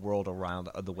build the world around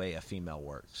the way a female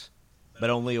works, but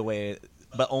only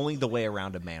the way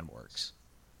around a man works?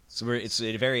 So it's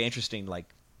a very interesting,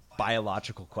 like,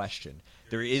 biological question.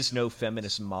 There is no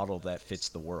feminist model that fits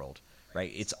the world,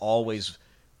 right? It's always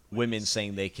women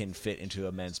saying they can fit into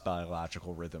a men's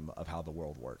biological rhythm of how the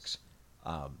world works.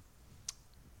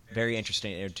 Very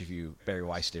interesting interview Barry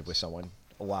Weiss did with someone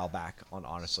a while back on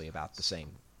Honestly about the same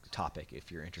topic,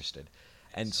 if you're interested.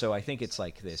 And so I think it's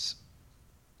like this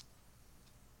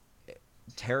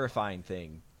terrifying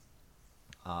thing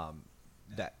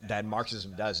that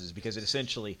Marxism does, is because it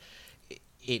essentially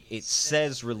it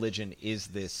says religion is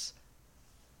this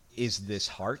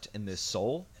heart and this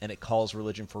soul, and it calls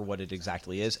religion for what it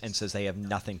exactly is and says they have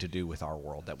nothing to do with our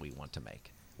world that we want to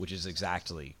make, which is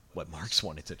exactly what Marx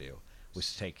wanted to do,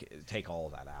 was take all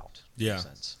of that out. Yeah. In a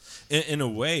sense. In a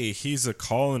way, he's a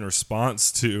call and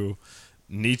response to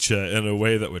Nietzsche in a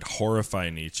way that would horrify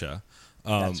Nietzsche.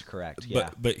 That's correct. Yeah.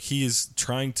 But he's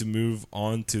trying to move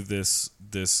on to this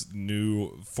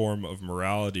new form of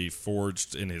morality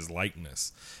forged in his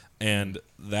likeness, and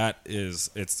that is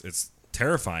it's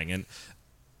terrifying. And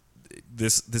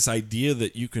this idea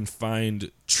that you can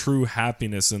find true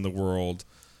happiness in the world,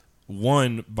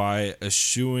 one, by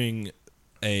eschewing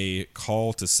a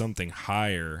call to something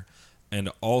higher, and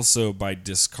also by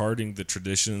discarding the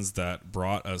traditions that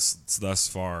brought us thus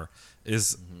far,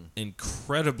 is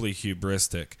incredibly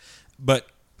hubristic. But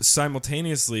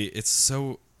simultaneously, it's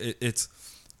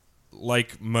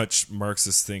like much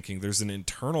Marxist thinking, there's an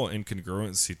internal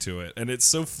incongruency to it. And it's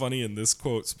so funny in this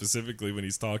quote specifically when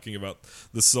he's talking about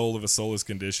the soul of a soulless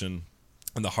condition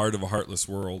and the heart of a heartless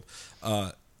world.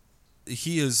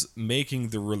 He is making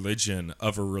the religion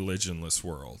of a religionless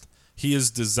world. He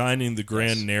is designing the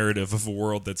grand narrative of a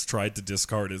world that's tried to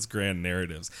discard its grand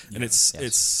narratives. Yeah. And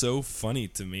it's so funny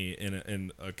to me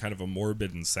in a kind of a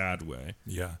morbid and sad way.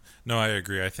 Yeah. No, I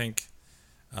agree. I think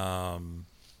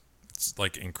it's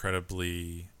like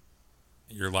incredibly,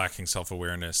 you're lacking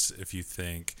self-awareness if you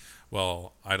think,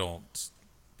 well, I don't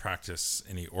practice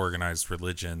any organized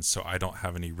religion, so I don't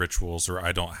have any rituals, or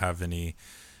I don't have any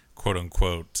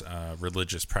quote-unquote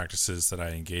religious practices that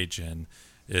I engage in.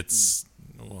 It's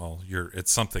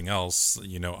it's something else,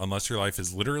 unless your life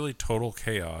is literally total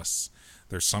chaos.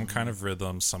 There's some kind of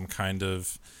rhythm, some kind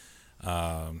of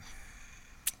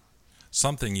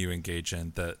something you engage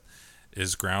in that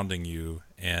is grounding you.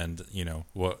 And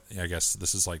what I guess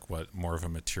this is like what more of a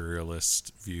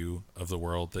materialist view of the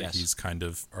world that he's kind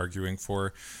of arguing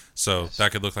for. So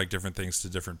that could look like different things to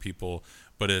different people,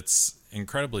 but it's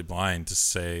incredibly blind to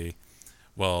say,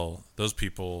 well, those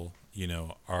people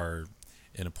are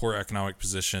in a poor economic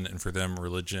position, and for them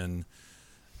religion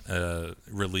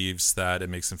relieves that. It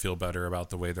makes them feel better about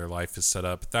the way their life is set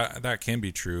up. That can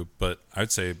be true, but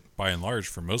I'd say by and large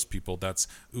for most people that's,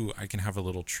 I can have a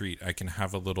little treat, I can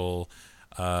have a little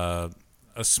a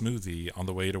smoothie on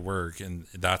the way to work, and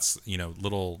that's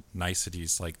little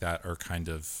niceties like that are kind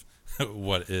of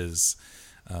what is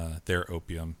their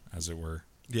opium, as it were.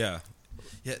 Yeah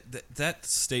that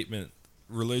statement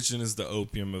religion is the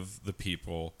opium of the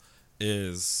people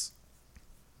is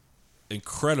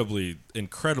incredibly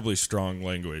strong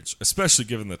language, especially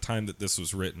given the time that this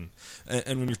was written.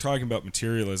 And when you're talking about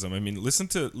materialism, I mean, listen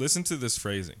to this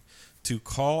phrasing. To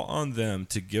call on them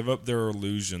to give up their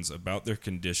illusions about their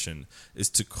condition is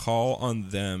to call on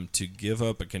them to give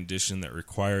up a condition that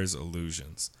requires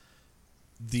illusions.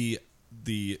 The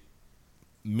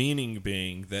meaning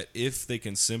being that if they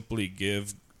can simply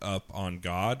give up on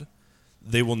God,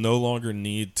 they will no longer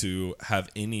need to have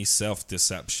any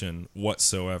self-deception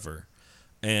whatsoever.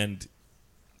 And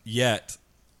yet,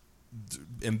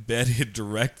 embedded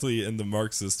directly in the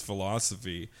Marxist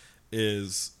philosophy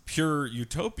is pure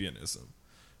utopianism,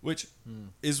 which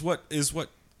is what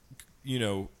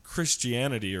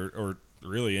Christianity or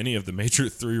really any of the major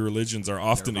three religions are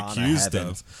often Nirvana accused heaven.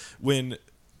 of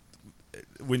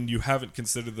when you haven't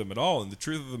considered them at all. And the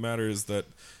truth of the matter is that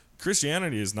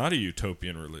Christianity is not a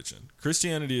utopian religion.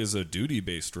 Christianity is a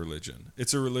duty-based religion.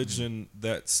 It's a religion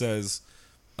that says,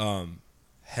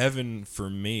 heaven for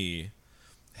me,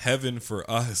 heaven for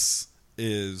us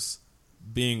is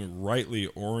being rightly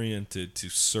oriented to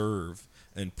serve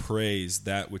and praise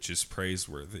that which is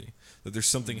praiseworthy. That there's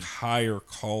something higher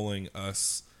calling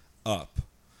us up.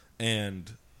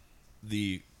 And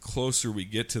the closer we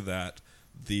get to that,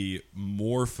 the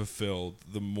more fulfilled,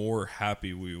 the more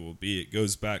happy we will be. It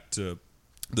goes back to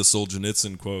the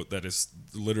Solzhenitsyn quote that is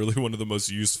literally one of the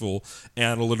most useful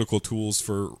analytical tools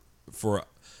for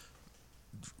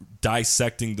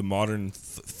dissecting the modern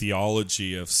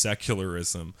theology of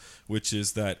secularism, which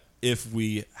is that if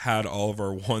we had all of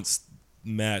our wants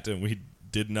met and we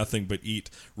did nothing but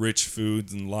eat rich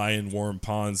foods and lie in warm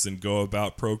ponds and go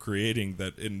about procreating,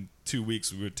 that in 2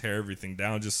 weeks we would tear everything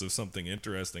down just so something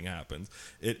interesting happens.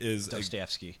 It is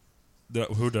Dostoevsky.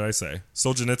 Who did I say?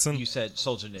 Solzhenitsyn? You said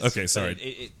Solzhenitsyn. Okay,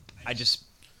 sorry. I just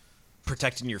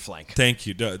protecting your flank. Thank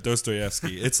you,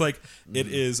 Dostoevsky. It's like it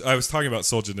is. I was talking about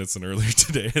Solzhenitsyn earlier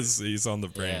today, as he's on the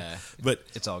brain. Yeah, but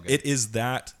it's all good. It is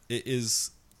that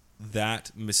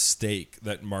mistake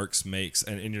that Marx makes,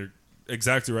 and you're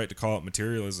exactly right to call it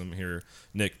materialism here,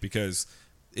 Nick, because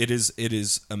it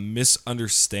is a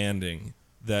misunderstanding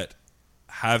that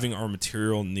having our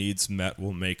material needs met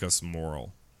will make us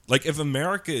moral. Like, if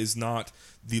America is not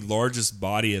the largest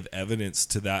body of evidence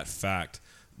to that fact,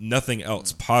 nothing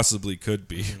else possibly could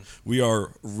be. We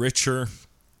are richer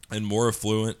and more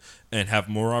affluent and have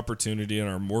more opportunity and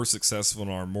are more successful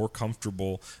and are more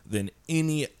comfortable than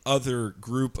any other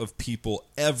group of people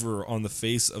ever on the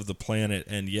face of the planet,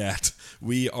 and yet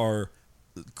we are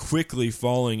quickly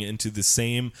falling into the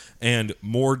same and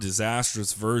more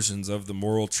disastrous versions of the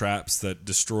moral traps that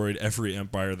destroyed every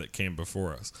empire that came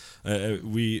before us.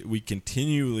 We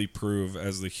continually prove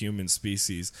as the human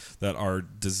species that our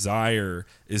desire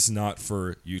is not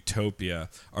for utopia.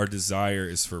 Our desire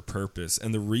is for purpose.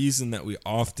 And the reason that we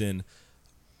often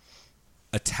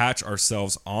attach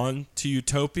ourselves on to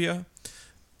utopia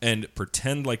and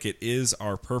pretend like it is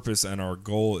our purpose and our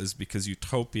goal is because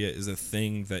utopia is a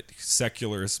thing that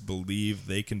secularists believe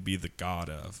they can be the god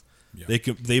of. Yeah.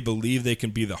 They believe they can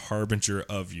be the harbinger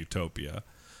of utopia.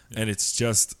 Yeah. And it's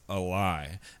just a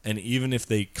lie. And even if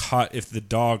the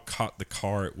dog caught the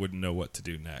car, it wouldn't know what to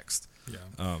do next.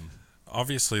 Yeah.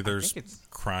 Obviously, there's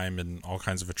crime and all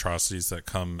kinds of atrocities that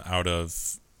come out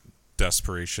of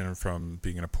desperation from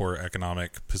being in a poor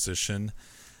economic position.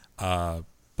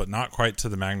 But not quite to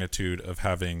the magnitude of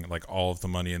having like all of the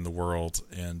money in the world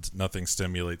and nothing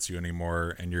stimulates you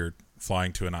anymore and you're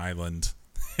flying to an island.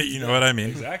 You know what I mean?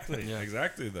 Exactly. Yeah,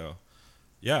 exactly though.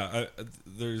 Yeah,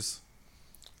 there's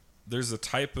a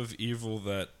type of evil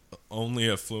that only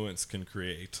affluence can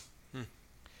create.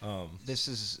 This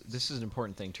is an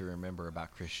important thing to remember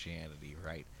about Christianity,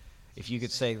 right? If you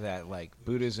could say that like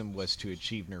Buddhism was to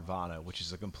achieve nirvana, which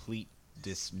is a complete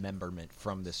dismemberment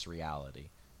from this reality,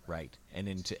 right, and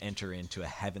then to enter into a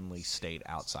heavenly state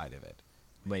outside of it.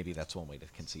 Maybe that's one way to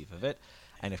conceive of it.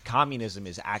 And if communism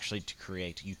is actually to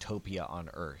create utopia on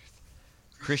earth,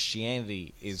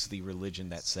 Christianity is the religion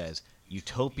that says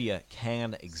utopia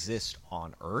can exist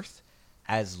on earth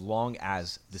as long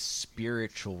as the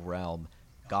spiritual realm,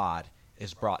 God,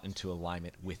 is brought into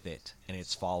alignment with it and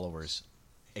its followers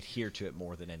adhere to it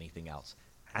more than anything else.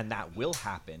 And that will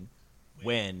happen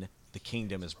when the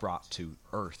kingdom is brought to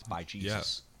earth by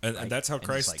Jesus. Yeah. And that's how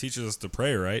Christ teaches us to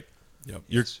pray, right? Yep.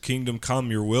 Your kingdom come,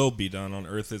 your will be done on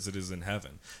earth as it is in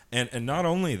heaven. And not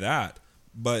only that,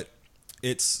 but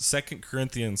it's 2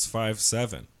 Corinthians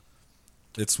 5:7.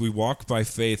 It's we walk by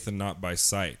faith and not by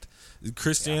sight.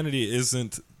 Christianity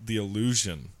isn't the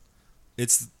illusion.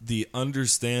 It's the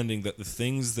understanding that the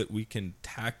things that we can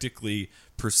tactically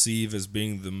perceive as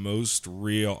being the most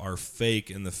real are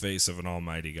fake in the face of an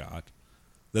almighty God.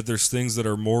 That there's things that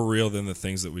are more real than the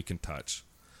things that we can touch.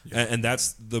 Yeah. And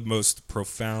that's the most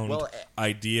profound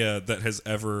idea that has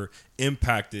ever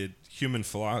impacted human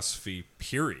philosophy,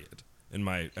 period, in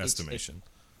my estimation.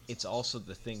 It's also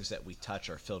the things that we touch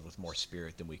are filled with more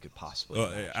spirit than we could possibly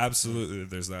imagine. Absolutely,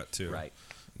 there's that too. Right.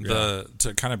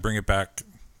 To kind of bring it back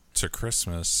to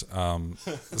Christmas,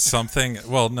 something.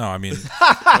 Well, no, I mean,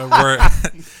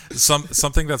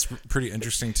 something that's pretty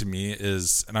interesting to me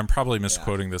is, and I'm probably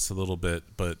misquoting this a little bit,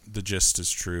 but the gist is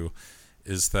true,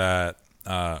 is that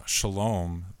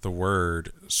shalom, the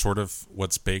word, sort of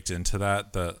what's baked into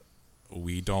that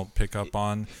we don't pick up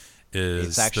on.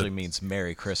 It actually means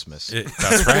Merry Christmas.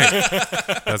 That's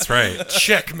right. That's right.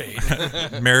 Checkmate.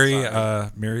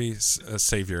 Mary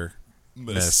Savior.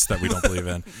 That we don't believe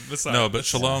in. No, but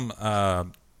shalom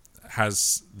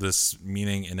has this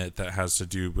meaning in it that has to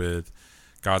do with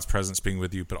God's presence being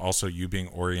with you, but also you being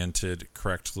oriented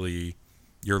correctly,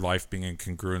 your life being in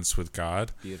congruence with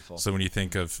God. Beautiful. So when you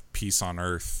think of peace on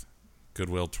earth,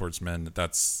 goodwill towards men,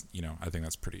 that's, I think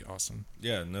that's pretty awesome.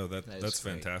 Yeah, no, that's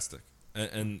fantastic.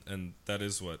 And that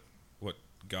is what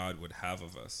God would have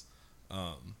of us.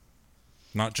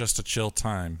 Not just a chill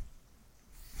time,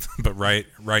 but right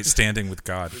standing with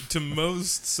God. To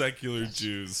most secular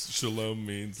Jews, shalom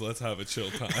means let's have a chill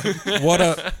time.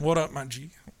 What up, my G?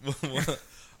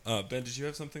 Ben, did you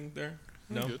have something there?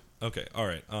 No? Good. Okay, all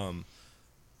right.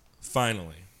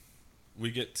 Finally,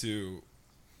 we get to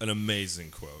an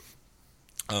amazing quote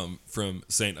from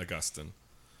St. Augustine.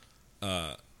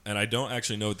 And I don't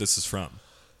actually know what this is from.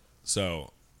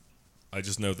 So I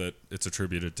just know that it's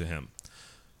attributed to him.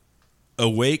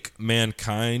 Awake,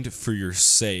 mankind, for your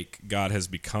sake God has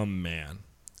become man.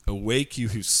 Awake, you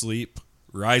who sleep,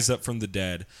 rise up from the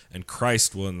dead, and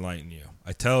Christ will enlighten you.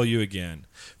 I tell you again,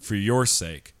 for your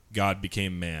sake God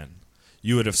became man.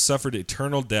 You would have suffered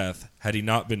eternal death had he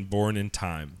not been born in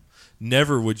time.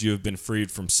 Never would you have been freed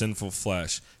from sinful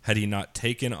flesh had he not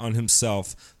taken on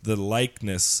himself the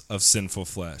likeness of sinful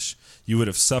flesh. You would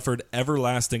have suffered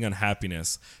everlasting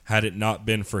unhappiness had it not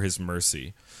been for his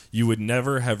mercy. You would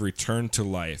never have returned to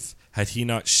life had he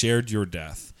not shared your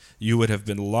death. You would have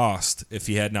been lost if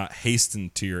he had not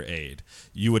hastened to your aid.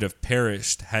 You would have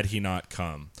perished had he not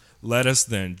come. Let us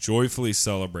then joyfully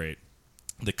celebrate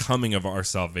the coming of our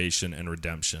salvation and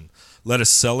redemption. Let us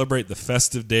celebrate the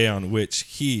festive day on which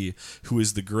he, who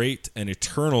is the great and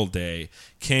eternal day,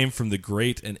 came from the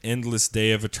great and endless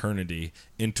day of eternity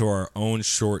into our own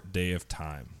short day of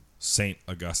time. St.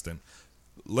 Augustine.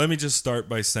 Let me just start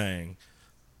by saying,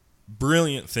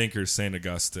 brilliant thinker, St.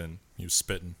 Augustine. He was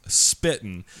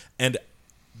spitting. And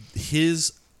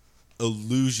his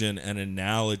illusion and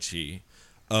analogy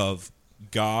of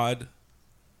God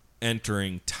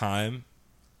entering time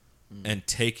and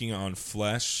taking on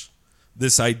flesh,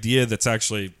 this idea that's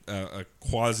actually a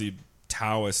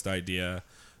quasi-Taoist idea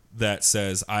that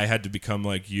says, I had to become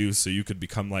like you so you could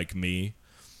become like me,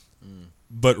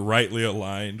 but rightly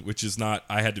aligned, which is not,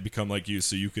 I had to become like you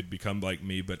so you could become like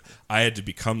me, but I had to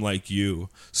become like you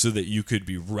so that you could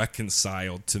be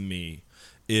reconciled to me,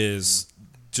 is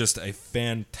just a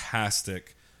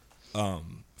fantastic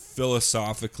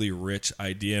philosophically rich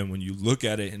idea. And when you look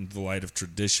at it in the light of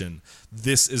tradition,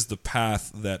 this is the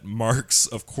path that Marx,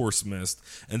 of course, missed,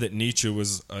 and that Nietzsche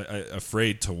was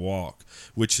afraid to walk,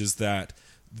 which is that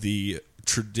the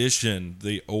tradition,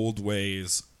 the old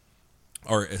ways,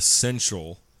 are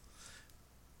essential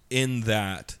in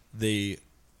that they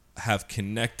have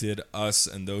connected us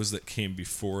and those that came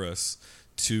before us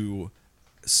to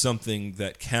something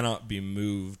that cannot be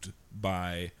moved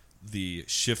by the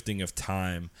shifting of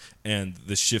time and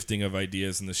the shifting of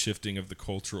ideas and the shifting of the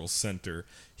cultural center.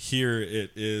 Here it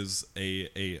is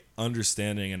a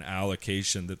understanding and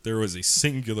allocation that there was a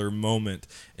singular moment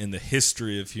in the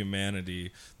history of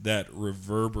humanity that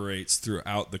reverberates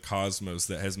throughout the cosmos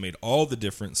that has made all the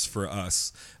difference for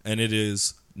us, and it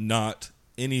is not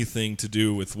anything to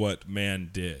do with what man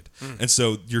did. And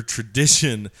so your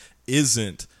tradition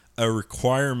isn't a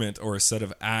requirement or a set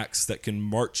of acts that can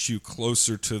march you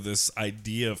closer to this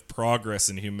idea of progress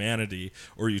in humanity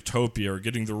or utopia or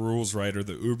getting the rules right or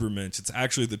the Ubermensch. It's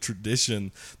actually the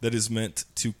tradition that is meant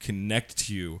to connect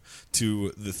you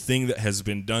to the thing that has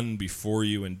been done before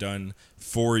you and done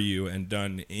for you and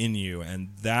done in you, and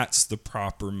that's the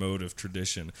proper mode of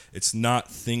tradition. It's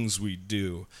not things we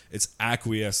do. It's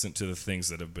acquiescent to the things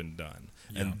that have been done.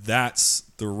 Yeah. And that's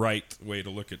the right way to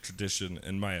look at tradition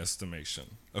in my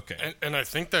estimation. Okay. And I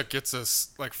think that gets us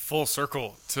like full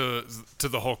circle to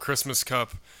the whole Christmas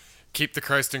cup, keep the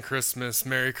Christ in Christmas,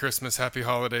 Merry Christmas, Happy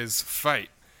Holidays fight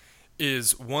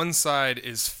is one side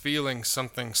is feeling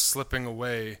something slipping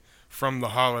away from the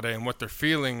holiday, and what they're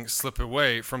feeling slip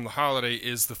away from the holiday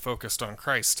is the focus on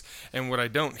Christ. And what I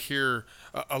don't hear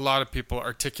a lot of people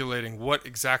articulating what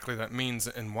exactly that means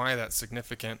and why that's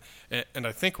significant, and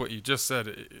I think what you just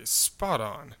said is spot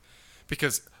on.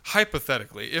 Because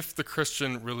hypothetically, if the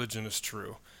Christian religion is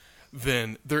true,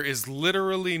 then there is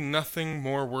literally nothing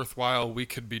more worthwhile we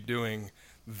could be doing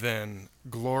than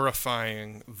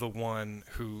glorifying the one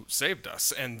who saved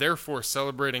us, and therefore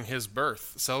celebrating his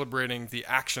birth, celebrating the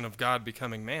action of God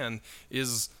becoming man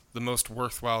is the most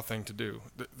worthwhile thing to do.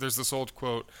 There's this old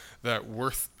quote that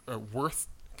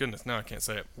goodness, now I can't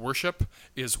say it. Worship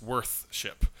is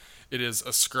worthship. It is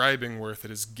ascribing worth.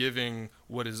 It is giving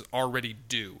what is already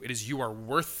due. It is, you are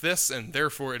worth this, and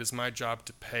therefore it is my job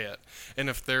to pay it. And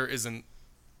if there is an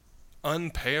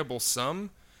unpayable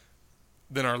sum,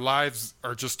 then our lives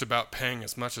are just about paying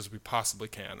as much as we possibly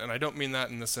can. And I don't mean that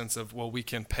in the sense of, well, we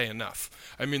can pay enough.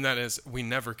 I mean that as we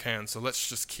never can, so let's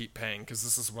just keep paying, because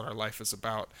this is what our life is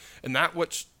about. And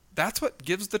that's what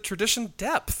gives the tradition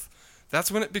depth.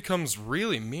 That's when it becomes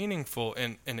really meaningful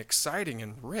and exciting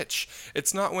and rich.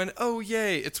 It's not when, oh,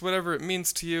 yay, it's whatever it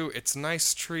means to you. It's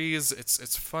nice trees.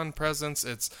 It's fun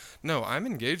presents. No, I'm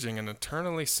engaging in an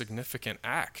eternally significant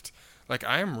act. Like,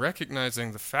 I am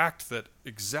recognizing the fact that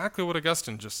exactly what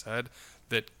Augustine just said,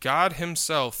 that God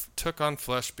himself took on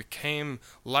flesh, became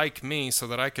like me so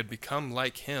that I could become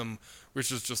like him, which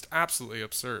is just absolutely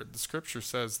absurd. The scripture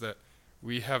says that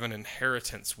we have an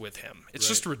inheritance with him. It's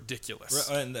just ridiculous.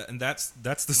 Right. And that's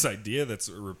this idea that's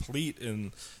replete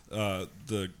in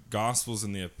the Gospels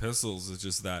and the epistles. It's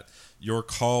just that your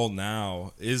call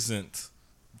now isn't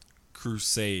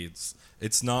crusades.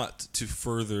 It's not to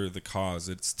further the cause.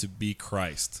 It's to be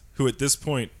Christ, who at this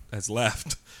point has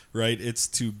left, right? It's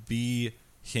to be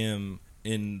him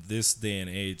in this day and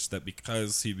age, that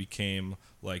because he became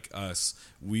like us,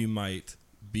 we might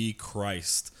be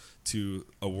Christ to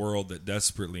a world that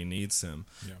desperately needs him.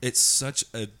 Yeah. It's such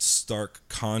a stark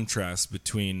contrast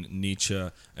between Nietzsche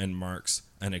and Marx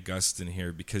and Augustine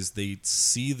here, because they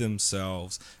see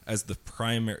themselves as the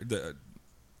primary,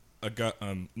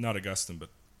 not Augustine, but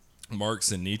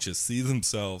Marx and Nietzsche see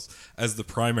themselves as the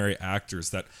primary actors,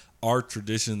 that our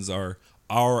traditions are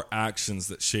our actions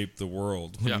that shape the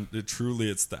world. When truly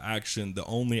it's the action, the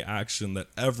only action that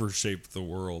ever shaped the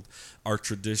world. Our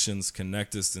traditions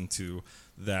connect us into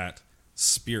that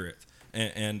spirit.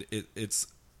 And it's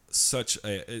such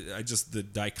the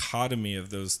dichotomy of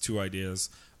those two ideas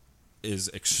is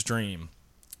extreme.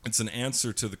 It's an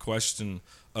answer to the question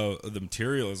of the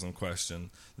materialism question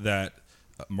that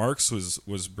Marx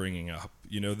was bringing up.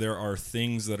 You know, there are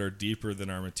things that are deeper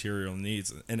than our material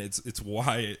needs, and it's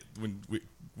why when we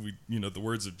you know, the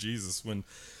words of Jesus, when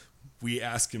we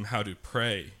ask him how to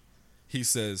pray, he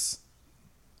says,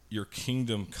 "Your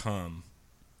kingdom come,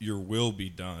 your will be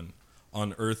done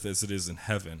on earth as it is in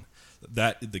heaven."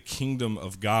 That the kingdom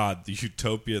of God, the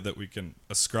utopia that we can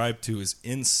ascribe to, is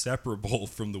inseparable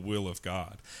from the will of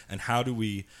God. And how do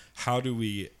we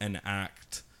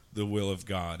enact the will of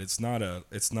God? It's not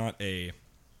a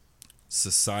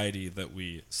society that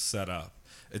we set up.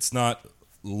 It's not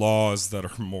laws that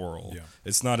are moral. Yeah.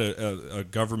 It's not a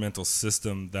governmental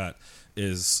system that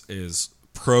is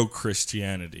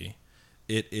pro-Christianity.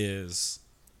 It is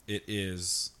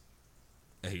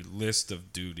a list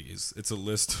of duties. It's a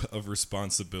list of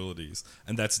responsibilities,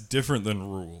 and that's different than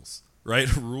rules, right?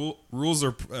 Rules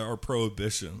are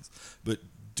prohibitions, but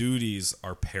duties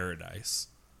are paradise.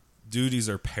 Duties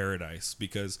are paradise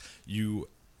because you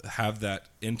have that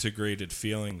integrated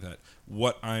feeling that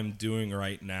what I'm doing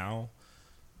right now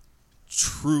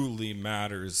truly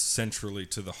matters centrally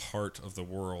to the heart of the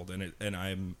world, and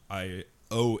I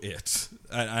owe it,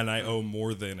 and I owe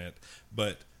more than it,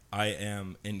 but I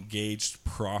am engaged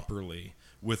properly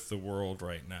with the world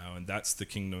right now, and that's the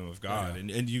kingdom of God.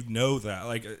 Yeah. And you know that,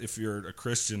 like, if you're a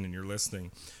Christian and you're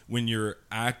listening, when you're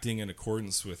acting in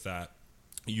accordance with that,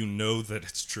 you know that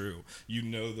it's true. You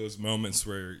know those moments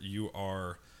where you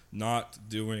are not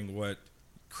doing what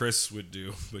Chris would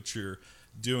do, but you're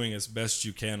doing as best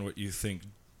you can what you think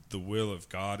the will of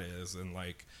God is, and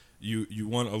like you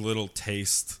want a little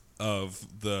taste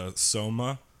of the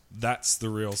soma. That's the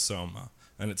real soma,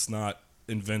 and it's not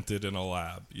invented in a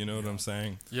lab. You know what I'm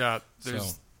saying? Yeah,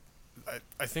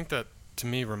 I think that, to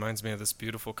me, reminds me of this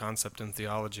beautiful concept in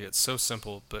theology. It's so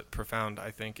simple but profound,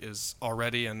 I think, is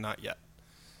already and not yet.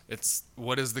 It's,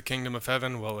 what is the kingdom of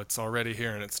heaven? Well, it's already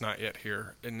here and it's not yet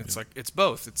here. And it's like, it's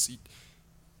both. It's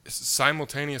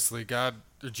simultaneously,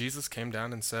 Jesus came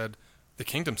down and said, the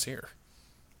kingdom's here.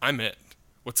 I'm it.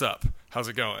 what's up? How's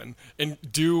it going? And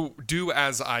do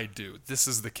as I do. This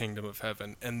is the kingdom of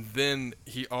heaven. And then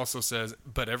he also says,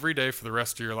 but every day for the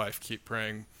rest of your life, keep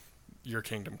praying your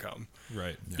kingdom come.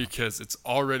 Right. Because it's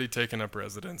already taken up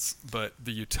residence, but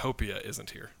the utopia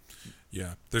isn't here.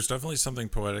 Yeah, there's definitely something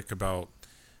poetic about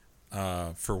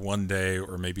for one day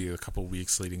or maybe a couple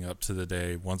weeks leading up to the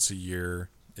day, once a year,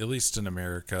 at least in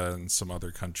America and some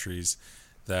other countries,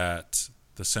 that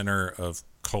the center of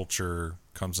culture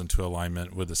comes into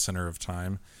alignment with the center of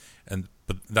time.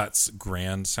 But that's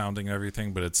grand sounding and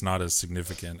everything, but it's not as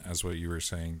significant as what you were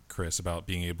saying, Chris, about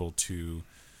being able to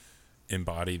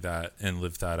embody that and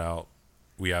live that out.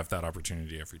 We have that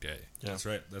opportunity every day. Yeah. That's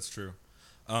right. That's true.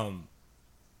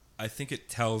 I think it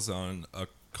tells on a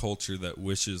culture that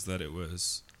wishes that it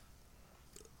was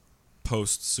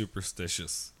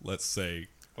post-superstitious, let's say.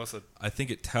 What's it? I think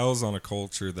it tells on a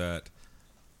culture that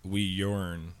we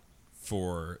yearn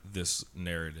for this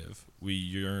narrative. We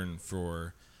yearn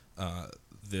for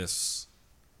this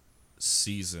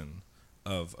season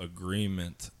of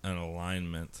agreement and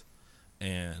alignment,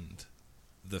 and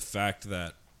the fact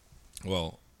that,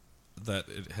 well, that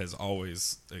it has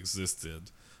always existed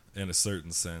in a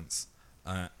certain sense,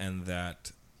 and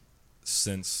that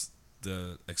since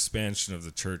the expansion of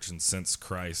the church and since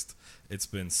Christ, it's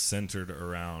been centered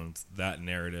around that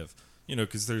narrative. You know,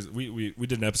 because we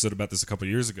did an episode about this a couple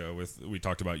of years ago. We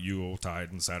talked about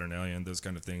Yuletide and Saturnalia and those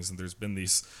kind of things, and there's been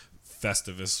these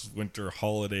Festivus winter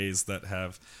holidays that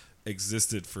have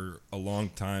existed for a long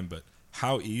time, but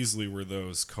how easily were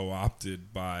those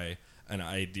co-opted by an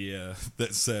idea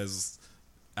that says,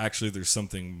 actually, there's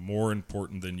something more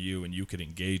important than you, and you can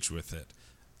engage with it.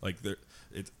 Like,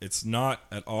 it's not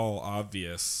at all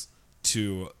obvious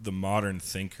to the modern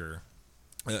thinker.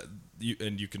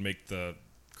 You can make the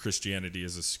Christianity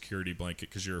as a security blanket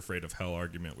because you're afraid of hell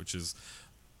argument, which is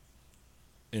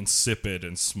insipid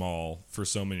and small for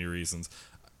so many reasons.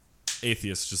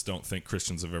 Atheists just don't think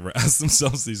Christians have ever asked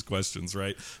themselves these questions,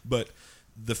 right? But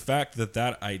the fact that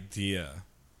that idea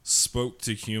spoke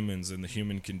to humans and the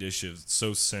human condition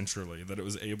so centrally that it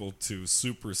was able to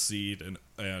supersede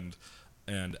and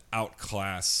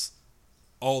outclass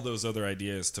all those other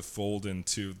ideas to fold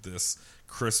into this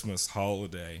Christmas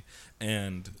holiday,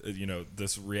 and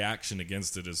this reaction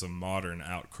against it is a modern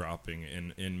outcropping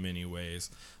in many ways,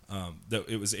 that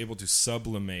it was able to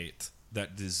sublimate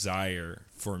that desire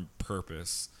for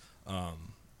purpose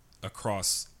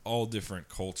across all different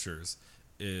cultures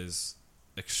is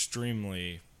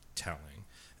extremely telling.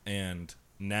 And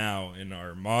now in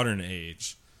our modern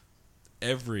age,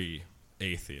 every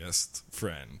atheist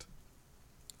friend,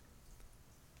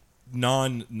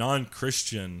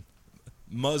 non-Christian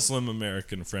Muslim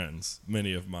American friends,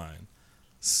 many of mine,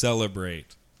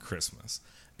 celebrate Christmas.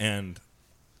 And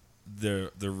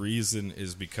the reason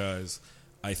is because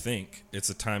I think it's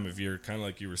a time of year, kind of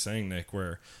like you were saying, Nick,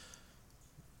 where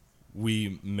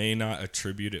we may not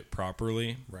attribute it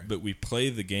properly, right, but we play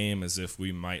the game as if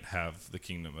we might have the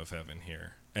kingdom of heaven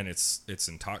here, and it's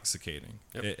intoxicating.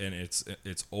 Yep. And it's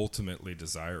ultimately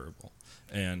desirable.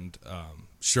 And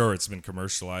sure, it's been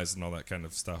commercialized and all that kind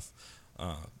of stuff,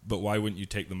 but why wouldn't you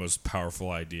take the most powerful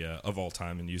idea of all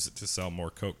time and use it to sell more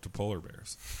Coke to polar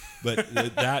bears? But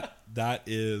that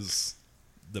is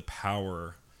the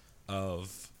power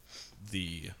of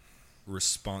the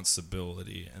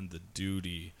responsibility and the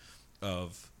duty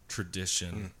of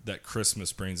tradition that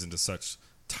Christmas brings into such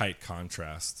tight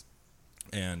contrast.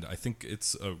 And I think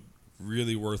it's a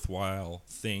really worthwhile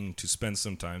thing to spend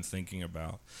some time thinking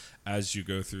about as you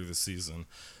go through the season.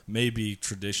 Maybe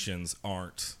traditions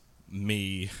aren't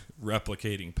me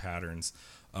replicating patterns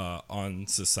on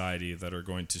society that are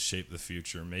going to shape the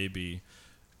future. Maybe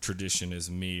tradition is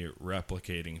me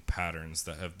replicating patterns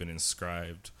that have been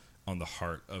inscribed on the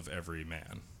heart of every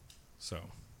man.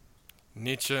 So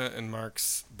Nietzsche and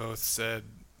Marx both said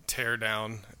tear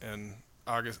down, and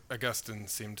Augustine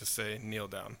seemed to say kneel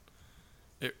down.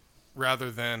 Rather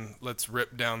than let's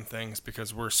rip down things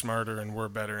because we're smarter and we're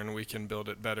better and we can build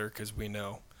it better because we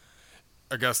know.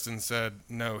 Augustine said,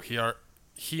 no,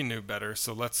 he knew better,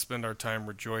 so let's spend our time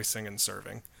rejoicing and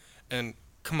serving. And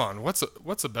come on, what's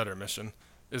a better mission?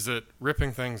 Is it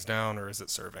ripping things down or is it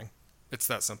serving? It's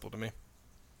that simple to me.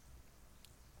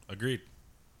 Agreed.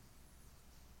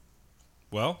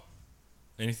 Well,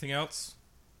 anything else?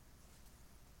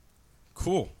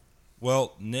 Cool.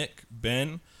 Well, Nick,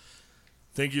 Ben,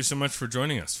 thank you so much for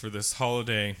joining us for this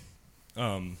holiday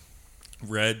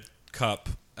Red Cup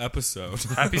episode.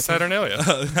 Happy Saturnalia.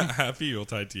 Happy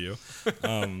Yuletide to you.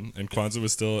 And Kwanzaa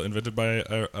was still invented by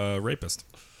a rapist.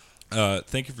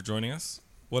 Thank you for joining us.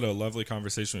 What a lovely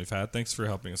conversation we've had. Thanks for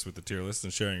helping us with the tier list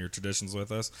and sharing your traditions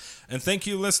with us. And thank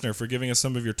you, listener, for giving us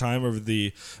some of your time over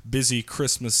the busy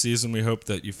Christmas season. We hope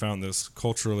that you found this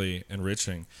culturally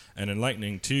enriching and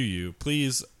enlightening to you.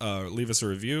 Please leave us a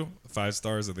review. 5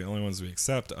 stars are the only ones we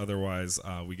accept. Otherwise,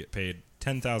 we get paid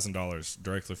 $10,000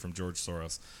 directly from George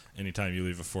Soros anytime you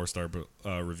leave a 4-star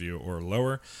review or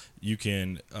lower. You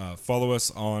can follow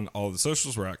us on all the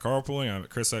socials. We're at Carpooling. I'm at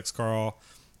Chris X Carl,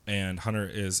 and Hunter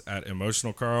is at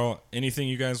Emotional Carl. Anything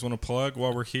you guys want to plug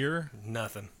while we're here?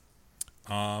 Nothing.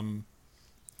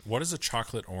 What is a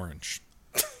chocolate orange?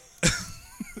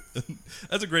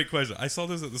 That's a great question. I saw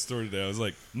this at the store today. I was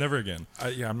like, never again.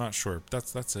 Yeah, I'm not sure.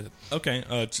 That's it. Okay.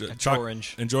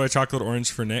 Orange. Enjoy a chocolate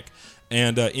orange for Nick.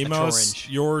 And email us Orange.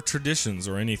 your traditions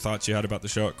or any thoughts you had about the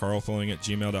show at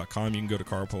carlpulling@gmail.com. You can go to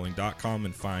carlpulling.com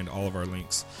and find all of our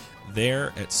links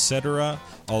there, etc.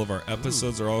 All of our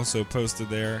episodes are also posted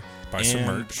there. Buy some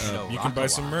merch. You can buy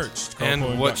some merch.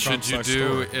 And what should you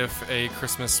do carlpulling.com/store. if a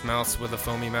Christmas mouse with a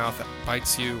foamy mouth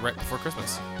bites you right before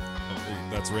Christmas? Oh,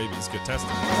 that's rabies. Get tested.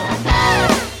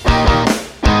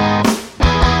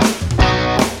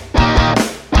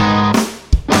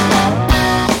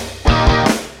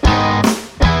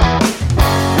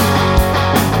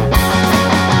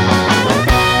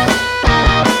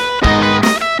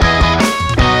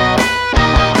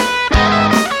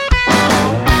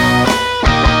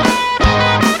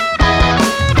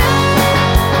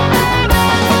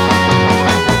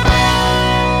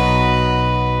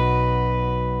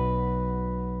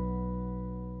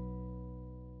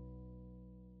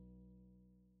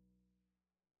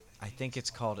 I think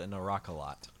it's called an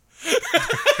Arakalot.